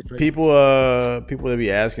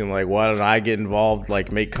be asking like, why don't I get involved?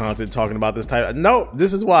 Like, make content talking about this type. No,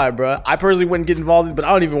 this is why, bro. I personally wouldn't get involved, but I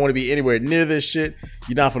don't even want to be anywhere near this shit.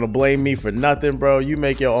 You're not gonna blame me for nothing, bro. You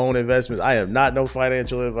make your own investments. I am not no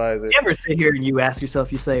financial advisor. You ever sit here and you ask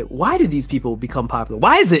yourself, you say, why do these people become popular?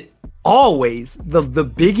 Why is it always the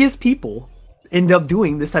biggest people end up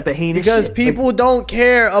doing this type of heinous because shit. people don't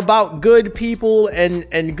care about good people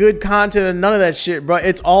and good content and none of that shit, bro.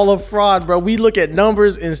 It's all a fraud, bro. We look at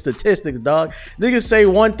numbers and statistics, dog. Niggas say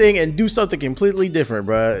one thing and do something completely different,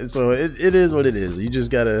 bro. So it is what it is. You just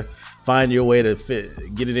gotta find your way to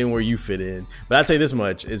get it in where you fit in. But I'll tell you this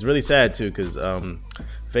much, it's really sad too, because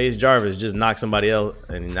FaZe Jarvis just knocked somebody else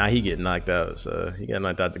and now he get knocked out. So he got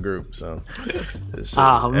knocked out the group. So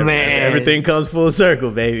man, everything comes full circle,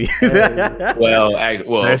 baby. Well,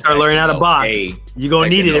 I start learning how to box. You gonna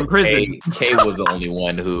need it in prison. K was the only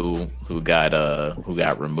one who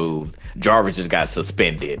got removed. Jarvis just got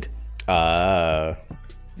suspended.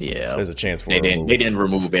 Yeah, there's a chance for they didn't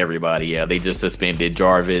remove everybody. Yeah, they just suspended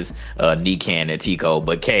Jarvis, Nikan, and Tico.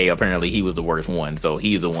 But K, apparently he was the worst one, so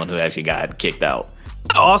he's the one who actually got kicked out.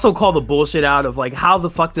 I also call the bullshit out of like, how the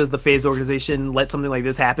fuck does the FaZe organization let something like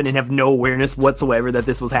this happen and have no awareness whatsoever that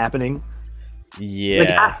this was happening?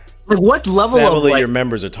 Yeah. Like what level several of your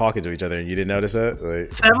members are talking to each other and you didn't notice that?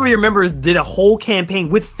 Like, several of your members did a whole campaign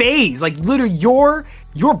with FaZe. Like literally your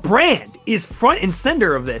brand is front and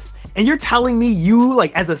center of this. And you're telling me you,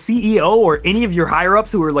 like, as a CEO or any of your higher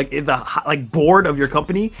ups who are like in the board of your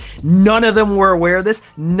company, none of them were aware of this.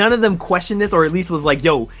 None of them questioned this, or at least was like,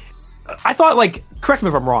 yo, I thought, like, correct me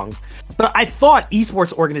if I'm wrong, but I thought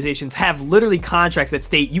esports organizations have literally contracts that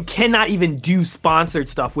state you cannot even do sponsored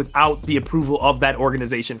stuff without the approval of that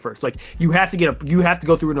organization first. Like you have to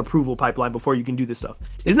go through an approval pipeline before you can do this stuff.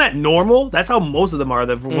 Isn't that normal? That's how most of them are.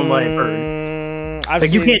 From what I've heard. I've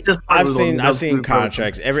seen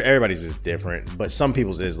contracts. Everybody's is different, but some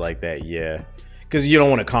people's is like that. Yeah, because you don't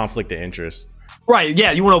want to conflict the interest. Right,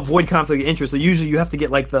 yeah, you want to avoid conflict of interest. So usually you have to get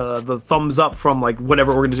like the thumbs up from like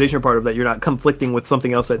whatever organization you're part of that you're not conflicting with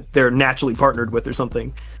something else that they're naturally partnered with or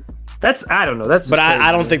something. That's, I don't know. That's just crazy,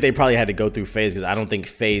 I don't think they probably had to go through FaZe because I don't think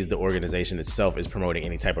FaZe, the organization itself, is promoting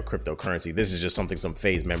any type of cryptocurrency. This is just something some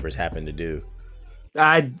FaZe members happen to do. They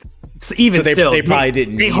probably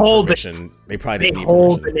didn't need permission. They probably didn't need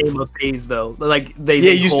permission. The name of FaZe though. Like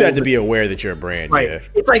you still have to be aware that you're a brand. Right. Yeah.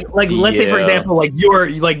 It's like let's say for example, like you're a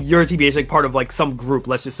TBH, like part of like some group.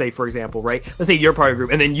 Let's just say for example, right? Let's say you're part of a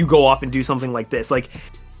group, and then you go off and do something like this. Like,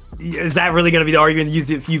 is that really going to be the argument?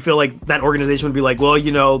 If you feel like that organization would be like, well,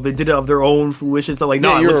 you know, they did it of their own fruition. So like,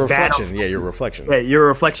 no, you're a reflection. Yeah, you're a reflection. Yeah, you're a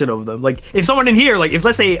reflection of them. Like, if someone in here, like, if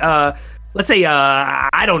let's say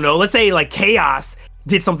I don't know, let's say like Chaos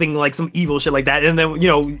did something like some evil shit like that, and then, you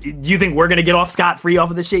know, do you think we're gonna get off scot-free off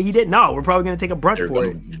of the shit he did? No, we're probably gonna take a brunt for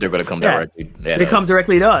it. They're gonna come directly. They come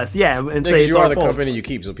directly to us, and say you are the company you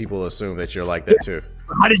keep, so people assume that you're like that too.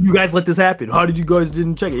 How did you guys let this happen? How did you guys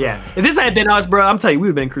didn't check it? Yeah, if this had been us, bro, I'm telling you, we'd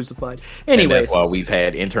have been crucified. Anyways, and that's why we've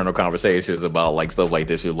had internal conversations about like stuff like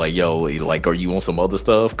this. You're like, yo, like, are you on some other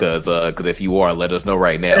stuff? Because if you are, let us know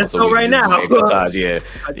right now. Let's know right now.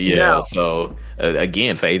 Yeah. So.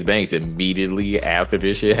 Again, FaZe Banks immediately after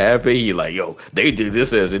this shit happened, he like, yo, they did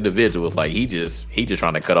this as individuals. Like he just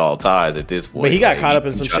trying to cut all ties at this point. But he got caught up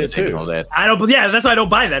in some shit too. I don't. Yeah, that's why I don't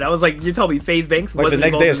buy that. I was like, you told me FaZe Banks. Like the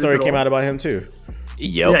next day, a story came out about him too.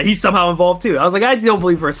 Yep. Yeah, he's somehow involved too. I was like, I don't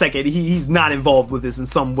believe for a second he's not involved with this in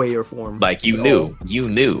some way or form. Like you knew.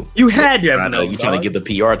 You had to know. You trying to get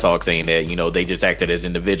the PR talk saying that, you know, they just acted as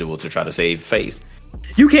individuals to try to save face.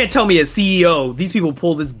 You can't tell me as CEO these people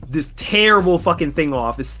pull this terrible fucking thing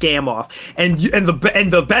off, this scam off, and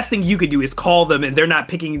the best thing you could do is call them and they're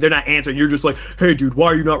not answering. You're just like, hey dude, why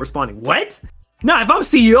are you not responding? What? Nah, if I'm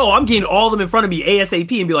CEO, I'm getting all of them in front of me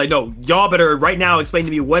ASAP and be like, no, y'all better right now explain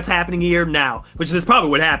to me what's happening here now, which is probably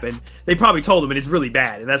what happened. They probably told them and it's really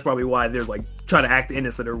bad, and that's probably why they're like trying to act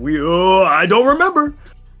innocent or I don't remember.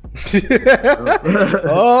 Amnesia.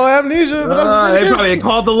 They probably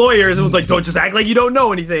called the lawyers and was like, don't just act like you don't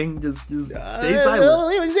know anything. Just stay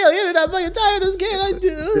silent. You're not fucking tired of this game.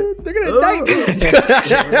 They're gonna indict me.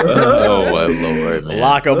 Oh my lord, man.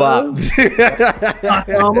 Lock them up.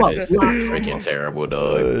 It's freaking terrible,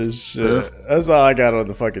 dog. Shit. That's all I got on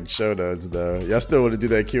the fucking show notes, though. Y'all still want to do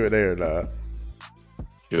that Q&A or not?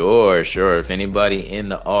 Sure. If anybody in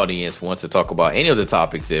the audience wants to talk about any of the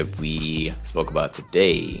topics that we spoke about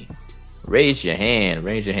today, raise your hand,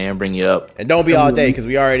 bring you up. And don't be all day, because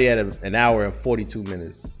we already had an hour and 42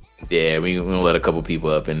 minutes. Yeah, we're going to let a couple people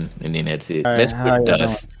up, and then that's it. All right, Mr.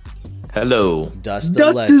 Dust. Hello. Dust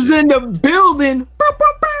is in the building.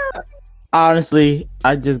 Honestly,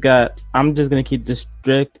 I'm just going to keep this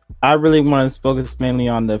strict. I really want to focus mainly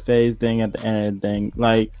on the FaZe thing at the end of the thing.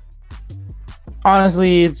 Like,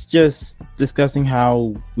 honestly, it's just discussing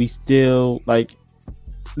how we still, like,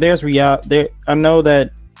 there's reality. I know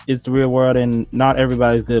that it's the real world and not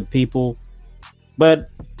everybody's good people, but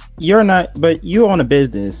you own a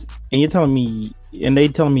business and you're telling me and they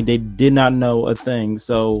telling me they did not know a thing.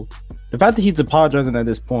 So the fact that he's apologizing at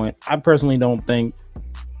this point, I personally don't think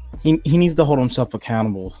he needs to hold himself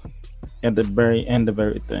accountable at the very end of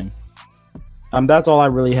everything. That's all I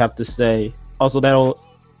really have to say. Also,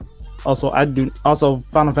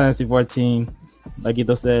 Final Fantasy 14, like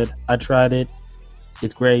Ito said, I tried it.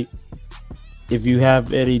 It's great. If you have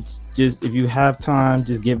time,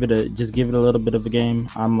 just give it a little bit of a game.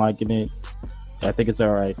 I'm liking it. I think it's all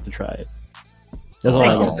right to try it. That's all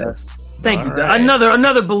I got. Thank you. Right.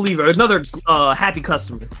 Another believer, another happy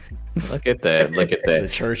customer. Look at that. The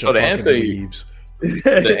church of to fucking answer weebs.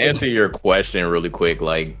 to answer your question really quick,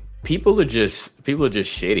 like people are just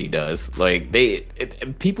shitty. Does like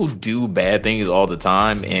people do bad things all the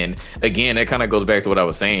time, and again, that kind of goes back to what I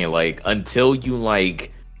was saying. Like until you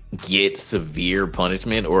like get severe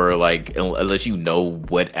punishment, or like unless you know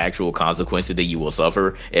what actual consequences that you will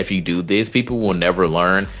suffer if you do this, people will never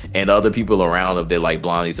learn, and other people around them that like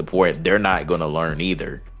blindly support, they're not going to learn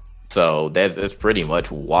either. So that's pretty much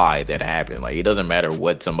why that happened. Like it doesn't matter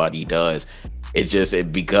what somebody does. It's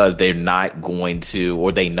just because they're not going to,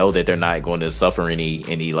 or they know that they're not going to suffer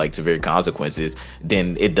any like severe consequences,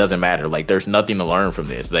 then it doesn't matter. Like there's nothing to learn from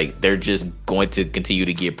this. Like they're just going to continue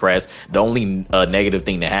to get pressed. The only negative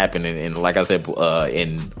thing that happened, and like I said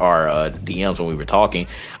in our DMs when we were talking,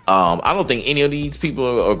 I don't think any of these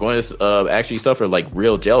people are going to actually suffer like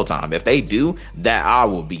real jail time. If they do, that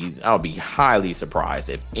I'll be highly surprised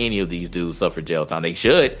if any of these dudes suffer jail time. They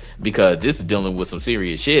should, because this is dealing with some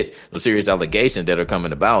serious shit, some serious allegations that are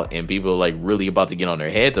coming about, and people are like really about to get on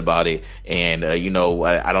their heads about it. And I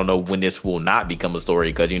don't know when this will not become a story,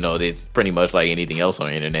 because it's pretty much like anything else on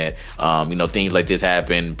the internet. Things like this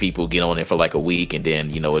happen, people get on it for like a week, and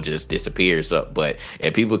then it just disappears. But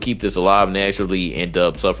if people keep this alive and actually end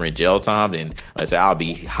up suffering jail time, then like I said, I'll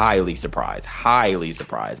be highly surprised.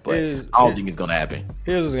 But I don't think it's gonna happen.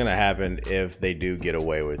 Here's what's gonna happen if they do get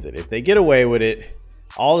away with it. If they get away with it,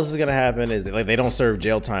 all this is going to happen is that, like, they don't serve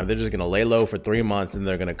jail time. They're just going to lay low for 3 months, and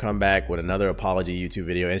they're going to come back with another apology YouTube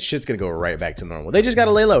video, and shit's going to go right back to normal. They just got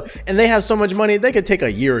to lay low, and they have so much money, they could take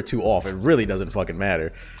a year or two off. It really doesn't fucking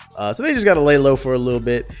matter. So they just got to lay low for a little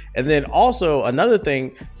bit. And then also another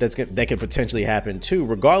thing that could potentially happen too,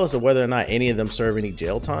 regardless of whether or not any of them serve any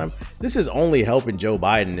jail time, this is only helping Joe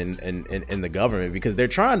Biden and the government, because they're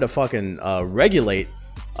trying to fucking regulate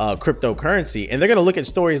cryptocurrency, and they're gonna look at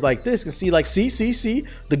stories like this and see like, see,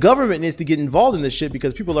 the government needs to get involved in this shit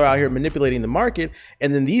because people are out here manipulating the market,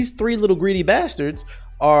 and then these 3 little greedy bastards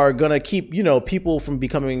are gonna keep people from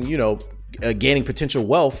becoming gaining potential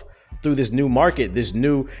wealth through this new market. This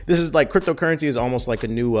is like, cryptocurrency is almost like a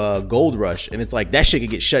new gold rush, and it's like that shit could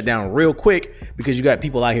get shut down real quick because you got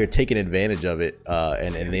people out here taking advantage of it,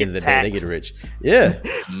 and at the end of the day they get rich. Yeah,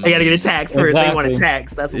 they gotta get a tax first. Exactly. They want a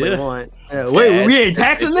tax. That's what they want. Wait, we ain't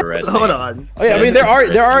taxing them? Hold on. Oh yeah, I mean they're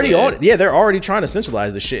already on it. Yeah, they're already trying to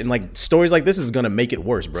centralize the shit, and like stories like this is gonna make it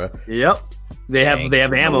worse, bro. Yep, they have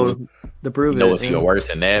ammo to prove it. What's even worse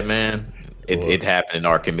than that, man? It happened in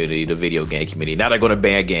our community, the video game community. Now they're going to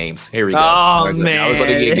ban games. Here we go. Oh,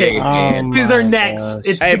 man. These are next.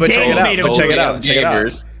 It's hey, but check it out. Check it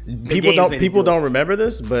out. People don't remember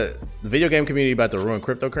this, but the video game community about to ruin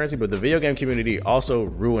cryptocurrency, but the video game community also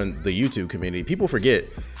ruined the YouTube community. People forget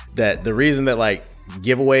that the reason that like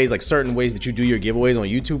giveaways, like certain ways that you do your giveaways on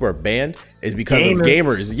YouTube are banned is because of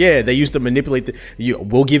gamers. Yeah, they used to manipulate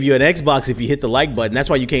we'll give you an Xbox if you hit the like button. That's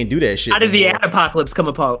why you can't do that shit. How did the ad apocalypse come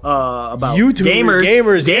about YouTube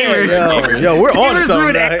gamers. Yo, we're on to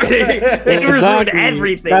something. Gamers ruined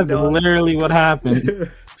everything. That's literally what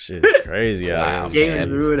happened. Shit, crazy. Wow, gamers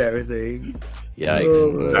ruined everything.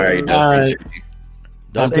 Yikes. All right.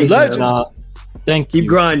 That's the legend. Thank you. Keep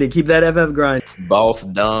grinding. Keep that FF grind. Boss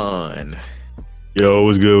done. Yo,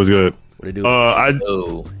 what's good? What do you do? I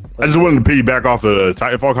just wanted to piggyback off the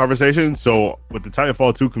Titanfall conversation. So with the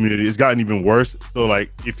Titanfall 2 community, it's gotten even worse. So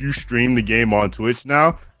like, if you stream the game on Twitch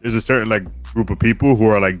now, there's a certain like group of people who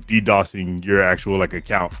are like DDoSing your actual like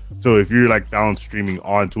account. So if you're like found streaming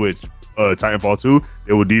on Twitch, Titanfall 2,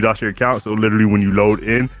 they will DDoS your account. So literally when you load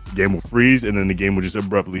in, the game will freeze, and then the game will just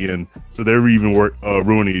abruptly end. So they're even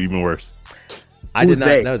ruining it even worse. I did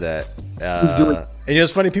not know that. Who's doing? And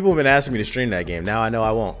it's funny, people have been asking me to stream that game. Now I know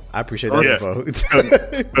I won't. I appreciate that info.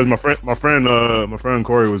 Because my friend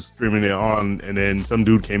Corey was streaming it on, and then some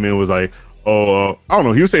dude came in and was like, I don't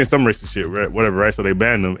know, he was saying some racist shit, right? Whatever, right? So they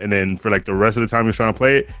banned him, and then for like the rest of the time he was trying to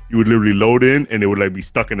play it, you would literally load in, and it would like be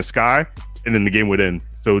stuck in the sky, and then the game would end.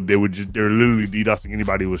 So they're literally DDoSing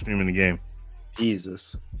anybody who was streaming the game.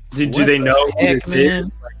 Jesus. Do they know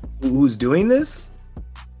who's doing this?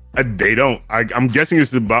 They don't. I'm guessing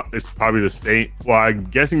it's probably the same. Well, I'm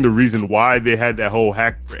guessing the reason why they had that whole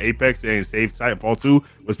hack for Apex and save Titanfall 2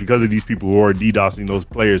 was because of these people who are DDoSing those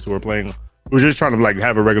players who are playing, who are just trying to like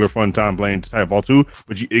have a regular fun time playing Titanfall 2,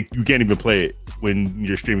 but you can't even play it when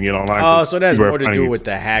you're streaming it online. Oh, so that's more to do with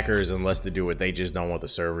the hackers and less to do with they just don't want the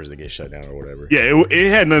servers to get shut down or whatever. Yeah, it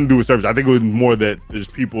had nothing to do with servers. I think it was more that there's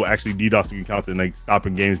people actually DDoSing accounts and like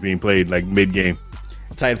stopping games being played like mid game.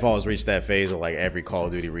 Titanfall has reached that phase where like every Call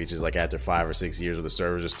of Duty reaches like after 5 or 6 years where the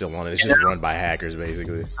servers are still on it. It's just run by hackers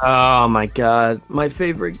basically. Oh my god, my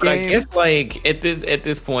favorite But game. I guess like at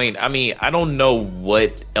this point, I mean, I don't know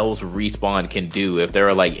what else Respawn can do if there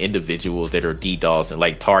are like individuals that are DDoS and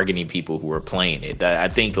like targeting people who are playing it. I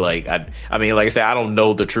think like I mean, like I said, I don't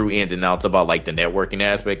know the true ins and outs about like the networking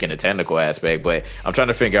aspect and the technical aspect, but I'm trying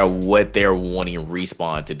to figure out what they're wanting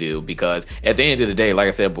Respawn to do, because at the end of the day, like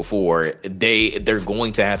I said before, they're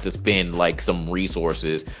going to have to spend like some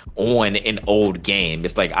resources on an old game.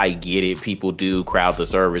 It's like, I get it, people do crowd the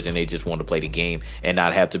servers and they just want to play the game and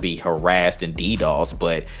not have to be harassed and DDoS,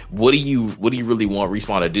 but what do you really want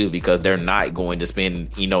Respawn to do, because they're not going to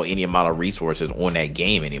spend any amount of resources on that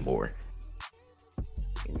game anymore.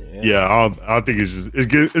 Yeah, I think it's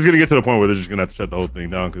gonna get to the point where they're just gonna have to shut the whole thing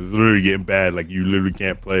down, because it's literally getting bad. Like, you literally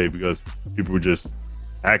can't play because people are just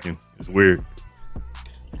hacking. It's weird.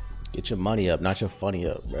 Get your money up, not your funny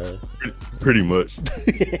up, bro. Pretty much.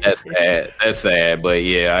 That's sad. That's sad. But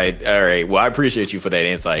yeah, all right. Well, I appreciate you for that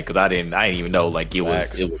insight, because I didn't even know like it was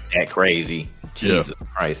that crazy. Jesus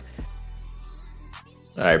Christ.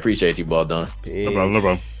 All right, appreciate you, Ball Done. No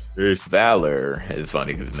problem. Peace. Valor. It's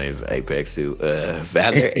funny because his name's Apex too.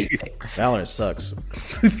 Valor. Apex. Valorant sucks.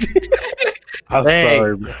 I'm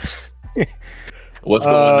sorry. What's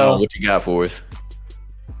going on? What you got for us?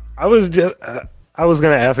 I was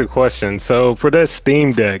gonna ask a question. So for that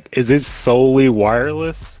Steam Deck, is it solely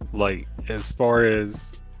wireless? Like, as far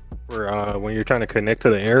as for when you're trying to connect to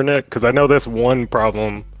the internet? Because I know that's one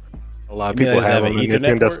problem a lot of people have on the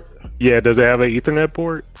Nintendo. Yeah, does it have an Ethernet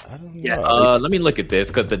port? I don't know. Yeah. Let me look at this,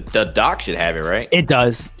 because the dock should have it, right? It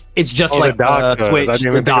does. It's just Oh, like the dock does. Switch. I didn't The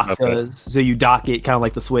even think dock about that. does. So you dock it kind of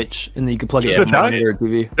like the Switch, and then you can plug it Yeah, to the the dock- monitor or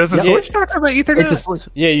TV. Does the Yeah. Switch not have an Ethernet? It's a Switch.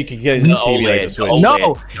 Yeah, you can get a The TV like the OLED. Switch. The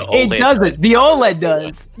No, OLED. it doesn't. The OLED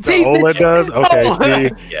does. The OLED does? Okay,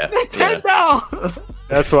 see, Yeah. Nintendo.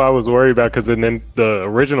 that's what I was worried about, because then the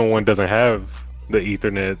original one doesn't have the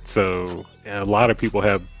Ethernet, so a lot of people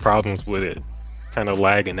have problems with it kind of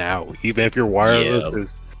lagging out. Even if your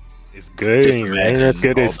wireless is good Just and your imagine internet's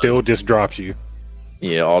good, all it still just drops you.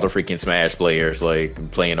 Yeah, all the freaking Smash players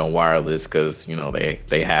like playing on wireless because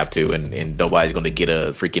they have to, and nobody's going to get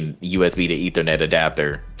a freaking USB to Ethernet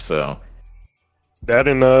adapter. So That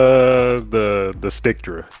and the stick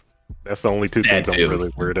drift. That's the only two That things I'm too.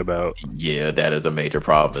 really worried about. yeah, that is a major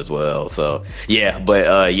problem as well. So yeah,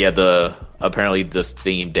 but apparently the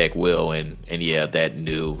Steam Deck will, and yeah, that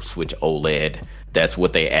new Switch OLED. That's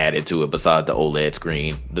what they added to it. Besides the OLED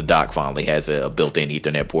screen, the dock finally has a built-in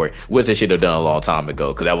Ethernet port, which they should have done a long time ago.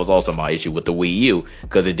 Because that was also my issue with the Wii U,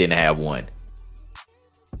 because it didn't have one.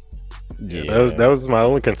 Yeah. That was my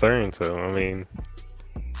only concern. So I mean,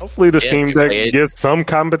 hopefully the Yeah, Steam you Deck play it. gives some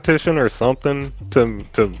competition or something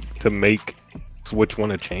to make Switch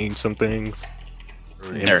want to change some things. Or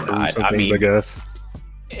They're improve not. some I things, mean, I guess.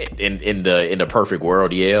 In the perfect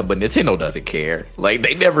world, yeah, but Nintendo doesn't care. Like,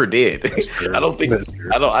 they never did. I don't think That's true.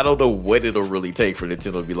 I don't know what it'll really take for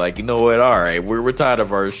Nintendo to be like, you know what, all right, we're tired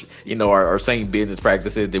of our same business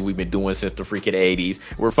practices that we've been doing since the freaking 80s.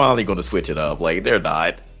 We're finally going to switch it up. Like, they're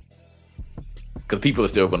not. Because people are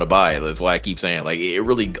still going to buy it. That's why I keep saying, like, it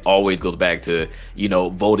really always goes back to,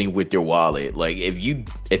 voting with your wallet. Like, if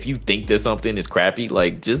you think that something is crappy,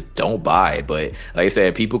 like, just don't buy it. But like I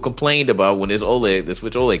said, people complained about when the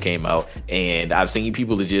Switch OLED came out, and I've seen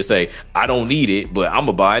people that just say, I don't need it, but I'm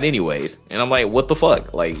gonna buy it anyways. And I'm like, what the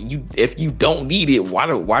fuck? Like, if you don't need it, why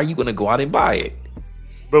are you gonna go out and buy it?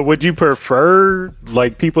 But would you prefer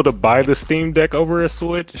like people to buy the Steam Deck over a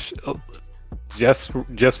Switch? Just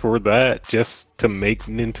for that, just to make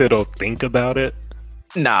Nintendo think about it.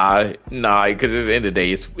 Nah, because at the end of the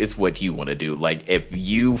day, it's what you want to do. Like, if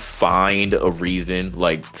you find a reason,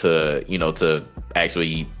 like, to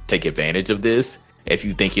actually take advantage of this, if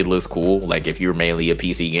you think it looks cool, like if you're mainly a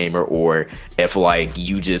PC gamer, or if like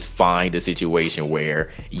you just find a situation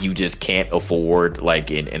where you just can't afford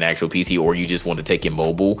like an actual PC, or you just want to take it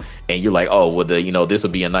mobile and you're like, oh well, this will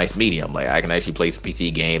be a nice medium, like I can actually play some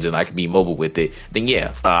PC games and I can be mobile with it, then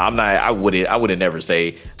yeah, I wouldn't never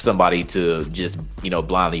say somebody to just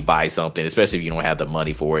blindly buy something, especially if you don't have the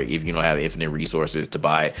money for it, if you don't have infinite resources to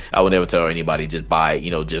buy it. I would never tell anybody just buy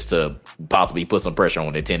it, just to possibly put some pressure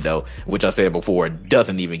on Nintendo, which I said before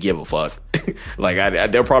doesn't even give a fuck.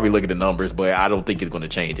 Like they'll probably look at the numbers, but I don't think it's going to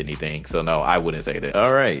change anything. So no, I wouldn't say that.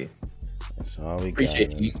 All right, that's all we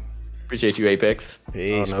appreciate got, you. Appreciate you, Apex.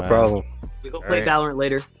 Peace, no man. problem. We go play Valorant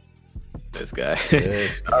later. This guy.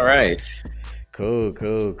 Yes. All right. Cool.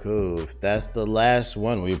 If that's the last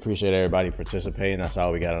one, we appreciate everybody participating. That's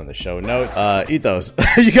all we got on the show notes. Ethos,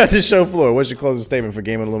 you got the show floor. What's your closing statement for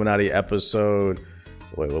Game Illuminati episode?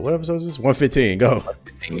 Wait, what episode is this? 115. Go.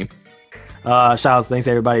 115. Shout outs, thanks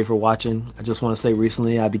everybody for watching. I just want to say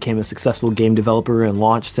recently I became a successful game developer and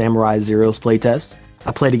launched Samurai Zero's playtest.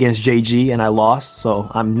 I played against JG and I lost, so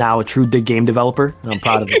I'm now a true game developer and I'm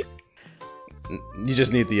proud of it. You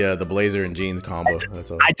just need the blazer and jeans combo. That's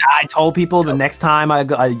all. I told people the next time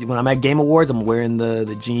when I'm at Game Awards, I'm wearing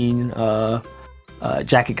the jean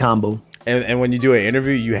jacket combo. And when you do an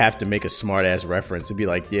interview, you have to make a smart ass reference and be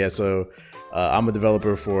like, yeah, so I'm a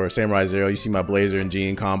developer for Samurai Zero. You see my blazer and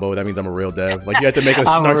jean combo. That means I'm a real dev. Like you have to make a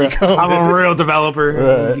snarky combo. I'm a real developer.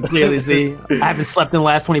 Right. You can clearly see. I haven't slept in the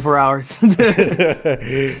last 24 hours. All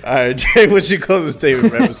right, Jay, what's your closing statement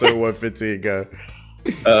for episode 115? Go.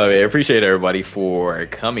 I appreciate everybody for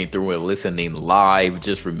coming through and listening live.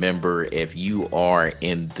 Just remember, if you are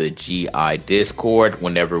in the GI Discord,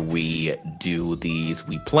 whenever we do these,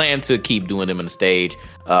 we plan to keep doing them on the stage.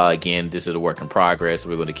 Again, this is a work in progress.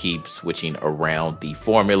 We're going to keep switching around the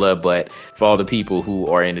formula, but for all the people who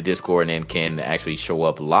are in the Discord and can actually show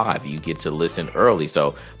up live, you get to listen early.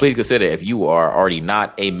 So please consider, if you are already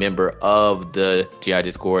not a member of the GI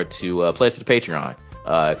Discord, to pledge to the Patreon.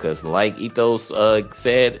 Because like Ethos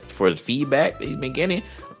said, for the feedback that he's been getting,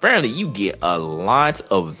 apparently you get a lot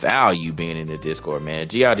of value being in the Discord, man.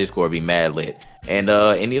 GI Discord be mad lit. And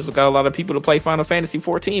he's got a lot of people to play Final Fantasy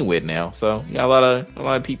 14 with now. So you got a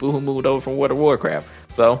lot of people who moved over from World of Warcraft.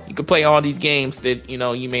 So you can play all these games that you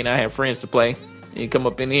may not have friends to play. And you come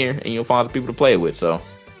up in here and you'll find the people to play with. So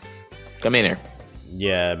come in here.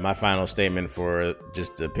 Yeah, my final statement, for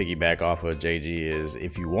just to piggyback off of JG, is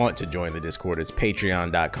if you want to join the Discord, it's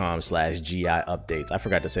patreon.com/GI updates. I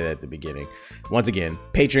forgot to say that at the beginning. Once again,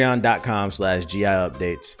 patreon.com/GI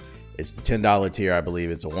updates. It's the $10 tier, I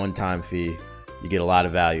believe. It's a one-time fee. You get a lot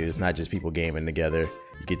of value. It's not just people gaming together.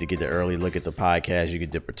 You get to get the early look at the podcast. You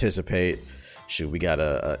get to participate. Shoot, we got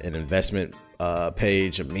an investment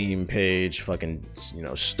page, a meme page, fucking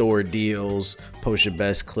store deals, post your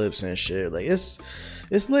best clips and shit. Like it's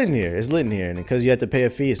lit in here. It's lit in here, and because you have to pay a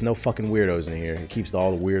fee, it's no fucking weirdos in here. It keeps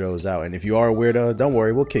all the weirdos out. And if you are a weirdo, don't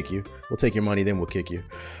worry, we'll kick you. We'll take your money, then we'll kick you.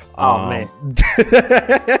 Oh man.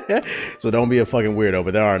 So don't be a fucking weirdo,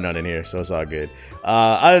 but there are none in here, so it's all good.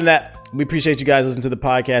 Other than that, we appreciate you guys listening to the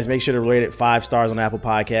podcast. Make sure to rate it 5 stars on Apple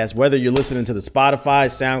Podcasts, whether you're listening to the Spotify,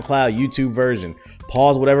 SoundCloud, YouTube version.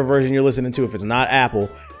 Pause whatever version you're listening to if it's not Apple,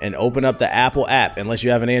 and open up the Apple app, unless you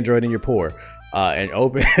have an Android and you're poor. And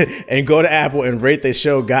open and go to Apple and rate the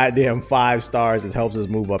show goddamn 5 stars. It helps us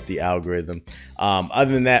move up the algorithm.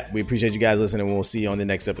 Other than that, we appreciate you guys listening. We'll see you on the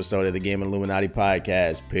next episode of the Game Illuminati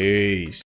podcast. Peace.